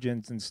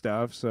origins and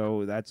stuff.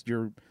 So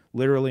you're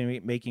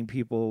literally making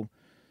people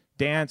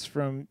dance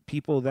from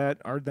people that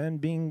are then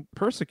being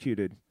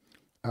persecuted.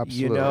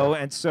 Absolutely. You know,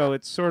 and so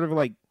it's sort of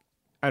like,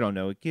 I don't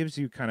know, it gives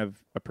you kind of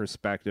a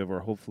perspective,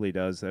 or hopefully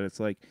does, that it's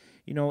like,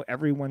 you know,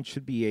 everyone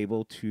should be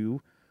able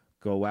to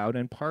go out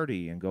and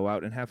party and go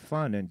out and have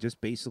fun and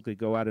just basically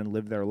go out and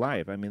live their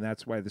life. I mean,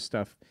 that's why the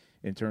stuff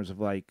in terms of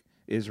like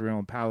Israel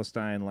and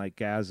Palestine, like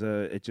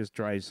Gaza, it just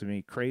drives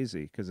me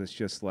crazy, because it's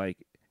just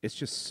like, it's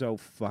just so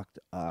fucked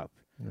up.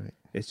 Right.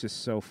 It's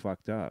just so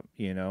fucked up,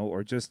 you know,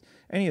 or just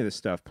any of the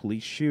stuff,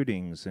 police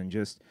shootings, and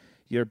just,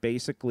 you're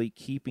basically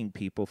keeping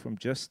people from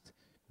just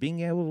being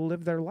able to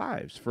live their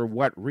lives. For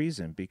what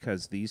reason?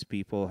 Because these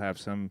people have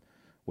some,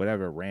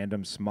 whatever,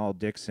 random small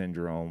dick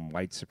syndrome,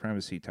 white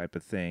supremacy type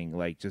of thing,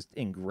 like just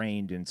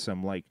ingrained in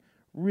some like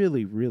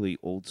really, really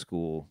old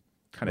school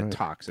kind of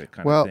toxic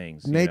kind of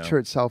things. Well, nature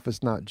itself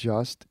is not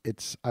just.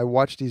 I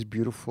watch these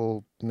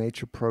beautiful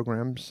nature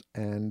programs,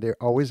 and they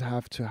always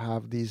have to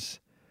have these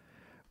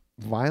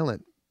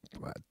violent.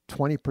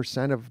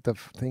 20% of the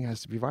thing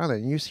has to be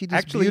violent, and you see these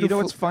actually beautiful... You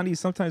know what's funny,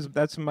 sometimes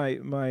that's my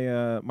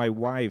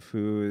wife,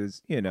 who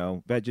is, you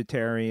know,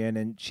 vegetarian,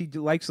 and she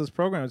likes those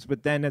programs,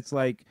 but then it's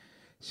like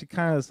she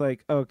kind of is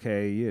like,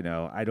 okay, you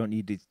know, I don't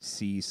need to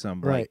see some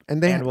like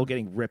and animal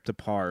getting ripped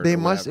apart. They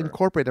must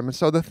incorporate them. And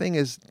so the thing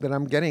is that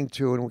I'm getting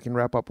to, and we can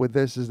wrap up with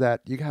this, is that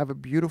you have a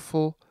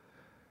beautiful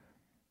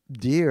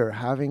deer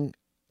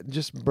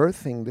just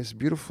birthing this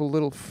beautiful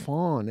little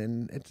fawn,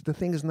 and the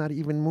thing is not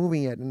even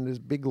moving yet, and this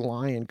big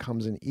lion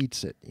comes and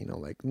eats it, you know,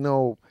 like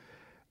no,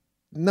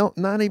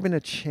 not even a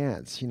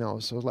chance, you know.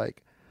 So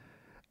like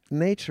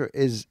nature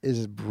is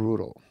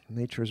brutal.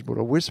 Nature is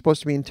brutal. We're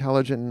supposed to be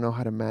intelligent and know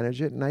how to manage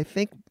it, and I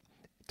think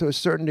to a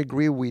certain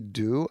degree we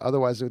do.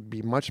 Otherwise it would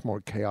be much more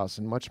chaos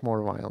and much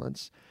more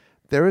violence.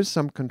 There is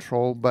some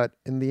control, but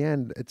in the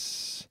end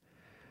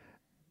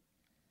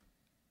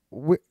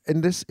in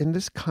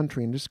this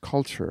country, in this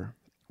culture,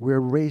 we're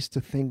raised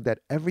to think that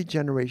every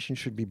generation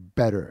should be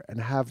better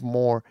and have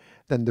more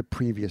than the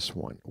previous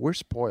one. We're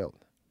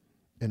spoiled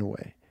in a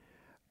way.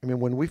 I mean,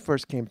 when we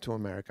first came to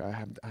America, I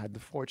had the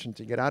fortune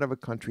to get out of a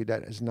country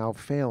that is now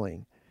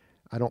failing.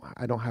 I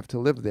don't have to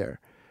live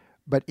there.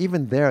 But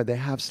even there, they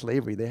have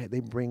slavery.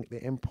 They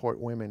import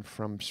women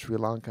from Sri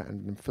Lanka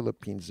and the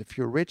Philippines. If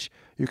you're rich,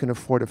 you can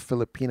afford a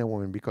Filipina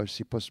woman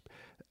because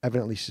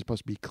evidently she's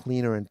supposed to be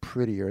cleaner and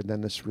prettier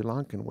than the Sri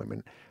Lankan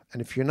women.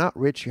 And if you're not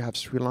rich, you have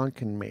Sri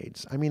Lankan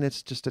maids. I mean,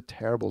 it's just a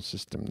terrible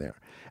system there.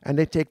 And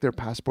they take their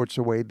passports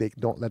away. They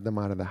don't let them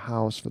out of the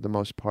house for the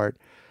most part.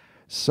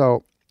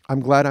 So I'm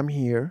glad I'm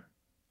here.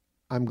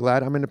 I'm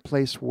glad I'm in a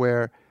place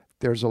where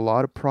there's a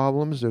lot of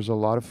problems, there's a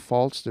lot of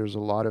faults, there's a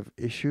lot of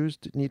issues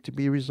that need to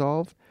be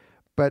resolved,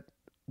 but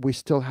we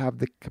still have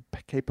the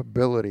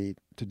capability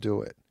to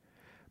do it.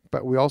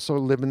 But we also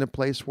live in a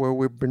place where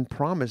we've been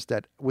promised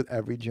that with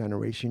every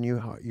generation,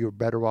 you're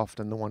better off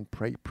than the one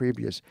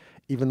previous,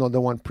 even though the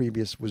one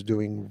previous was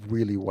doing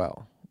really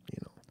well, you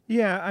know.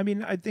 Yeah, I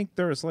mean, I think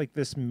there's like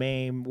this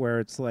meme where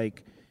it's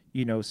like,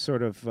 you know,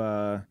 sort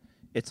of,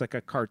 it's like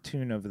a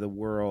cartoon of the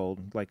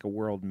world, like a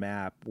world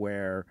map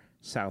where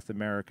South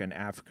America and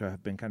Africa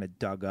have been kind of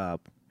dug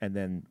up, and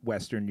then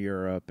Western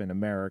Europe and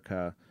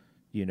America,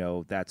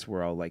 that's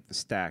where I'll like the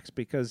stacks,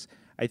 because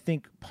I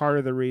think part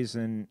of the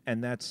reason,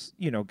 and that's,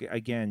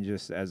 again,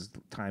 just as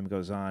time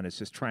goes on, it's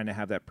just trying to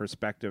have that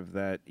perspective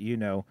that,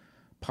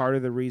 part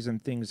of the reason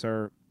things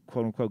are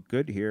quote unquote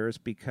good here is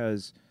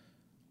because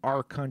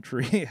our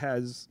country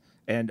has,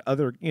 and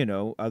other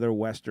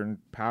Western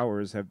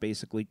powers have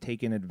basically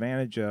taken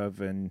advantage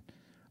of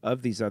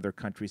these other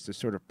countries to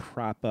sort of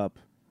prop up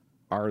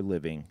our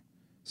living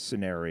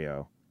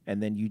scenario.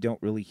 And then you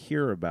don't really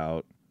hear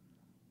about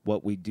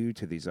what we do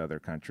to these other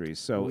countries.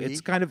 So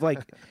it's kind of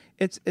like,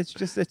 it's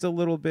a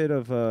little bit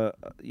of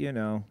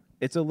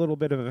it's a little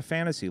bit of a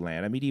fantasy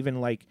land. I mean,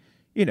 even like,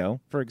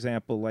 for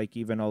example, like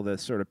even all the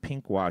sort of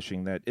pink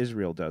washing that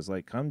Israel does,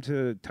 like come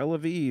to Tel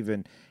Aviv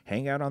and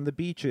hang out on the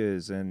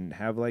beaches and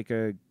have like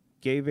a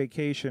gay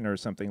vacation or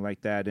something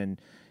like that.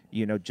 And,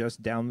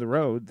 just down the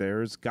road,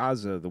 there's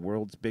Gaza, the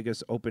world's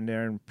biggest open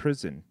air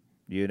prison,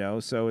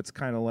 so it's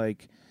kind of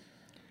like,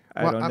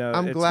 I don't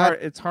know.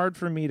 It's hard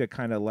for me to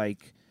kind of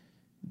like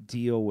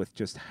deal with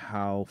just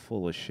how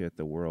full of shit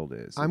the world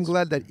is. I'm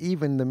glad that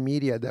even the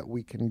media that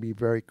we can be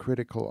very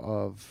critical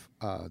of,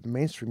 the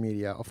mainstream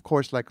media, of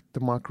course, like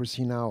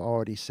Democracy Now!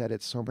 Already said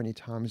it so many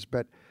times,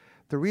 but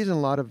the reason a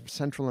lot of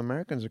Central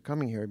Americans are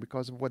coming here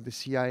because of what the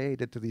CIA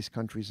did to these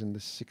countries in the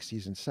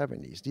 60s and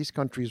 70s. These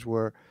countries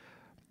were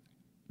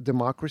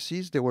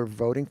democracies. They were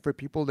voting for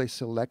people. They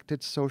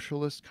selected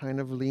socialist kind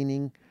of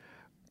leaning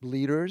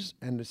leaders,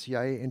 and the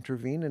CIA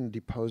intervened and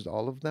deposed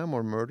all of them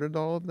or murdered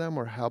all of them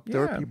or helped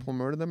their people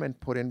murder them and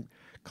put in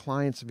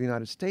clients of the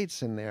United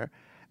States in there.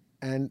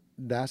 And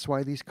that's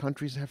why these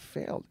countries have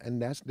failed.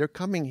 And they're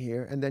coming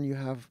here. And then you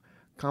have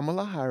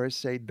Kamala Harris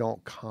say,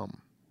 don't come.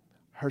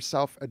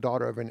 Herself a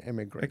daughter of an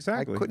immigrant.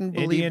 Exactly. I couldn't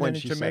believe when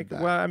she said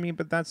that. Well, I mean,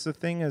 but that's the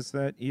thing is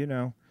that,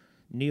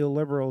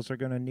 neoliberals are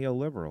going to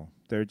neoliberal.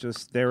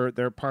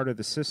 They're part of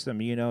the system.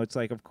 It's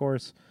like, of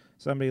course,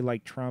 somebody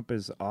like Trump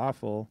is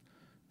awful.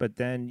 But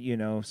then,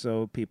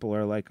 so people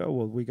are like, oh,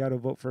 well, we got to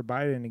vote for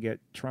Biden to get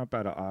Trump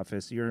out of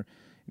office. You're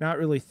not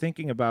really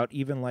thinking about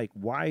even like,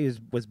 why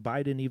was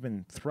Biden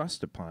even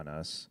thrust upon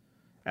us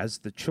as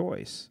the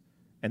choice?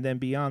 And then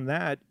beyond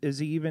that, is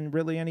he even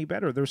really any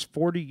better? There's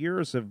 40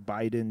 years of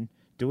Biden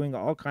doing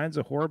all kinds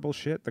of horrible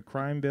shit, the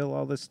crime bill,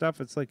 all this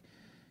stuff. It's like,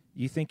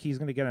 you think he's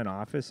going to get in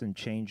office and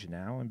change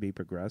now and be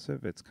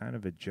progressive? It's kind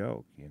of a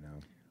joke,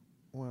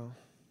 Well.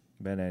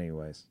 But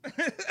anyways,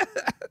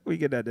 we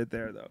can end it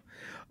there, though.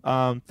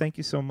 Thank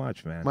you so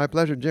much, man. My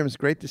pleasure, Jim. It's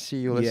great to see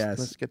you.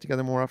 Let's get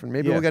together more often.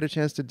 Maybe we'll get a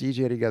chance to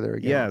DJ together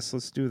again. Yes,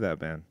 let's do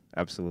that, man.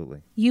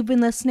 Absolutely. You've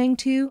been listening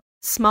to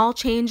Small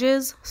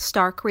Changes,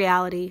 Stark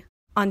Reality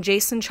on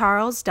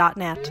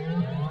jasoncharles.net.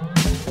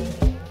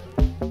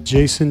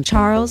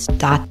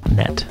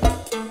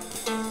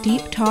 jasoncharles.net.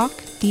 Deep talk,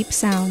 deep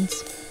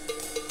sounds.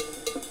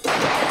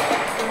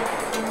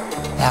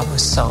 That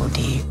was so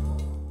deep.